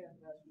 Amen.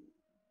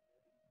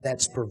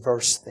 That's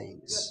perverse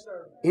things. Yes,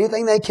 sir.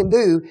 Anything they can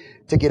do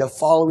to get a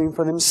following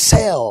for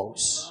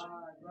themselves.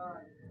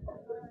 Right.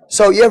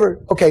 So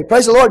okay,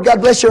 praise the Lord,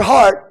 God bless your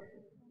heart.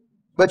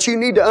 But you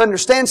need to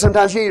understand,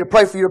 sometimes you need to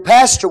pray for your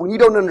pastor when you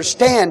don't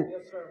understand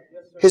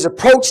his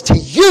approach to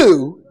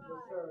you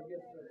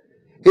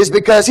is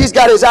because he's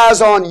got his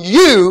eyes on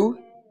you,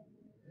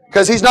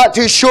 because he's not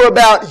too sure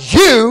about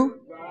you,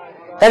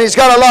 and he's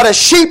got a lot of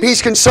sheep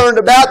he's concerned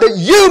about that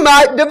you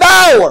might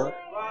devour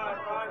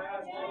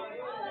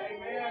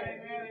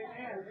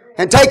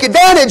and take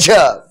advantage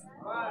of.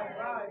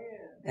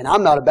 And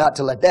I'm not about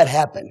to let that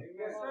happen.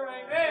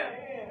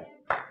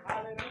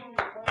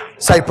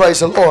 Say praise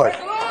the Lord.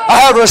 I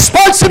have a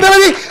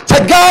responsibility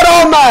to God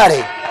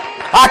Almighty.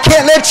 I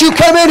can't let you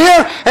come in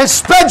here and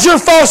spread your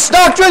false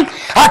doctrine.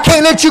 I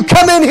can't let you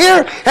come in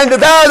here and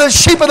devour the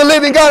sheep of the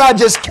living God. I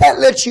just can't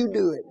let you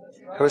do it.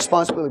 A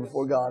responsibility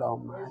before God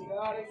Almighty.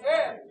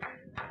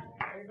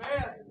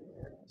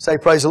 Say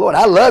praise the Lord.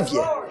 I love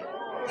you.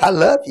 I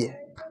love you.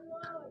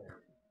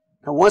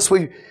 Now once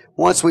we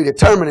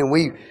determine and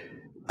we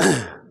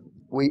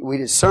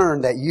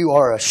discern that you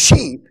are a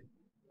sheep,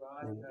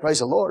 praise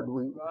the Lord,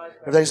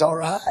 everything's all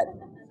right.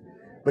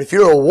 But if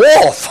you're a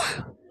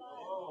wolf,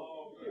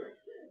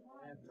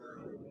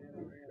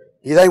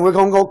 you think we're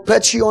going to go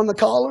pet you on the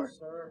collar?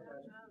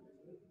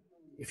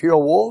 If you're a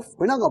wolf,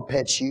 we're not going to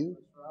pet you.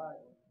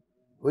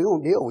 We're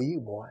going to deal with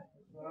you, boy.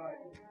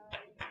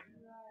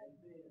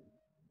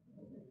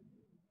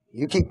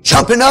 You keep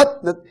jumping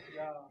up.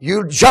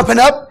 You're jumping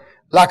up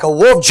like a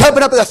wolf,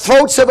 jumping up at the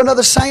throats of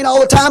another saint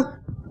all the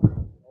time.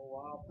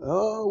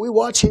 Oh, we're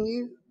watching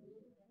you.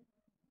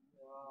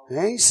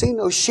 I ain't seen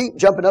no sheep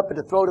jumping up at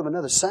the throat of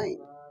another saint.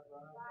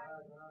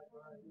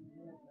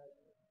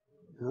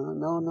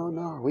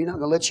 No. We're not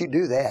going to let you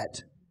do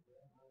that.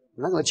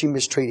 We're not going to let you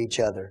mistreat each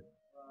other.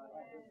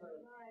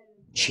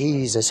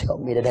 Jesus, help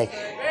me today.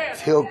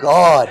 Feel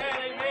God.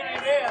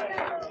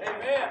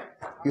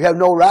 You have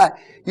no right.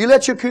 You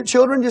let your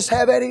children just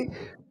have at it,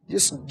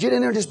 just get in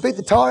there and just beat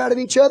the tar out of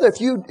each other.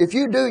 If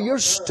you do, you're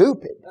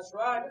stupid. That's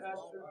right.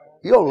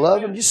 You don't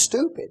love them, you're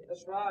stupid.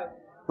 That's right.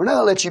 We're not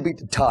going to let you beat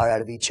the tar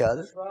out of each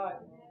other. That's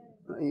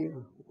right.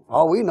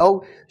 All we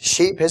know,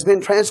 sheep has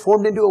been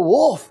transformed into a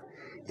wolf.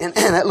 And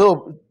that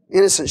little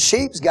innocent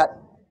sheep's got,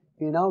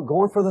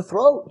 going for the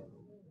throat.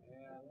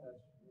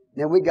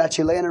 Then we got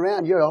you laying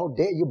around. You're all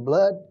dead. You're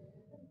blood.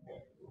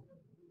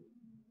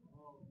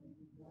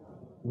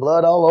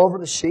 Blood all over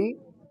the sheep.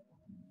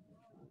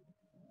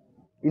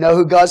 You know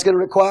who God's going to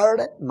require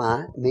that?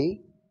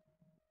 Me.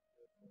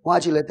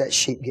 Why'd you let that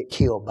sheep get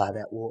killed by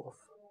that wolf?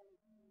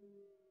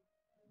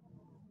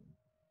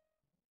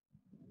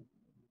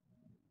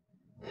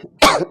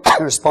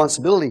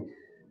 Responsibility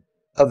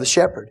of the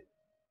shepherd.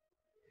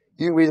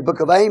 You can read the book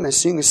of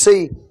Amos. You can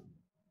see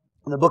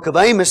in the book of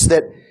Amos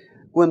that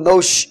when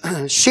those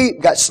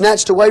sheep got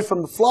snatched away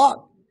from the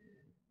flock,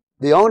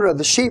 the owner of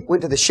the sheep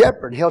went to the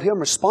shepherd and held him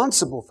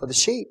responsible for the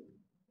sheep.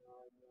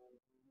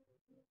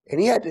 And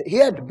he had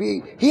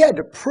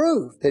to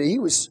prove that he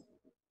was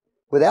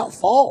without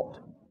fault.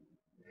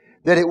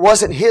 That it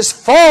wasn't his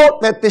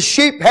fault that the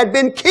sheep had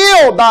been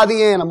killed by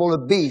the animal, the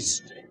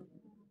beast.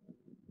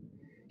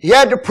 He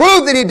had to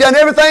prove that he'd done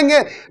everything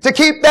to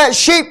keep that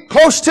sheep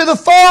close to the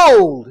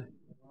fold.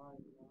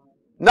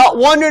 Not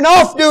wandering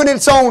off doing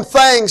its own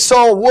thing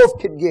so a wolf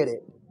could get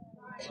it.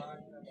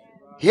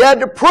 He had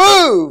to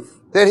prove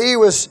that he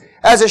was,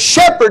 as a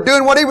shepherd,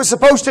 doing what he was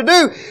supposed to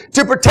do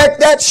to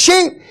protect that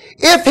sheep.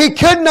 If he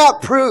could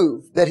not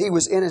prove that he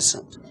was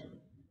innocent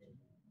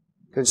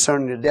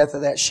concerning the death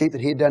of that sheep,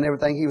 that he had done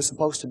everything he was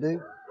supposed to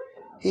do,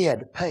 he had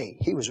to pay.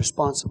 He was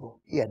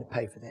responsible. He had to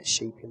pay for that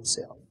sheep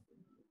himself.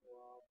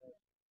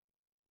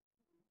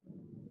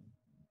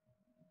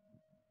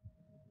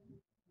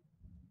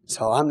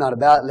 So I'm not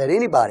about to let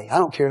anybody, I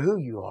don't care who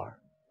you are,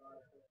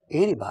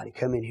 anybody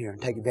come in here and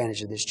take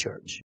advantage of this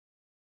church.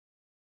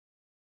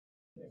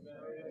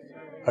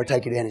 Or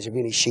take advantage of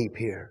any sheep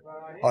here.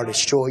 Or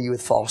destroy you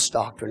with false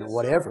doctrine or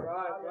whatever.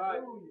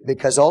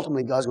 Because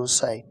ultimately God's going to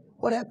say,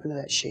 what happened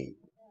to that sheep?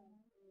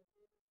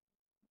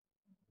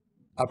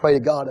 I pray to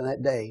God on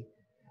that day.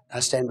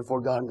 I stand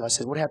before God and God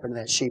says, what happened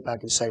to that sheep? I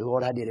can say,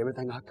 Lord, I did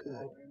everything I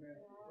could.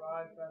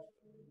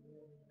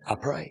 I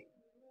pray.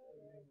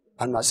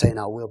 I'm not saying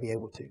I will be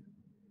able to,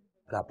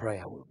 but I pray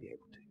I will be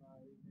able to.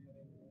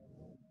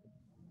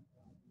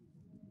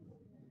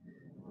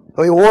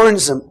 So he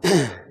warns them.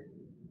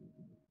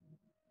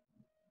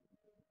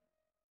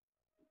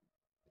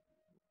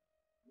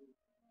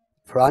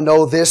 For I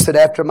know this, that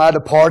after my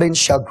departing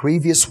shall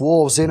grievous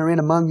wolves enter in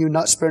among you,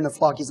 not sparing the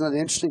flock. Isn't that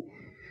interesting?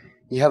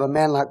 You have a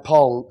man like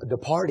Paul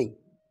departing.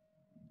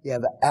 You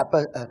have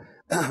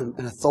an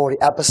authority,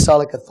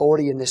 apostolic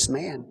authority in this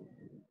man.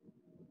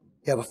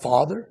 You have a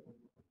father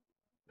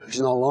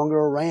who's no longer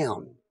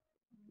around.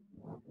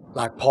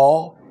 Like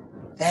Paul,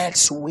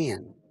 that's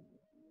when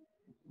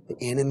the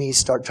enemies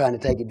start trying to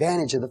take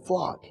advantage of the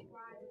flock.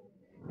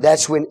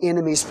 That's when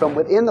enemies from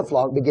within the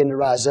flock begin to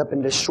rise up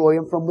and destroy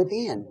them from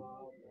within.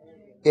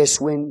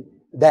 It's when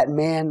that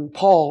man,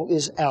 Paul,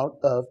 is out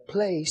of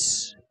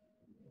place.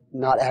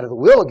 Not out of the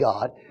will of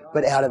God,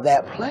 but out of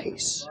that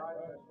place.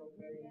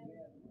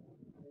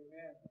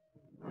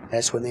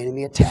 That's when the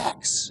enemy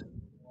attacks.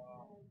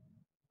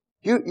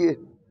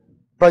 You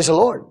praise the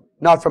Lord.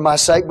 Not for my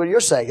sake, but your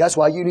sake. That's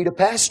why you need a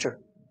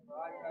pastor.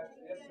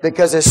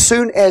 Because as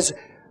soon as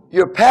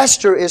your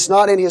pastor is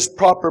not in his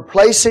proper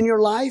place in your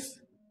life,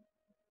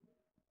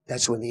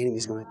 that's when the enemy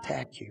is going to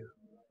attack you.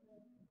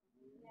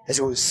 That's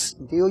going to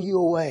steal you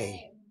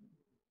away.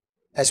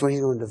 That's when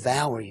he's going to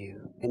devour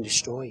you and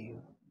destroy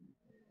you.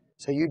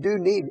 So you do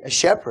need a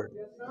shepherd.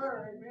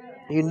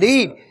 You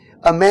need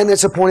a man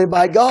that's appointed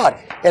by God.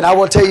 And I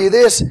will tell you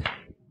this,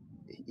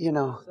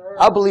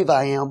 I believe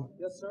I am.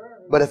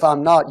 But if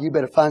I'm not, you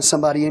better find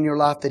somebody in your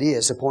life that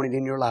is appointed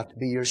in your life to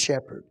be your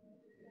shepherd.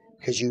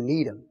 Because you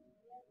need him.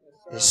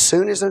 As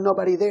soon as there's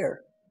nobody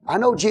there. I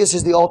know Jesus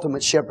is the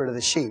ultimate shepherd of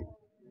the sheep.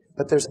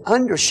 But there's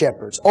under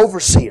shepherds,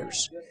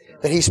 overseers,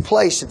 that He's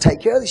placed to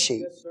take care of the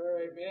sheep. Yes,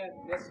 sir. Amen.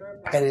 Yes,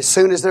 sir. And as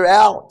soon as they're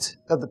out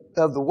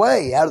of the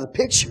way, out of the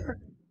picture,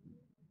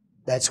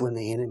 that's when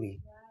the enemy,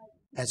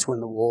 that's when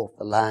the wolf,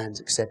 the lions,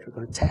 etc. are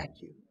going to attack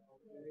you.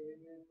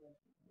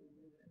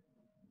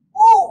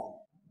 Woo!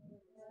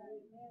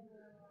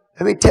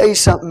 Let me tell you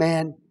something,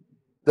 man.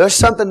 There's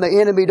something the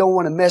enemy don't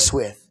want to mess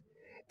with.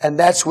 And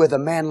that's with a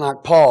man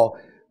like Paul,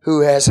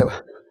 who has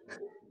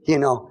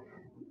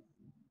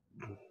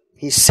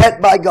he's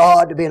set by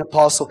God to be an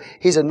apostle.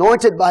 He's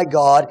anointed by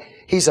God.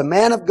 He's a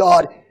man of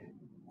God.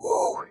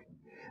 Woo!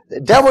 The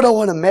devil don't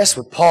want to mess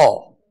with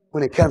Paul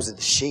when it comes to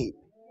the sheep.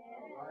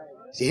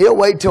 See, he'll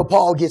wait till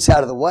Paul gets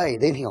out of the way.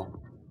 Then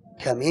he'll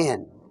come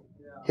in.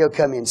 He'll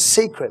come in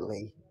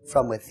secretly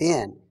from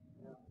within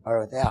or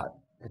without.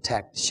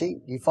 Attack the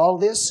sheep. Do you follow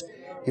this?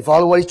 You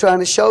follow what he's trying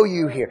to show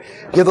you here?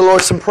 Give the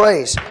Lord some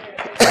praise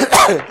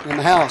in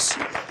the house.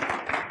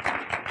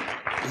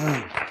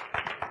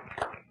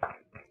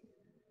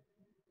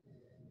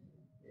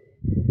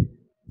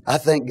 I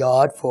thank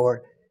God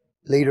for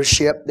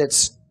leadership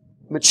that's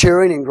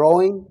maturing and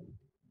growing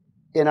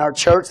in our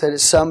church, that at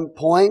some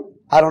point,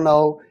 I don't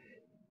know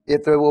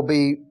if there will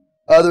be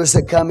others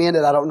that come in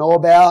that I don't know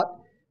about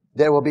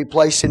that will be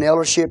placed in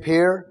eldership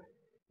here.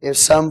 If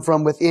some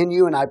from within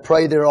you, and I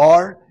pray there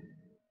are,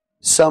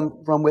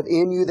 some from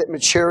within you that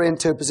mature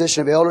into a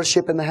position of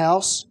eldership in the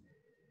house.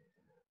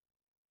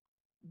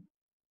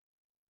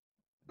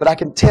 But I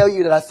can tell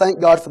you that I thank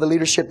God for the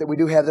leadership that we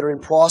do have that are in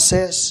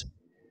process,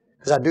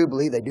 because I do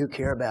believe they do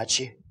care about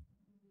you.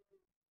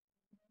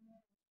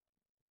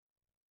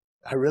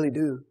 I really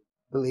do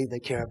believe they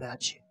care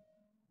about you.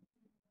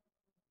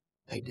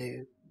 They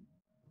do.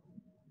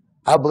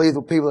 I believe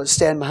the people that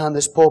stand behind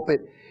this pulpit,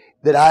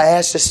 that I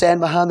ask to stand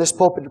behind this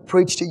pulpit to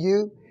preach to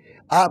you,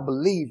 I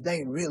believe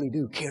they really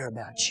do care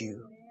about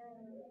you.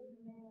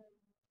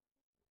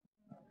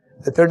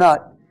 That they're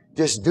not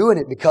just doing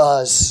it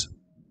because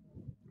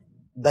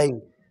they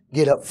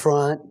get up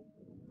front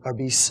or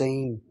be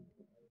seen.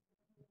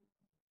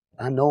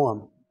 I know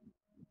them.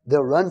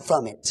 They'll run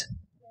from it.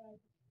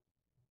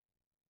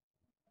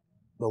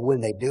 But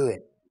when they do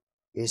it,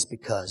 it's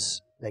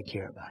because they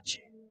care about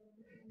you.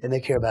 And they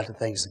care about the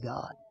things of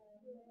God.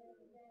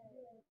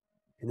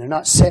 And they're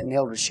not set in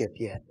eldership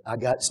yet. I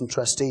got some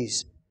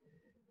trustees.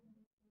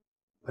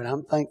 But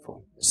I'm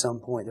thankful at some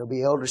point there'll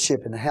be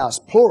eldership in the house,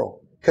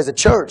 plural. Because the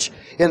church,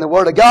 in the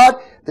Word of God,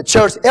 the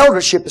church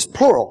eldership is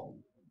plural.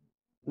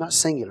 Not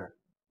singular.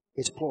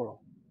 It's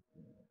plural.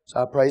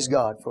 So I praise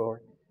God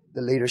for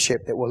the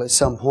leadership that will at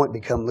some point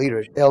become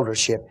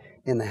eldership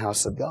in the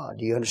house of God.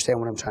 Do you understand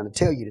what I'm trying to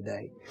tell you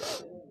today?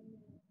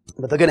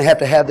 But they're going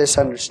to have this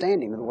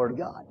understanding of the Word of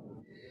God.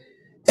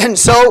 And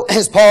so,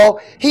 as Paul,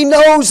 he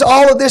knows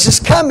all of this is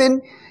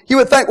coming. You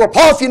would think, well,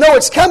 Paul, if you know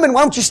it's coming,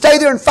 why don't you stay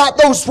there and fight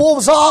those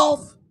wolves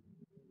off?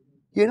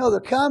 You know they're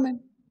coming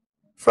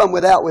from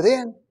without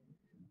within.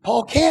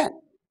 Paul can't.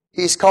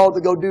 He's called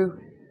to go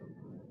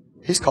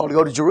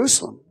to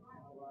Jerusalem.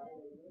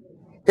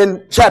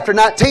 In chapter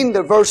 19,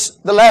 the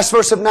last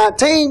verse of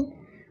 19,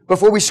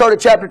 before we started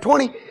chapter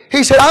 20,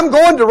 he said, I'm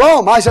going to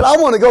Rome. I said, I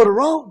want to go to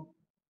Rome.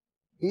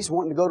 He's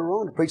wanting to go to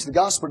Rome to preach the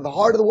gospel to the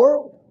heart of the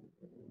world.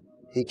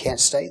 He can't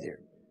stay there.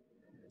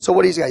 So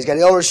what he's got? He's got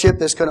eldership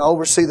that's going to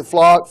oversee the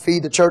flock,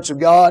 feed the church of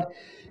God.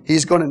 He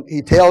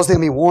tells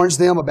them, he warns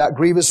them about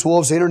grievous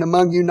wolves entering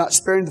among you, not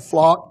sparing the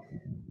flock.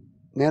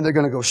 Man, they're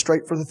going to go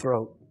straight for the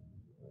throat.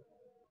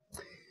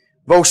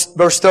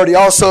 Verse 30,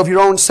 also of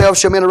your own self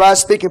shall men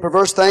arise speaking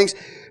perverse things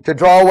to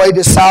draw away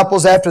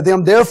disciples after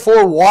them.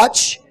 Therefore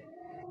watch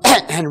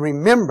and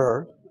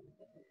remember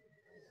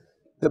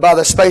that by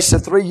the space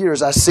of 3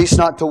 years I cease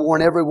not to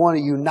warn every one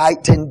of you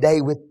night and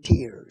day with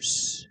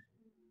tears.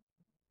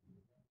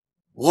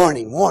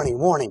 Warning, warning,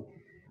 warning.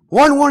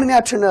 One warning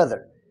after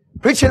another.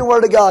 Preaching the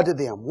Word of God to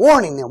them.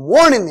 Warning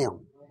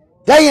them.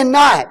 Day and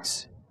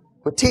night.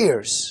 With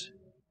tears.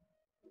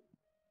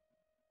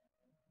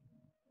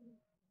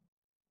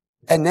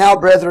 And now,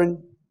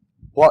 brethren,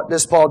 what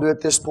does Paul do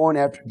at this point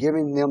after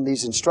giving them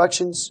these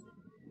instructions?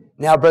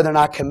 Now, brethren,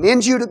 I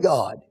commend you to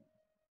God.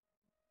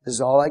 This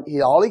is all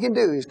he can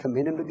do is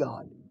commend him to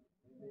God.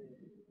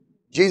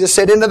 Jesus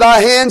said, into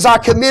thy hands I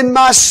commend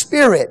my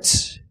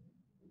spirit.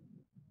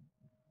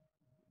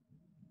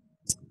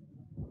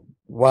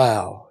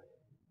 Wow.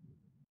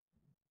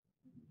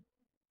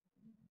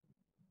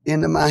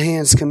 Into thy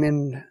hands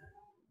commend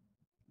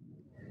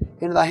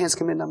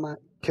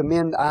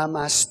I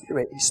my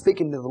spirit. He's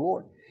speaking to the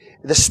Lord.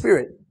 The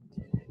Spirit.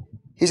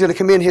 He's going to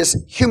commend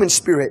His human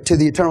spirit to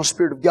the eternal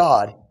Spirit of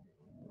God.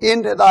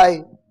 Into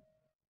thy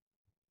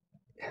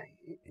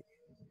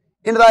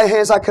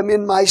hands I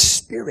commend my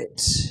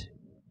spirit.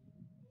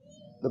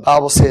 The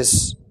Bible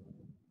says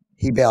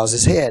he bows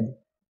his head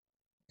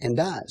and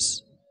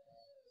dies.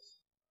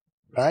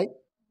 Right?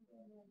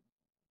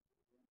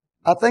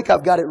 I think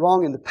I've got it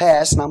wrong in the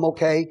past, and I'm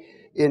okay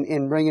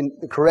in bringing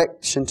the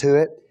correction to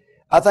it.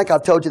 I think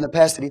I've told you in the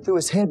past that he threw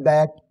his head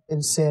back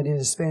and said, it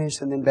is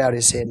finished, and then bowed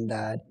his head and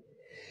died.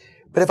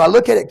 But if I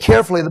look at it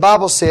carefully, the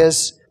Bible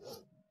says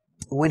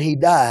when he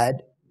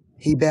died,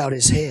 he bowed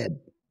his head.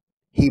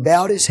 He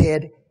bowed his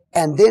head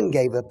and then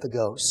gave up the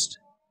ghost.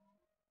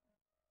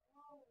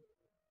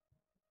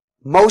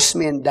 Most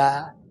men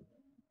die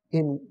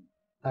in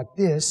like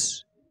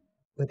this,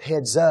 with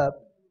heads up.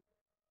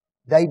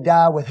 They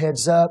die with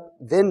heads up,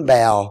 then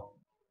bow.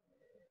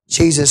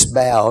 Jesus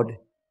bowed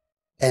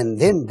and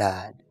then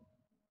died.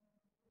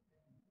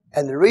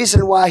 And the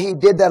reason why He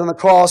did that on the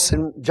cross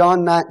in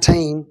John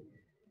 19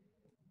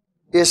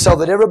 is so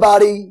that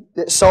everybody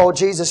that saw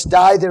Jesus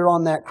die there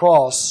on that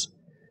cross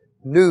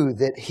knew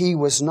that He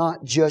was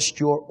not just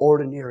your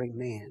ordinary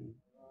man.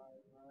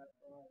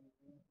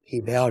 He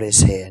bowed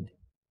His head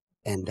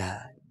and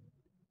died.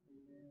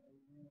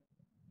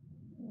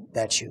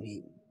 That's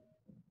unique.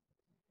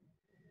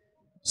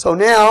 So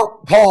now,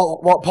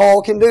 what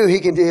Paul can do,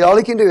 all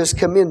he can do is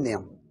commend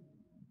them.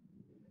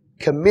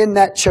 Commend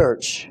that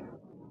church.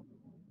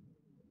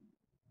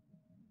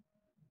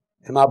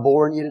 Am I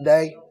boring you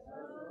today?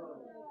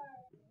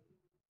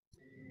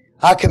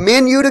 I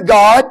commend you to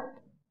God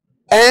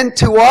and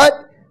to what?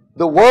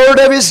 The Word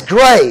of His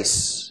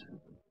grace.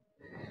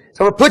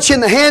 So we'll put you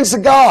in the hands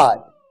of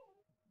God.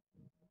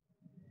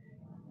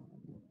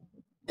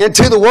 And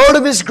to the Word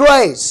of His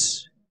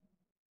grace,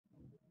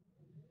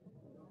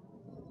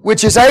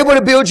 which is able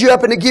to build you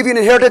up and to give you an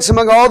inheritance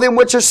among all them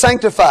which are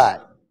sanctified.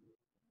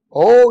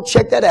 Oh,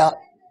 check that out.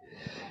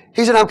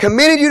 He said, I'm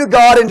commending you to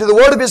God and to the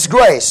Word of His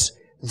grace.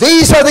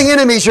 These are the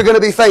enemies you're going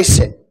to be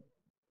facing.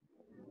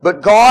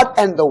 But God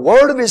and the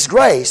Word of His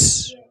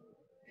grace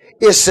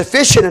is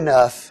sufficient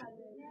enough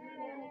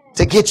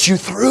to get you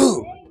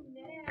through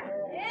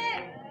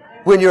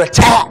when you're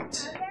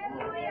attacked.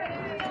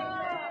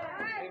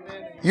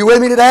 You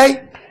with me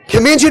today?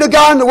 Commend you to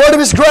God and the Word of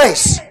His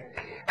grace.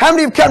 How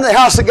many have come to the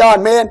house of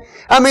God, man?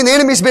 I mean, the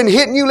enemy's been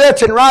hitting you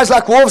left and right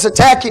like wolves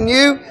attacking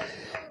you.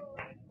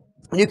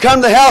 And you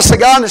come to the house of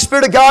God and the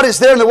Spirit of God is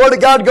there and the Word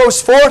of God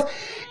goes forth.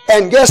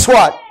 And guess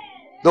what?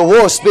 The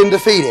wolf's been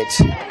defeated.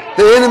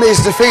 The enemy is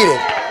defeated.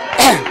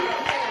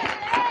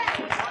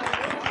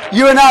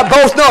 You and I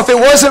both know if it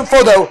wasn't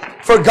for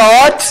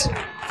God,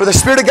 for the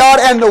Spirit of God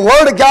and the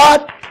Word of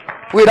God,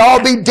 we'd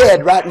all be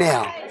dead right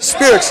now.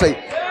 Spiritually,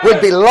 we'd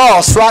be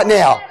lost right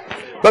now.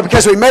 But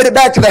because we made it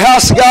back to the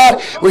house of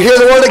God, we hear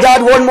the Word of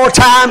God one more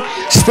time,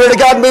 Spirit of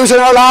God moves in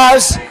our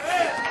lives,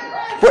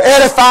 we're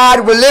edified,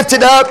 we're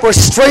lifted up, we're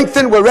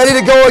strengthened, we're ready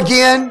to go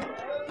again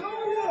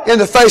in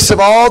the face of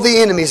all the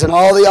enemies and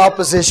all the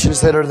oppositions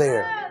that are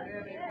there.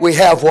 We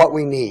have what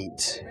we need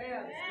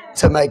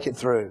to make it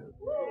through.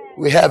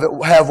 We have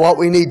what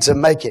we need to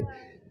make it,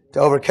 to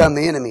overcome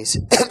the enemies.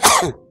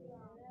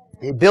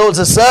 He builds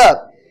us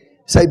up.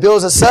 Say,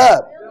 builds us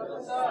up.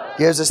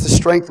 Gives us the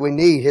strength we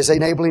need, His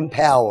enabling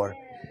power,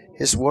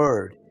 His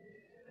Word.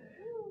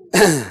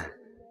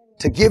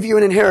 To give you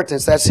an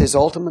inheritance, that's His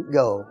ultimate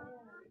goal.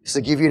 Is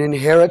to give you an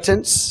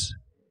inheritance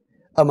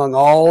among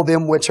all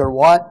them which are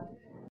what?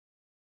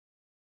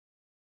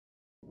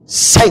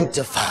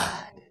 Sanctified.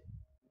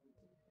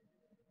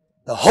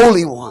 The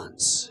holy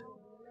ones.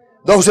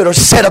 Those that are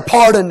set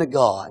apart unto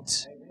God.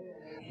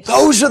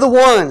 Those are the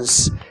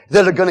ones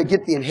that are going to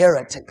get the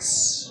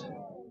inheritance.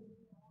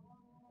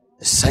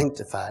 The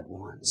sanctified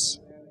ones.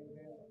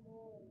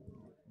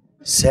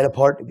 Set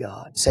apart to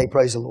God. Say,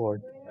 praise the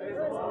Lord.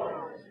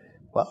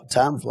 Well,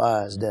 time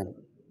flies, doesn't it?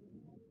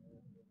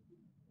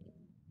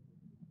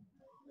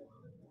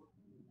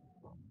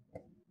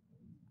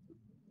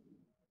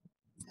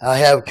 I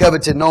have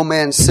coveted no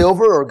man's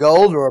silver or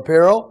gold or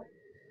apparel.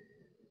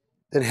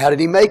 Then how did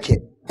he make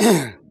it?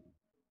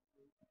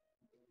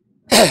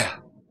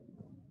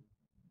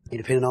 He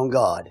depended on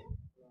God.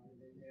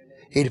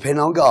 He depended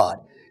on God.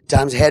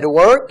 Times he had to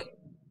work.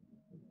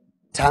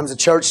 Times the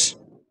church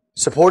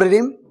supported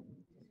him.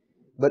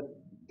 But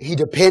he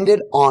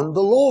depended on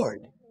the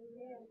Lord.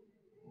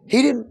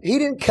 He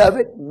didn't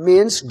covet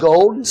men's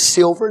gold and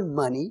silver and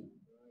money.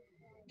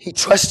 He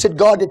trusted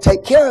God to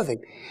take care of him.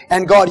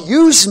 And God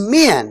used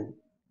men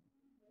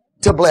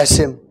to bless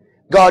him.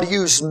 God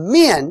used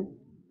men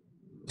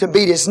to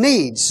meet his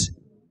needs.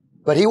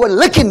 But he wasn't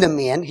looking to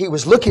men. He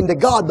was looking to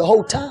God the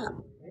whole time.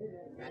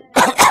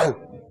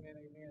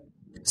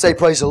 Say,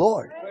 praise the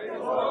Lord.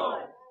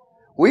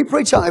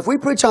 If we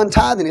preach on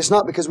tithing, it's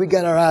not because we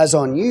got our eyes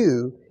on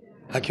you,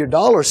 like your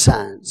dollar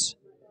signs.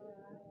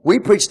 We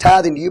preach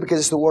tithing to you because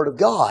it's the Word of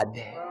God.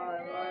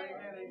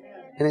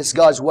 And it's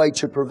God's way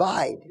to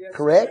provide.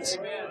 Correct?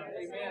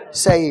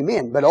 Say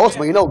amen. But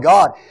ultimately, you know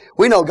God.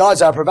 We know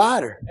God's our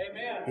provider.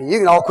 And you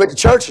can all quit the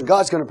church and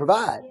God's going to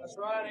provide.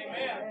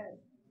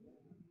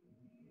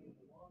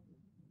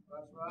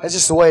 That's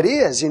just the way it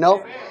is, you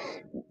know.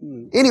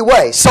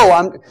 Anyway, so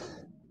I'm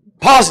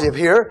positive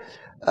here.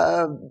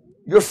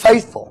 You're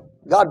faithful.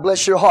 God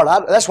bless your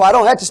heart. That's why I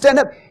don't have to stand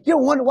up. You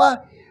don't wonder why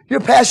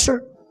you're a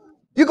pastor.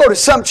 You go to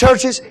some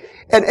churches,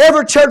 and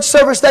every church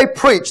service they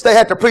preach, they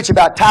have to preach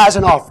about tithes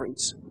and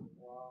offerings.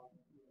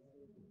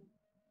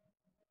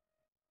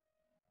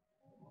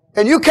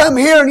 And you come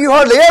here and you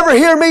hardly ever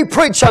hear me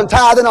preach on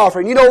tithe and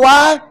offering. You know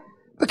why?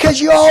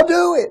 Because you all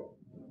do it.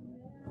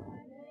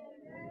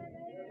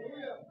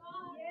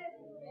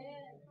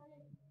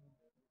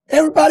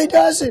 Everybody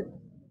does it.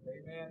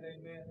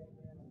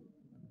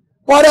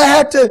 Why do I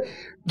have to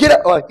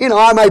get up? You know,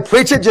 I may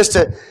preach it just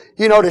to,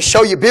 to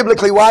show you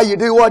biblically why you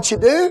do what you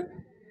do.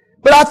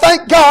 But I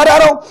thank God I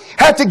don't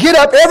have to get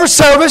up every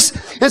service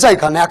and say,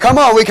 now come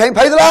on, we can't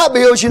pay the light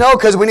bills,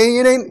 because we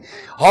need,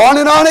 on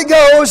and on it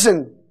goes.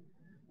 And,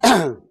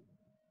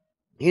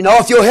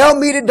 if you'll help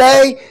me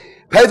today,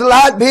 pay the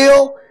light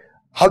bill,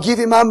 I'll give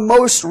you my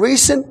most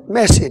recent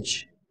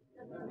message.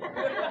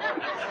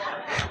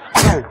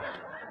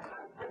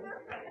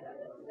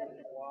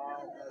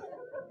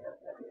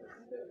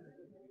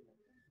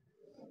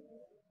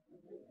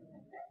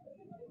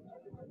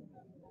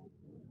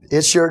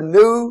 It's your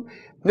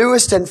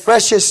newest and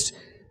freshest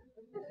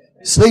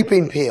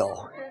sleeping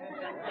pill.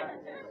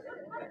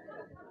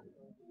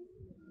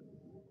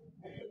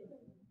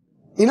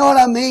 You know what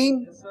I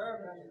mean?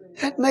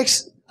 That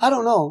makes, I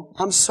don't know.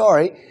 I'm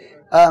sorry.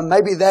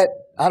 Maybe that,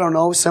 I don't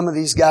know, some of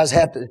these guys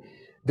have to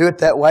do it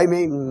that way.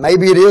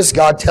 Maybe it is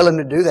God telling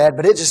them to do that,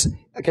 but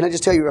can I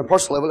just tell you on a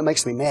personal level, it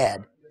makes me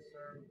mad.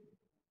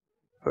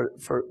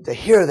 To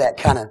hear that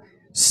kind of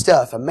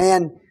stuff. A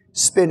man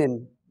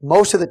spending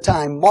most of the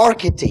time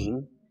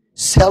marketing,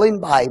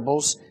 selling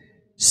Bibles,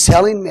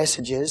 selling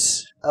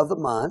messages of the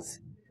month.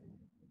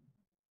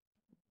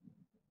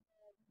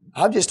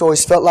 I've just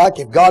always felt like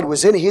if God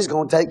was in it, He's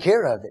going to take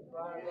care of it.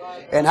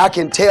 And I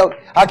can tell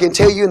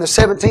you in the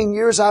 17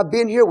 years I've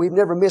been here, we've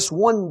never missed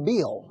one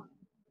bill.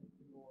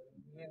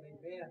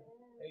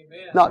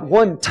 Not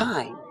one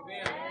time.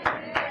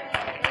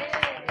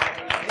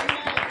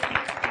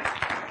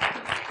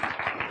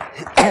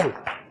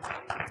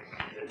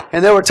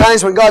 And there were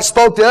times when God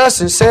spoke to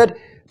us and said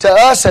to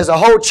us as a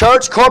whole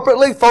church,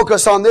 corporately,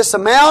 focus on this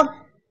amount.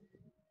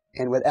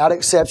 And without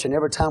exception,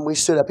 every time we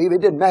stood up, even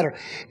it didn't matter.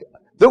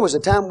 There was a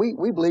time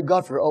we believed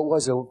God for,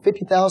 was it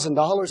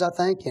 $50,000, I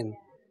think, in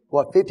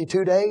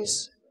 52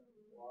 days?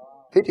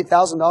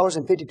 $50,000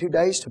 in 52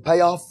 days to pay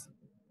off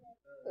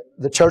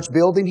the church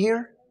building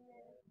here?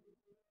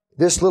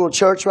 This little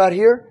church right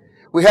here?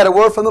 We had a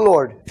word from the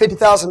Lord,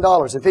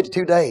 $50,000 in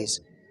 52 days.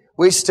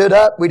 We stood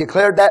up, we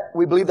declared that,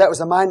 we believed that was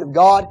the mind of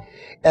God,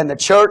 and the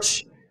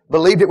church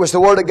believed it was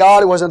the Word of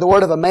God, it wasn't the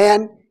word of a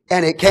man,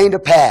 and it came to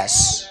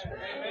pass.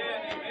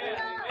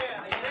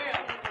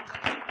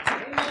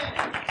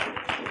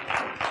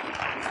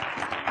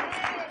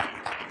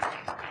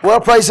 Well,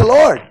 praise the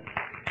Lord.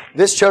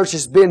 This church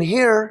has been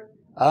here,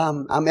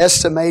 I'm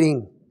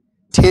estimating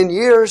 10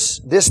 years,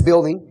 in this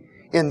building,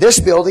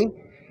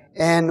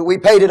 and we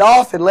paid it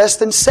off in less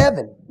than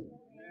 7.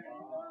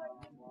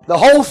 The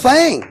whole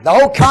thing, the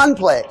whole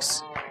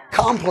complex.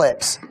 I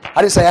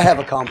didn't say I have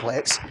a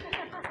complex.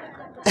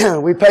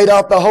 We paid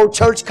off the whole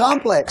church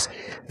complex.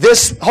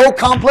 This whole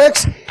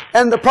complex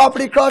and the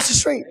property across the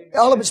street.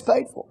 All of it's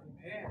paid for.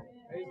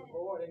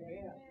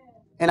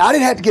 And I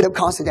didn't have to get up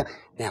constantly.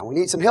 Now we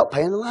need some help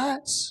paying the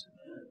lights.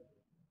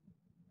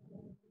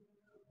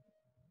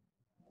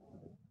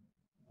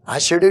 I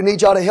sure do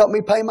need y'all to help me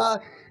pay my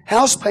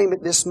house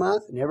payment this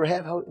month. Never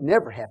have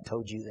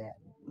told you that.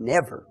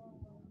 Never.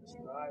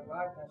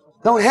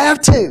 Don't have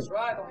to.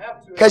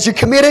 Because you're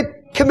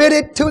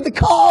committed to the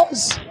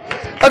cause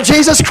of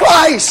Jesus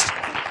Christ.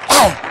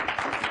 Oh.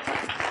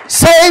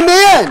 Say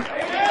amen.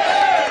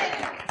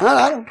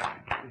 I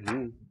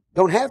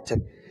don't have to.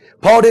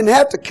 Paul didn't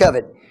have to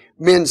covet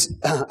men's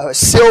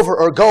silver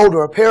or gold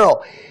or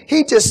apparel.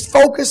 He just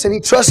focused and he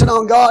trusted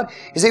on God.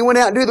 As he went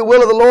out and do the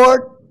will of the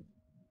Lord,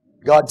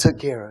 God took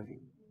care of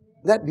him.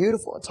 Isn't that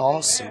beautiful? It's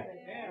awesome.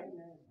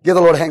 Give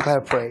the Lord a hand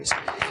clap of praise.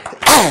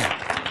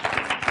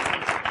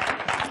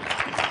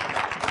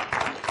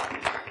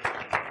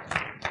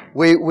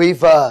 We've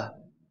by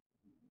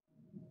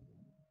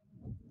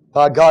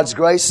God's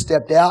grace,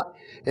 stepped out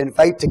in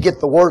faith to get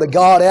the Word of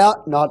God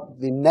out, not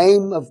the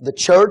name of the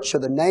church or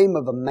the name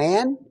of a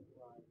man,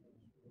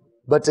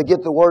 but to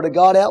get the Word of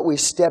God out. We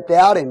stepped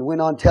out and went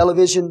on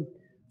television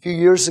a few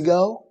years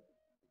ago,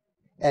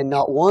 and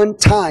not one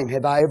time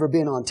have I ever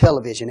been on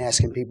television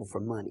asking people for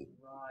money.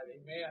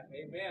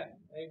 Amen.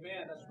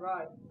 That's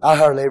right. I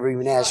hardly ever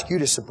even ask you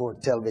to support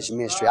the television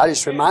ministry. I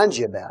just remind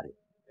you about it.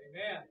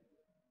 Amen.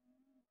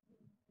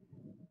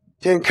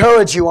 To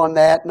encourage you on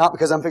that, not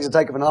because I'm fixing to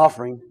take up an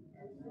offering.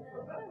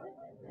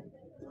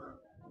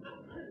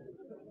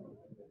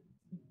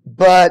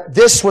 But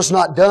this was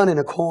not done in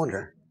a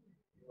corner.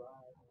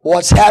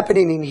 What's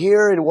happening in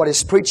here and what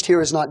is preached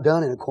here is not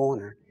done in a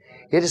corner.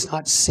 It is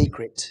not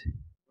secret.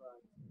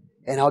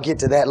 And I'll get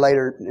to that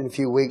later in a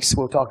few weeks.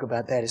 We'll talk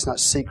about that. It's not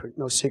secret.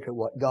 No secret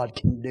what God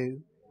can do.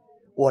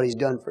 What He's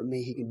done for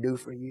me, He can do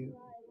for you.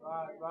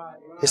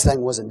 This thing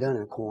wasn't done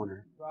in a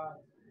corner.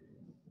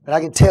 But I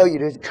can tell you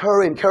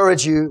to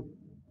encourage you.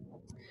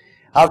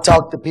 I've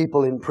talked to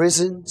people in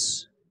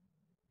prisons,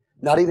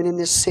 not even in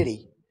this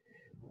city.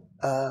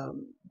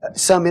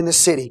 Some in the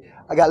city.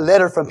 I got a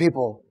letter from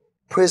people,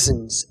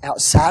 prisons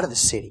outside of the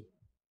city,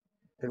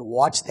 that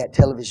watch that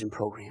television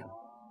program.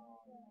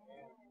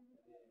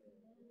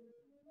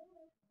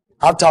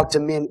 I've talked to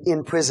men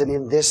in prison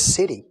in this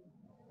city.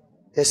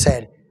 They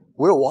said,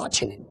 we're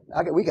watching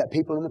it. We got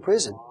people in the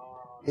prison.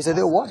 He said,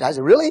 they're watching. I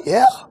said, really?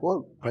 Yeah.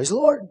 Well, praise the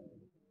Lord.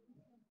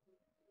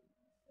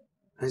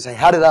 And they say,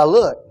 how did I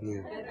look?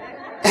 Yeah.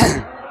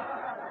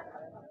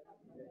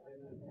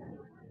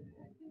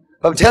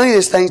 But I'm telling you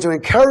these things to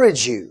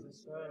encourage you.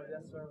 Yes,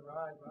 sir.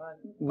 Right.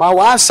 My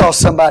wife saw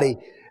somebody,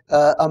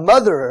 a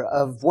mother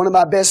of one of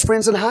my best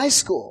friends in high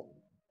school,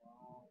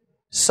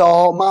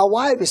 saw my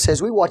wife. He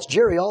says, we watch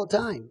Jerry all the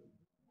time.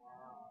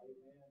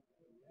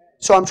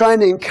 So I'm trying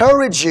to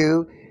encourage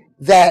you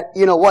that,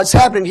 what's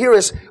happening here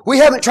is we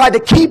haven't tried to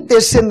keep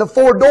this in the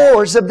four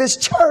doors of this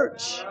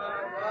church.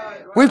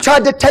 We've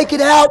tried to take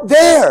it out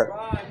there.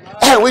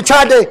 And we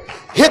tried to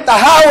hit the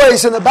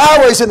highways and the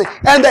byways and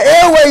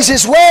the airways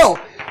as well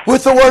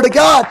with the Word of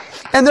God.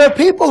 And there are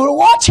people who are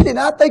watching it.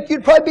 I think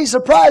you'd probably be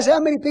surprised how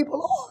many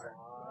people are.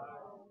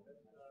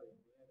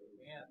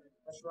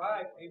 That's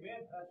right.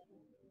 Amen.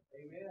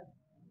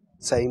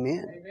 Say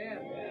amen.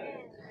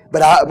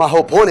 But my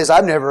whole point is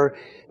I've never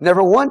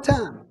one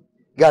time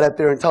got up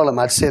there and told them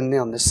I'd send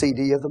them the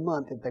CD of the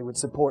month if they would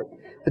support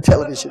the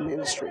television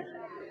ministry.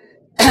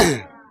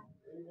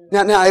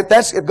 Now,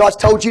 if God's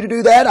told you to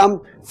do that,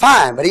 I'm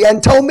fine. But He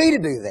hadn't told me to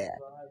do that.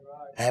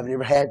 I haven't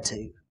ever had to.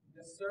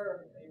 Yes,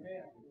 sir.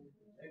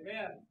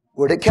 Amen.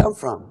 Where'd it come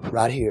from?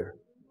 Right here.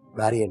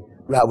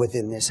 Right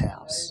within this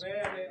house.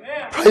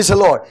 Amen. Praise the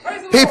Lord.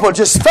 People are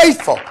just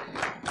faithful.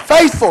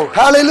 Faithful.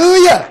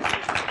 Hallelujah.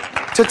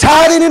 To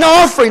tithing and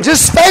offering.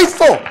 Just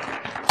faithful.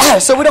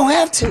 So we don't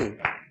have to.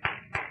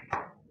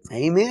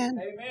 Amen.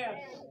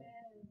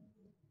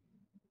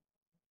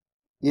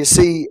 You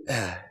see,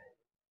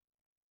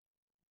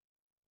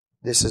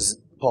 this is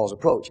Paul's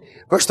approach.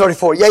 Verse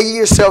 34, yea, ye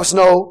yourselves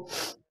know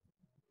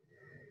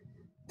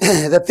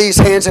that these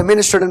hands have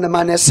ministered unto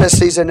my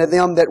necessities and to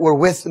them that were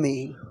with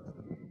me.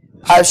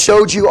 I have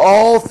showed you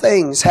all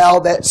things, how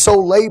that so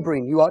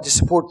laboring you ought to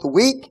support the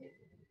weak,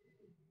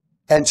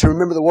 and to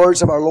remember the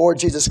words of our Lord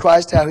Jesus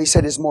Christ, how He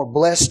said, it's more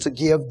blessed to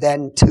give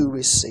than to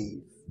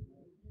receive.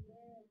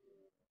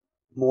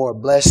 More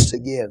blessed to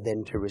give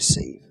than to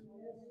receive.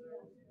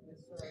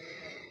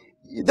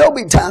 There'll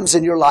be times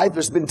in your life,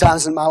 there's been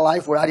times in my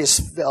life where I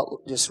just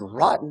felt just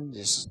rotten,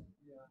 just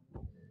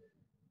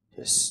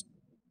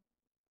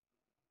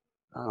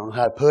I don't know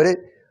how to put it.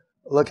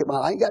 Look at my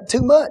life, you got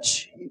too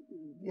much.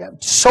 You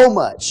have so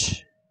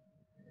much.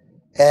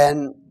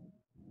 And,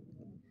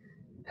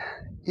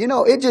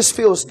 it just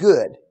feels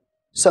good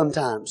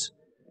sometimes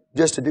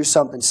just to do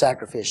something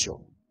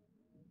sacrificial.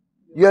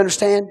 You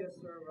understand?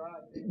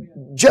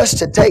 Just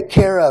to take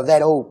care of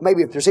that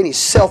maybe if there's any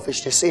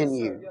selfishness in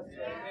you.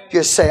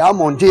 Just say, I'm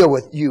going to deal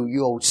with you,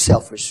 you old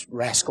selfish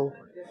rascal.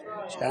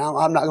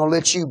 I'm not going to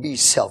let you be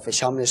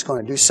selfish. I'm just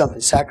going to do something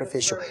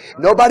sacrificial.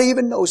 Nobody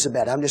even knows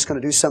about it. I'm just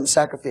going to do something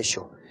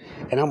sacrificial.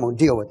 And I'm going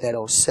to deal with that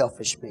old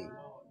selfish me.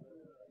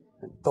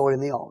 And throw it in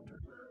the altar.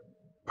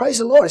 Praise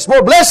the Lord. It's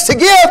more blessed to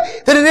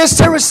give than it is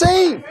to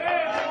receive.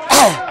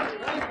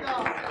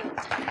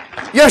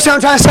 You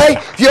understand what I'm trying to say?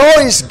 If you're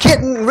always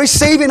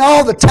receiving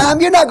all the time,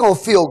 you're not going to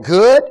feel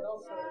good.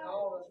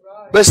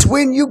 But it's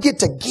when you get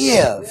to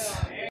give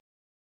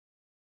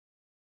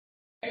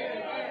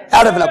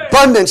out of an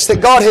abundance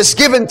that God has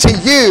given to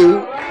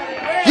you,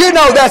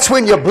 that's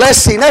when you're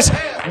blessing.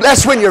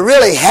 That's when you're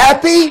really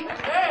happy.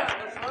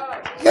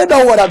 You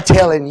know what I'm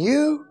telling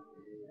you.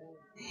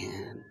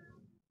 Man.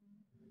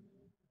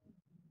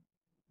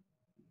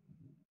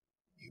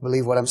 You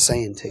believe what I'm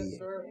saying to you?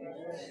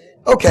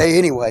 Okay,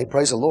 anyway,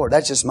 praise the Lord.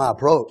 That's just my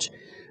approach.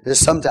 There's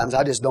sometimes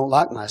I just don't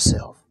like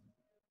myself.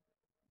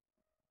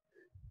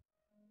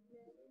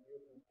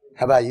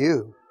 How about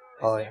you?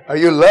 Are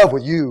you in love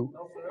with you?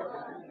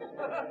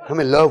 I'm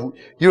in love.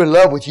 You're in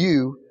love with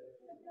you.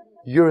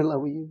 You're in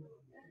love with you.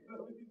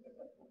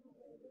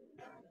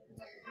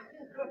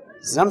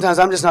 Sometimes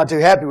I'm just not too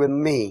happy with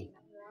me.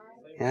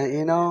 Why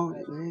don't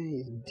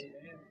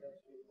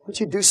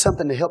you do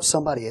something to help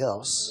somebody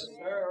else?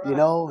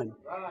 And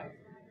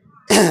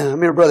I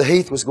remember Brother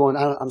Heath was going,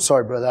 I'm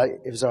sorry, brother,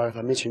 it was all right if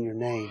I mention your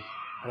name.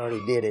 I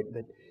already did it,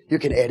 but you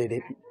can edit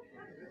it.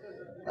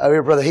 I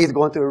remember Brother Heath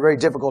going through a very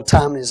difficult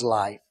time in his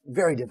life.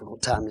 Very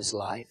difficult time in his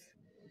life.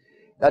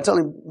 I told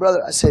him,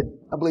 brother, I said,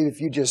 I believe if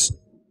you just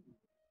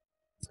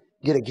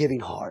get a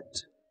giving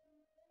heart,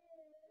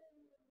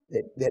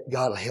 that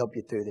God will help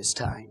you through this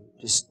time.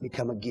 Just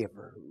become a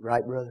giver.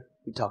 Right, brother?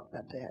 We talked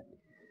about that.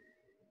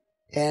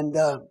 And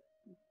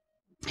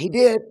he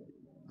did.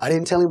 I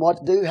didn't tell him what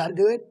to do, how to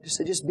do it. Just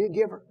said, just be a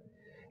giver.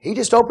 He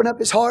just opened up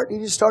his heart and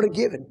he just started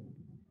giving.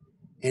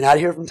 And I'd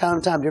hear from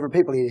time to time different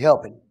people he'd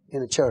helping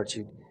in the church.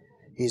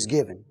 He's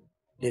giving.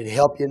 Did it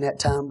help you in that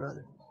time,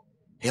 brother?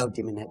 Helped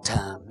him in that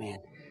time, man.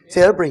 See,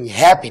 that'll bring you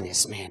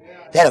happiness, man.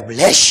 That'll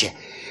bless you.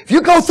 If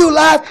you go through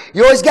life,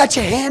 you always got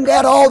your hand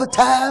out all the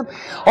time,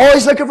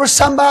 always looking for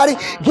somebody,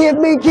 give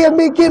me.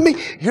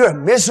 You're a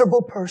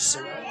miserable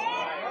person.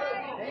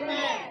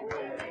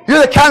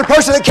 You're the kind of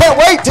person that can't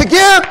wait to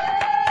give.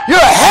 You're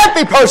a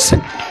happy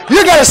person.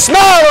 You got a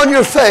smile on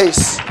your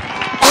face.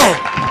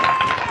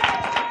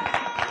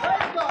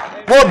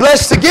 More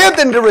blessed to give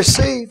than to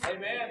receive.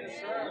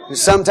 And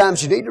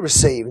sometimes you need to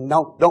receive. And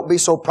don't be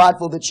so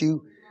prideful that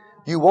you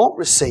won't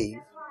receive.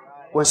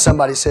 When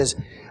somebody says,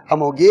 I'm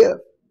going to give,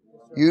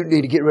 you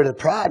need to get rid of the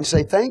pride and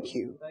say thank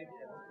you.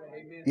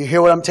 You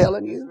hear what I'm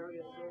telling you?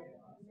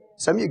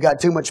 Some of you got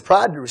too much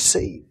pride to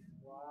receive.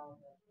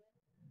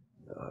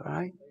 All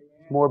right?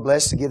 More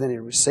blessed to give than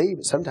to receive.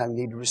 But sometimes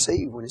you need to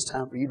receive. When it's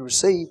time for you to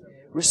receive,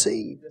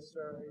 receive.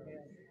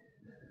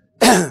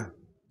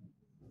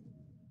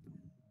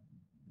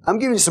 I'm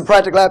giving you some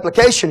practical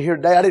application here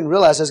today. I didn't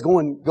realize I was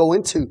going to go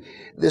into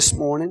this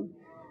morning.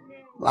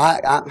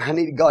 I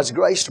needed God's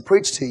grace to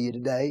preach to you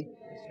today.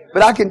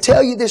 But I can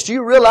tell you this. Do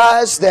you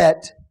realize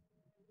that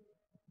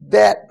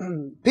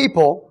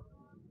people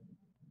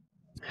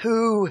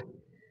who,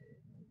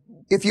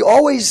 if you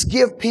always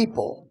give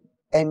people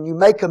and you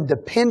make them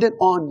dependent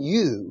on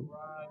you,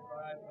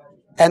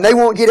 and they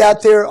won't get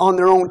out there on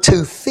their own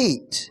 2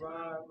 feet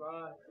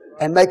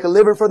and make a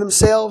living for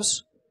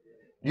themselves,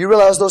 do you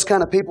realize those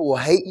kind of people will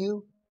hate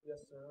you?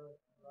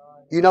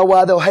 You know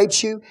why they'll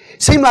hate you?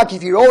 It seems like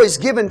if you're always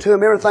giving to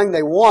them everything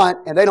they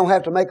want and they don't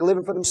have to make a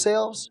living for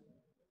themselves,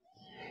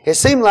 it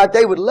seems like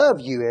they would love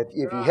you if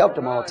you helped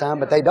them all the time,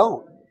 but they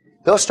don't.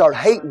 They'll start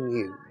hating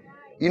you.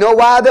 You know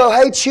why they'll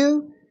hate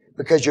you?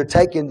 Because you're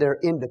taking their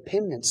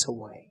independence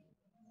away.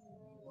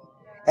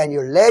 And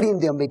you're letting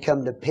them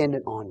become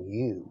dependent on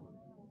you.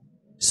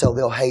 So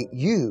they'll hate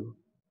you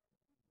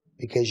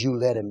because you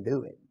let them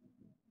do it.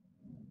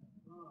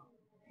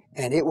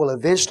 And it will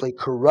eventually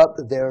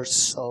corrupt their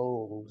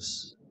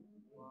souls.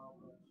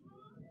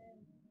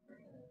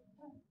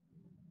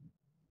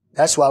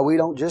 That's why we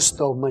don't just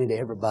throw money to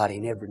everybody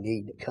in every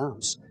need that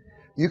comes.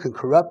 You can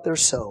corrupt their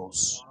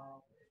souls.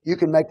 You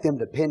can make them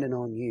dependent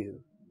on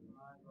you.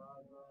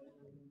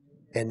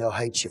 And they'll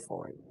hate you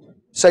for it.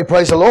 Say,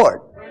 praise the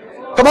Lord.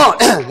 Come on.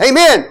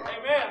 Amen.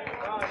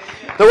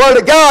 The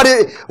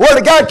Word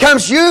of God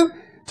comes to you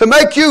to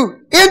make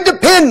you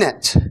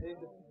independent.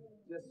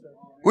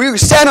 Will you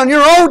stand on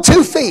your own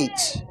 2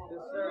 feet?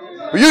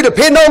 Will you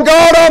depend on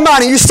God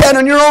Almighty? You stand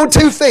on your own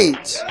 2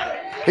 feet.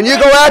 And you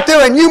go out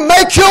there and you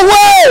make your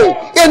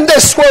way in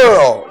this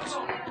world.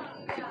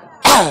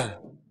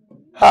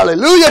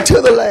 Hallelujah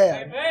to the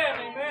Lamb.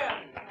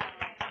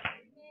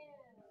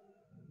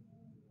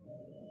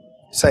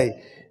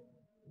 Say,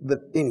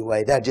 but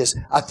anyway,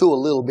 I threw a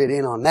little bit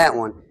in on that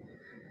one.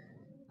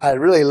 I'd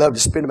really love to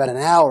spend about an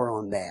hour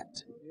on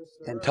that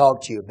and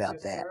talk to you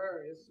about that.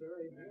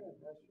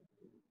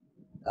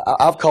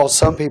 I've called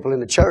some people in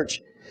the church.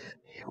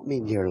 Help me,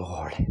 dear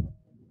Lord.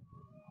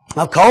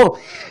 I've called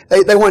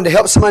them. They wanted to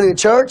help somebody in the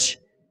church.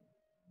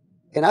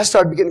 And I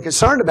started getting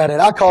concerned about it.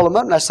 I call them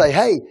up and I say,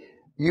 hey,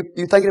 you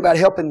thinking about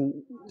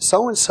helping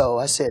so-and-so?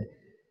 I said,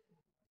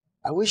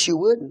 I wish you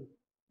wouldn't.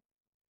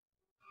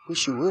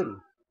 Wish you wouldn't.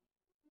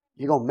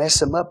 You're going to mess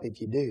them up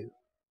if you do.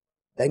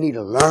 They need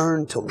to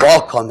learn to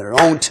walk on their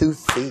own 2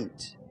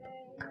 feet.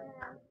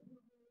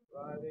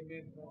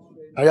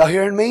 Are y'all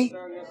hearing me?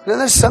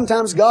 Then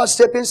sometimes God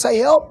step in and say,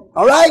 help.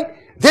 All right?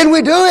 Then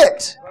we do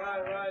it.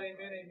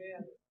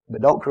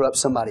 But don't corrupt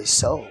somebody's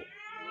soul.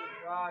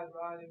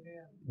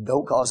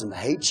 Don't cause them to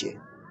hate you.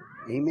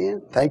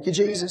 Amen. Thank you,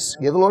 Jesus.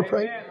 Give the Lord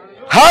praise.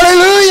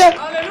 Hallelujah.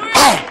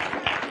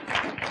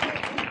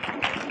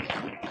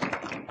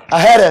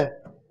 I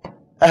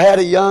had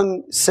a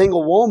young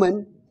single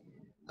woman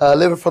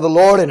living for the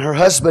Lord, and her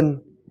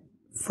husband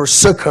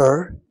forsook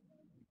her,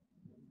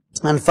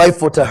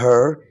 unfaithful to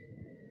her.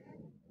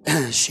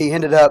 She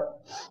ended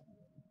up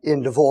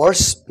in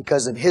divorce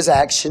because of his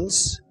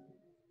actions.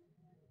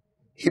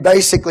 He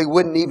basically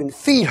wouldn't even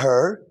feed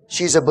her.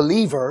 She's a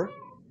believer.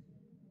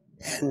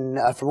 And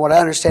from what I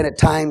understand, at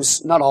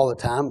times, not all the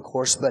time, of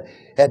course, but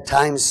at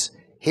times,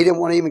 he didn't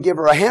want to even give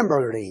her a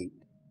hamburger to eat.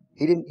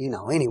 He didn't,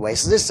 anyway.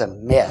 So this is a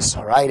mess,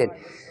 all right?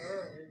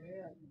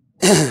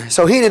 And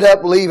so he ended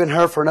up leaving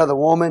her for another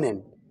woman,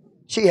 and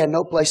she had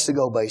no place to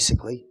go,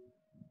 basically.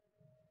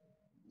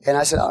 And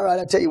I said, all right,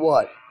 I'll tell you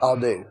what I'll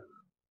do.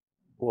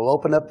 We'll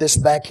open up this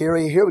back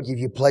area here. We'll give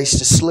you a place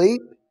to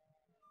sleep.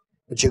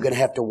 But you're going to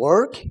have to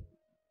work.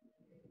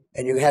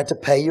 And you're going to have to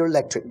pay your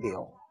electric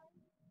bill.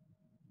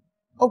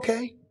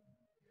 Okay.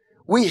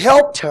 We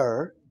helped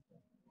her,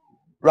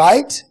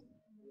 right?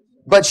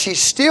 But she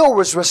still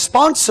was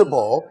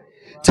responsible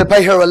to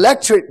pay her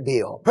electric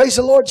bill. Praise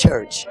the Lord,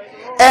 church.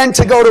 And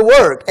to go to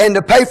work. And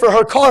to pay for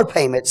her car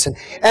payments.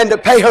 And to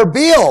pay her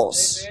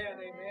bills.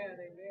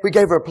 We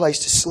gave her a place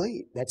to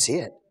sleep. That's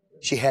it.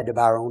 She had to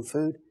buy her own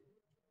food.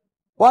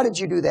 Why did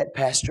you do that,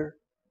 Pastor?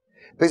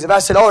 Because if I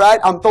said, all right,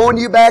 I'm throwing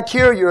you back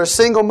here. You're a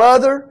single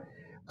mother.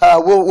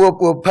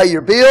 We'll pay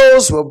your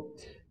bills. We'll,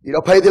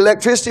 pay the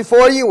electricity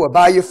for you. We'll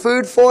buy your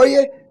food for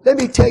you. Let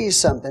me tell you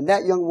something.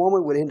 That young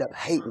woman would end up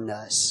hating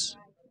us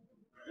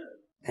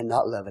and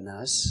not loving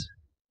us.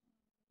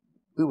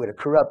 We would have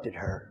corrupted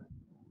her.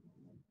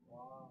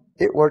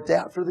 It worked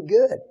out for the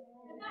good.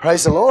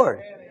 Praise the Lord.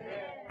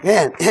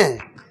 Man,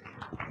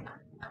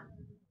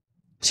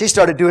 she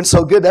started doing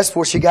so good. That's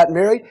before she got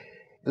married.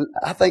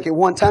 I think at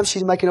one time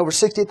she's making over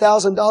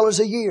 $60,000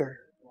 a year.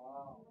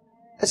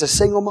 That's a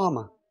single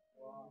mama.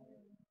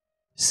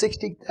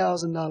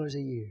 $60,000 a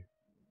year.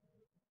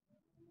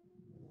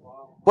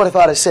 What if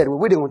I'd have said, well,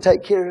 we didn't want to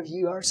take care of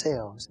you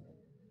ourselves?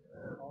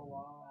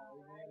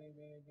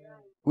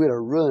 We'd have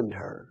ruined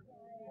her.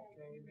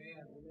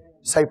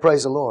 Say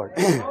praise the Lord.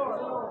 Is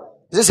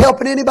this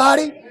helping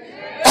anybody?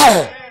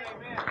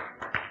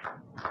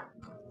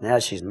 Now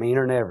she's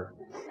meaner than ever.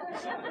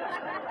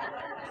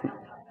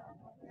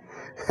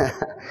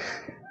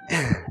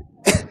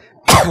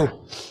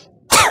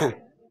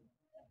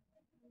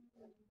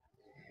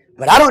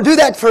 But I don't do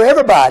that for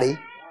everybody.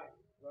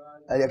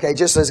 Okay,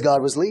 just as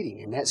God was leading.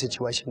 In that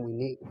situation, we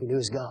knew it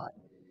was God.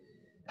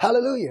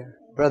 Hallelujah.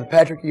 Brother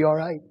Patrick, are you all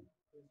right?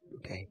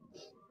 Okay.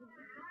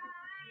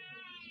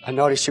 I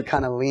noticed you're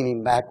kind of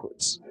leaning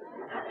backwards.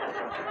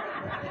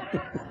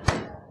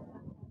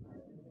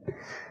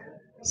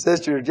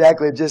 Sister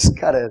Jacqueline just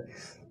kind of,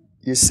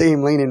 you see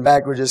him leaning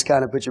backwards, just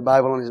kind of put your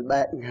Bible on his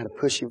back and kind of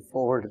push him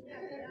forward.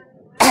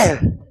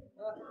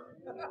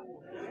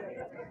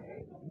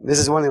 This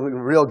is one of the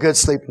real good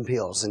sleeping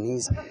pills, and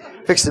he's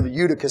fixed the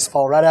Eutychus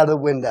fall right out of the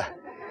window.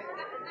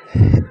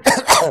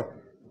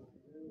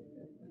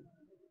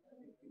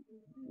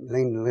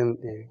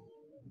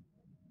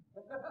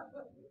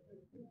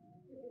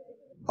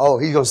 Oh,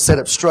 he's going to sit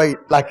up straight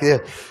like this.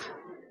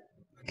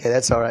 Okay,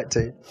 that's all right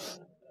too.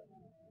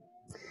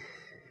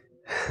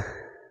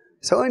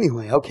 So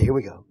anyway, okay, here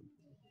we go.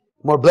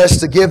 More blessed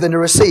to give than to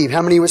receive.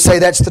 How many would say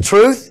that's the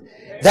truth?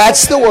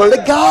 That's the Word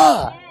of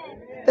God.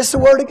 That's the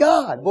Word of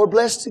God. More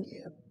blessed to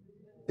give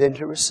than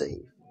to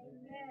receive.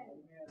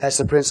 That's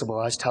the principle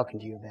I was talking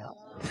to you about.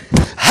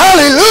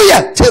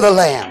 Hallelujah to the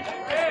Lamb.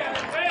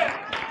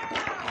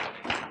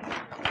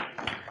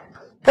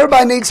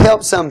 Everybody needs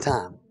help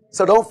sometime.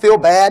 So don't feel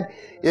bad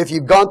if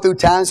you've gone through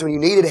times when you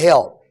needed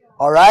help.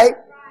 All right?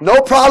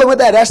 No problem with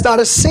that. That's not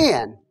a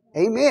sin.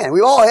 Amen.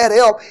 We've all had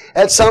help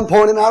at some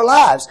point in our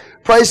lives.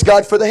 Praise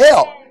God for the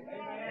help.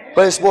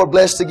 But it's more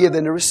blessed to give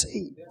than to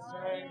receive.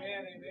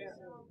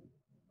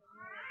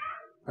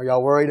 Are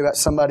y'all worried about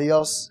somebody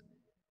else?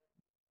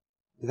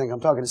 You think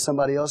I'm talking to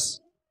somebody else?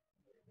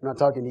 I'm not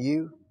talking to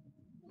you?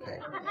 Okay.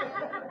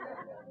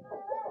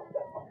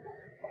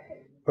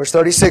 Verse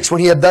 36,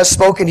 when he had thus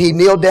spoken, he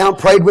kneeled down,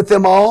 prayed with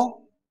them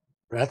all.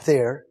 Right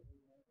there.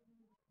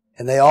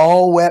 And they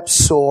all wept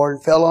sore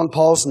and fell on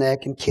Paul's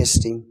neck and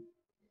kissed him.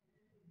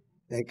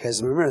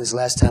 Because remember, this is the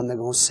last time they're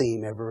going to see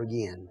him ever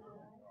again.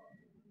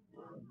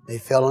 They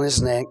fell on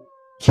his neck,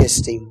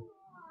 kissed him,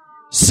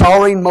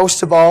 sorrowing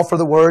most of all for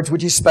the words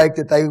which he spake,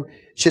 that they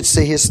should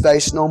see his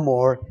face no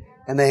more.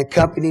 And they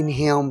accompanied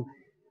him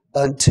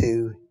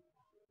unto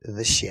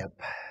the ship.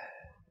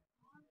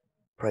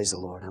 Praise the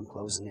Lord. I'm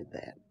closing at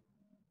that.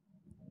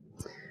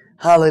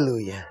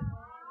 Hallelujah.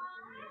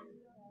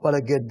 What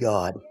a good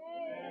God.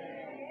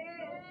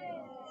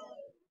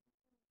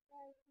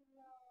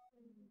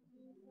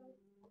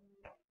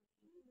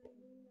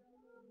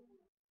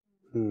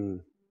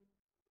 Isn't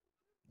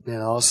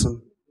that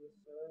awesome?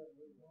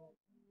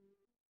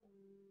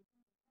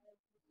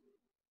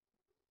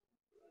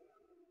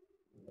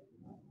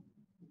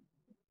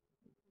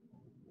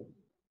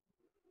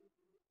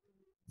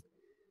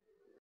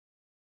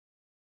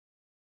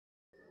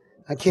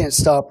 I can't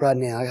stop right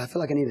now. I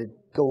feel like I need to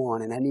go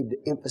on and I need to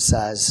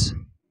emphasize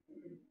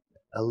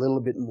a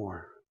little bit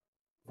more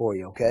for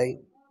you, okay?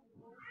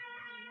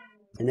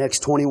 In Acts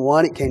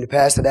 21, it came to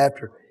pass that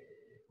after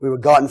we were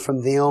gotten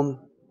from them,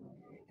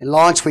 in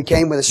launch we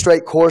came with a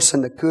straight course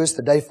into Cus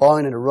the day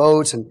following into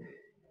Rhodes, and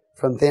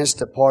from thence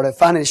departed.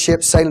 Finding a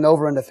ship sailing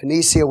over into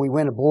Phoenicia, we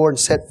went aboard and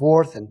set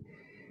forth. And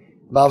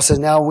the Bible says,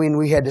 now when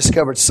we had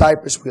discovered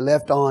Cyprus, we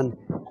left on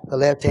the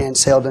left hand,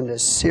 sailed into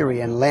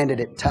Syria, and landed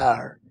at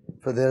Tyre.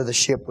 For there the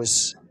ship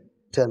was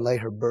to unlay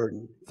her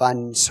burden,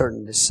 finding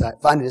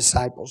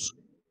disciples.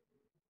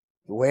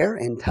 Where?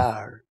 In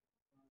Tyre.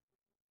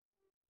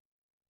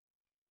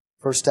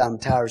 First time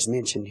Tyre is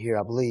mentioned here,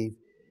 I believe,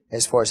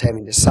 as far as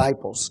having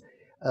disciples.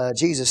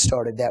 Jesus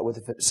started that with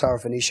a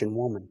Syrophoenician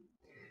woman.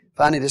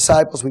 Finding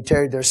disciples, we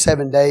tarried there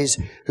 7 days,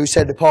 who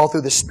said to Paul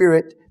through the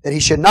Spirit that he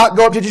should not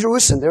go up to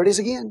Jerusalem. There it is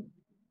again.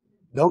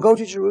 Don't go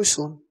to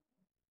Jerusalem.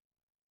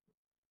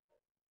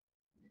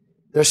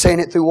 They're saying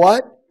it through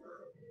what?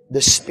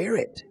 The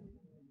Spirit.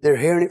 They're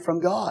hearing it from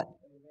God.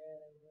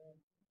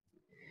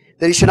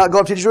 That he should not go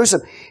up to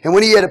Jerusalem. And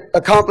when he had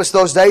accomplished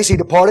those days, he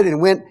departed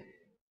and we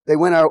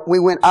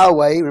went our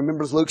way.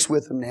 Remember, Luke's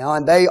with them now.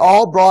 And they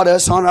all brought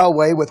us on our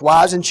way with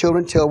wives and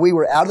children till we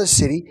were out of the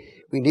city.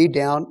 We kneeled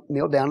down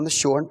on the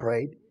shore and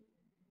prayed.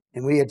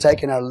 And we had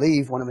taken our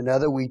leave one of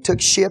another. We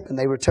took ship and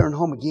they returned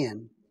home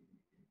again.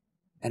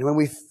 And when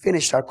we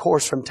finished our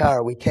course from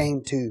Tyre, we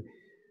came to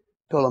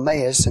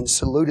Ptolemais and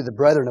saluted the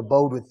brethren,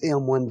 abode with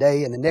them one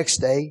day. And the next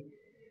day,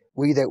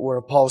 we that were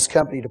of Paul's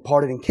company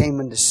departed and came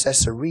into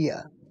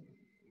Caesarea.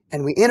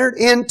 And we entered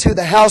into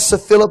the house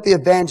of Philip the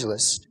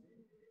evangelist,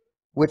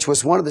 which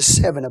was one of the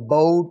 7,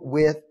 abode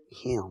with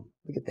him.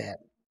 Look at that.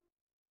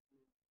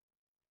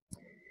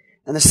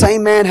 And the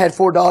same man had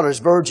 4 daughters,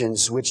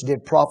 virgins, which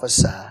did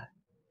prophesy.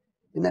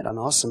 Isn't that an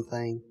awesome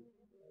thing?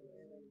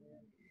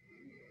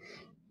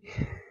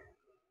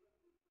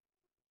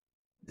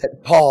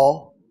 That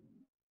Paul,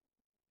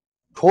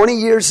 20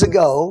 years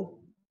ago,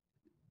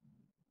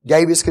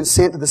 gave his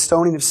consent to the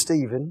stoning of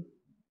Stephen,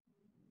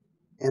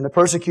 and the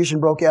persecution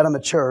broke out in the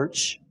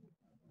church,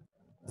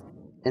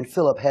 and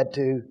Philip had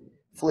to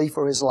flee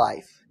for his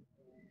life.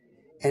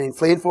 And in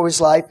fleeing for his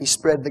life, he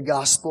spread the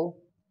gospel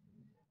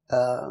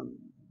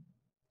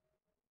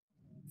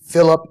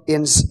Philip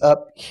ends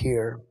up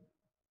here.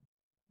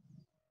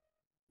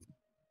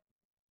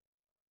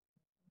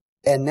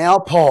 And now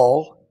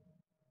Paul,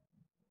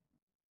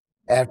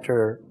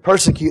 after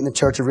persecuting the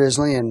church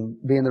originally and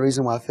being the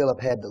reason why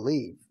Philip had to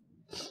leave,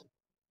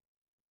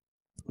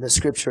 the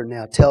Scripture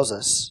now tells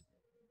us,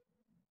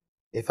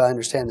 if I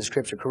understand the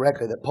Scripture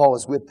correctly, that Paul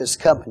is with this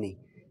company.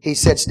 He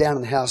sits down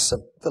in the house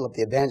of Philip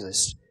the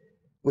evangelist,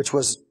 which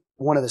was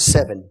one of the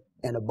 7,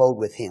 and abode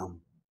with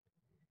him.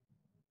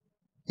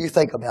 You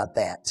think about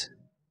that.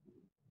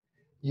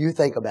 You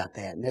think about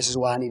that. And this is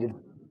why I need to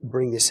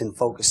bring this in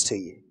focus to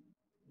you.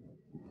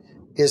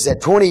 Is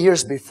that 20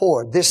 years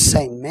before, this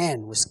same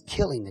man was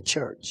killing the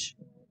church.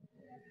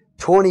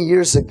 20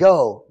 years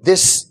ago,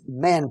 this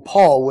man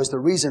Paul was the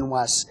reason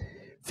why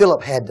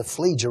Philip had to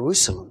flee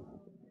Jerusalem.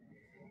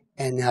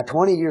 And now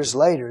 20 years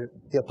later,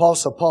 the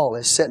Apostle Paul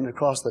is sitting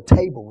across the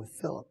table with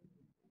Philip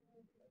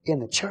in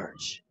the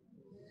church.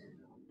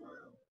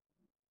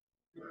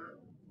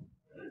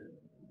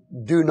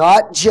 Do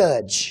not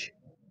judge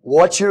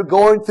what you're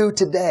going through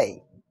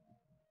today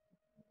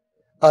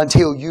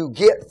until you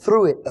get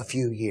through it a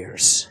few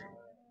years.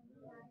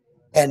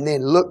 And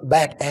then look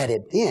back at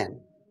it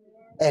then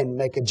and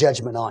make a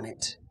judgment on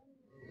it.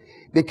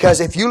 Because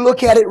if you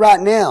look at it right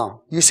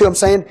now, you see what I'm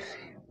saying?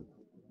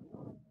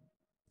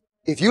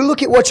 If you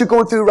look at what you're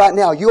going through right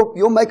now,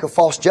 you'll make a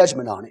false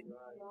judgment on it.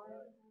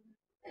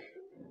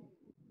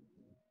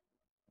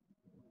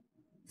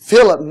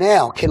 Philip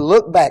now can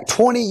look back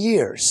 20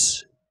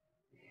 years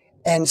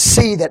and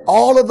see that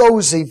all of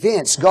those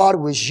events God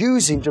was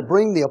using to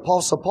bring the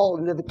Apostle Paul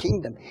into the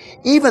kingdom.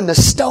 Even the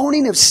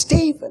stoning of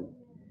Stephen,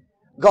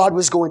 God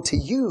was going to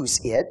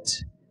use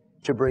it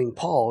to bring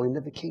Paul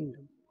into the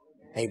kingdom.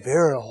 A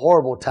very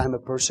horrible time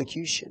of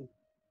persecution.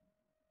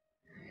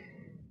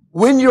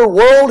 When your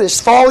world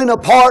is falling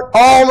apart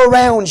all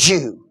around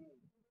you,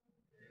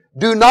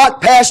 do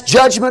not pass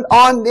judgment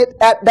on it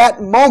at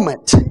that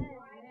moment.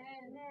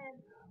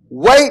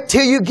 Wait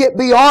till you get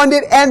beyond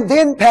it and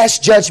then pass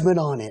judgment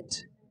on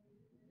it.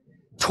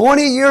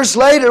 20 years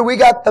later, we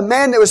got the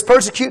man that was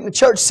persecuting the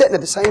church sitting at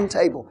the same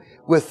table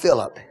with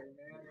Philip.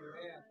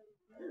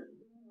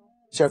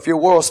 So if your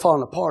world's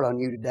falling apart on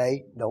you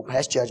today, don't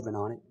pass judgment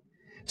on it.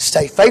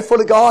 Stay faithful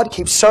to God,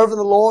 keep serving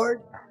the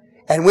Lord,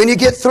 and when you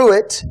get through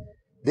it,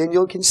 then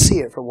you can see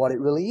it for what it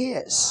really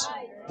is.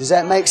 Does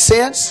that make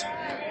sense?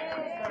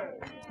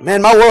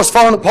 Man, my world's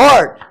falling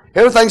apart.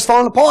 Everything's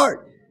falling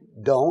apart.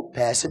 Don't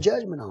pass a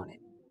judgment on it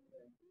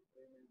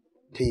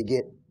till you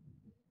get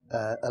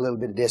a little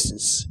bit of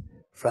distance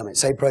from it.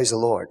 Say praise the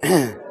Lord.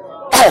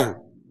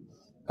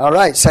 All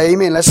right, say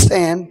amen. Let's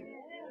stand.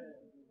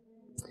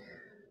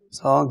 It's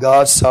all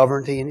God's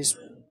sovereignty and His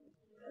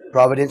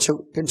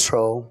providential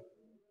control.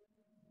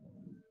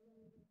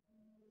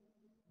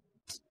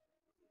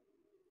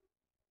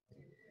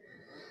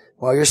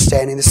 While you're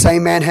standing, the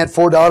same man had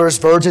 4 daughters,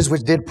 virgins,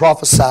 which did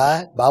prophesy.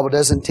 The Bible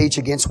doesn't teach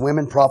against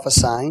women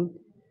prophesying.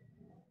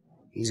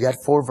 He's got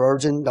 4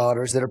 virgin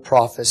daughters that are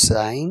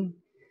prophesying.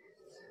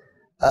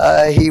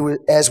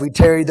 As we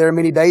tarried there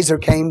many days, there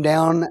came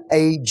down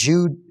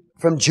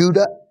from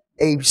Judah,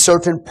 a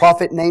certain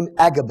prophet named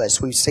Agabus.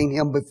 We've seen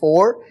him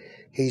before.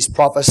 He's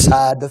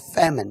prophesied the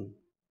famine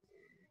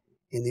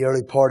in the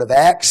early part of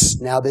Acts.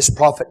 Now this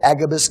prophet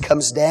Agabus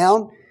comes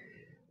down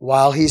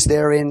while he's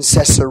there in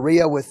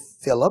Caesarea with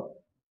Philip.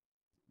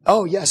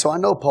 Oh yeah, so I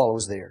know Paul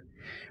was there.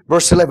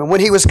 Verse 11,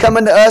 when he was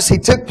coming to us, he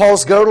took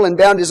Paul's girdle and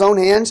bound his own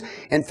hands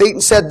and feet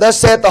and said, Thus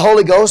saith the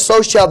Holy Ghost,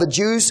 so shall the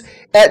Jews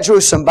at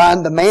Jerusalem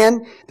bind the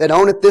man that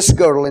owneth this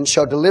girdle and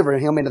shall deliver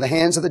him into the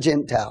hands of the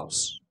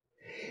Gentiles.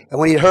 And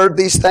when he heard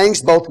these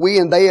things, both we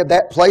and they of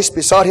that place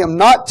besought him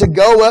not to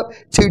go up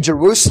to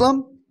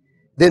Jerusalem.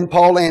 Then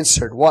Paul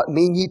answered, What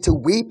mean ye to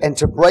weep and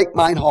to break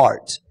mine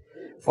heart?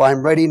 For I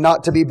am ready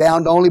not to be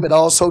bound only, but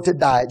also to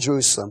die at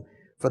Jerusalem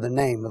for the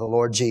name of the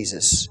Lord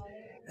Jesus.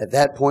 At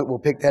that point, we'll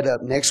pick that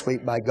up next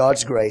week by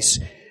God's grace.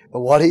 But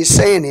what he's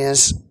saying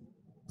is,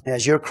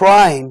 as you're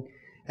crying,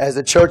 as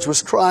the church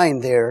was crying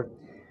there,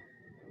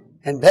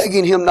 and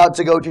begging him not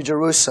to go to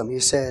Jerusalem, he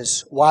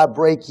says, Why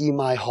break ye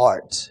my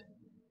heart?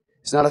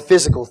 It's not a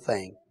physical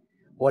thing.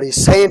 What he's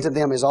saying to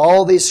them is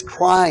all this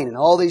crying and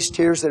all these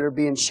tears that are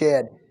being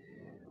shed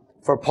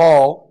for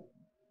Paul.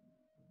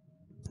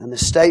 And the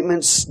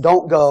statements,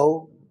 don't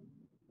go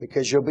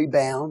because you'll be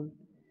bound.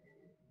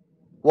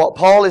 What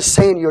Paul is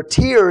saying, your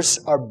tears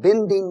are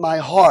bending my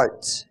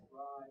heart.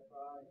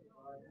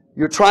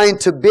 You're trying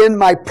to bend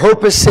my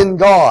purpose in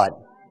God.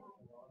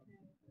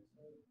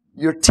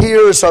 Your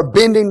tears are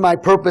bending my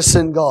purpose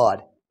in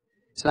God.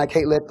 So I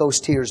can't let those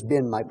tears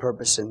bend my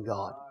purpose in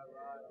God.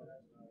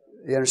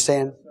 You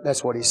understand?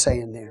 That's what he's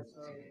saying there.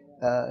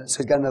 So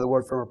he's got another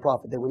word from a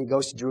prophet that when he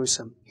goes to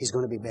Jerusalem, he's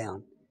going to be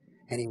bound.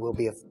 And he will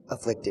be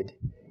afflicted.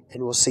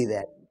 And we'll see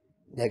that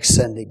next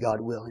Sunday, God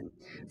willing.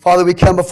 Father, we come before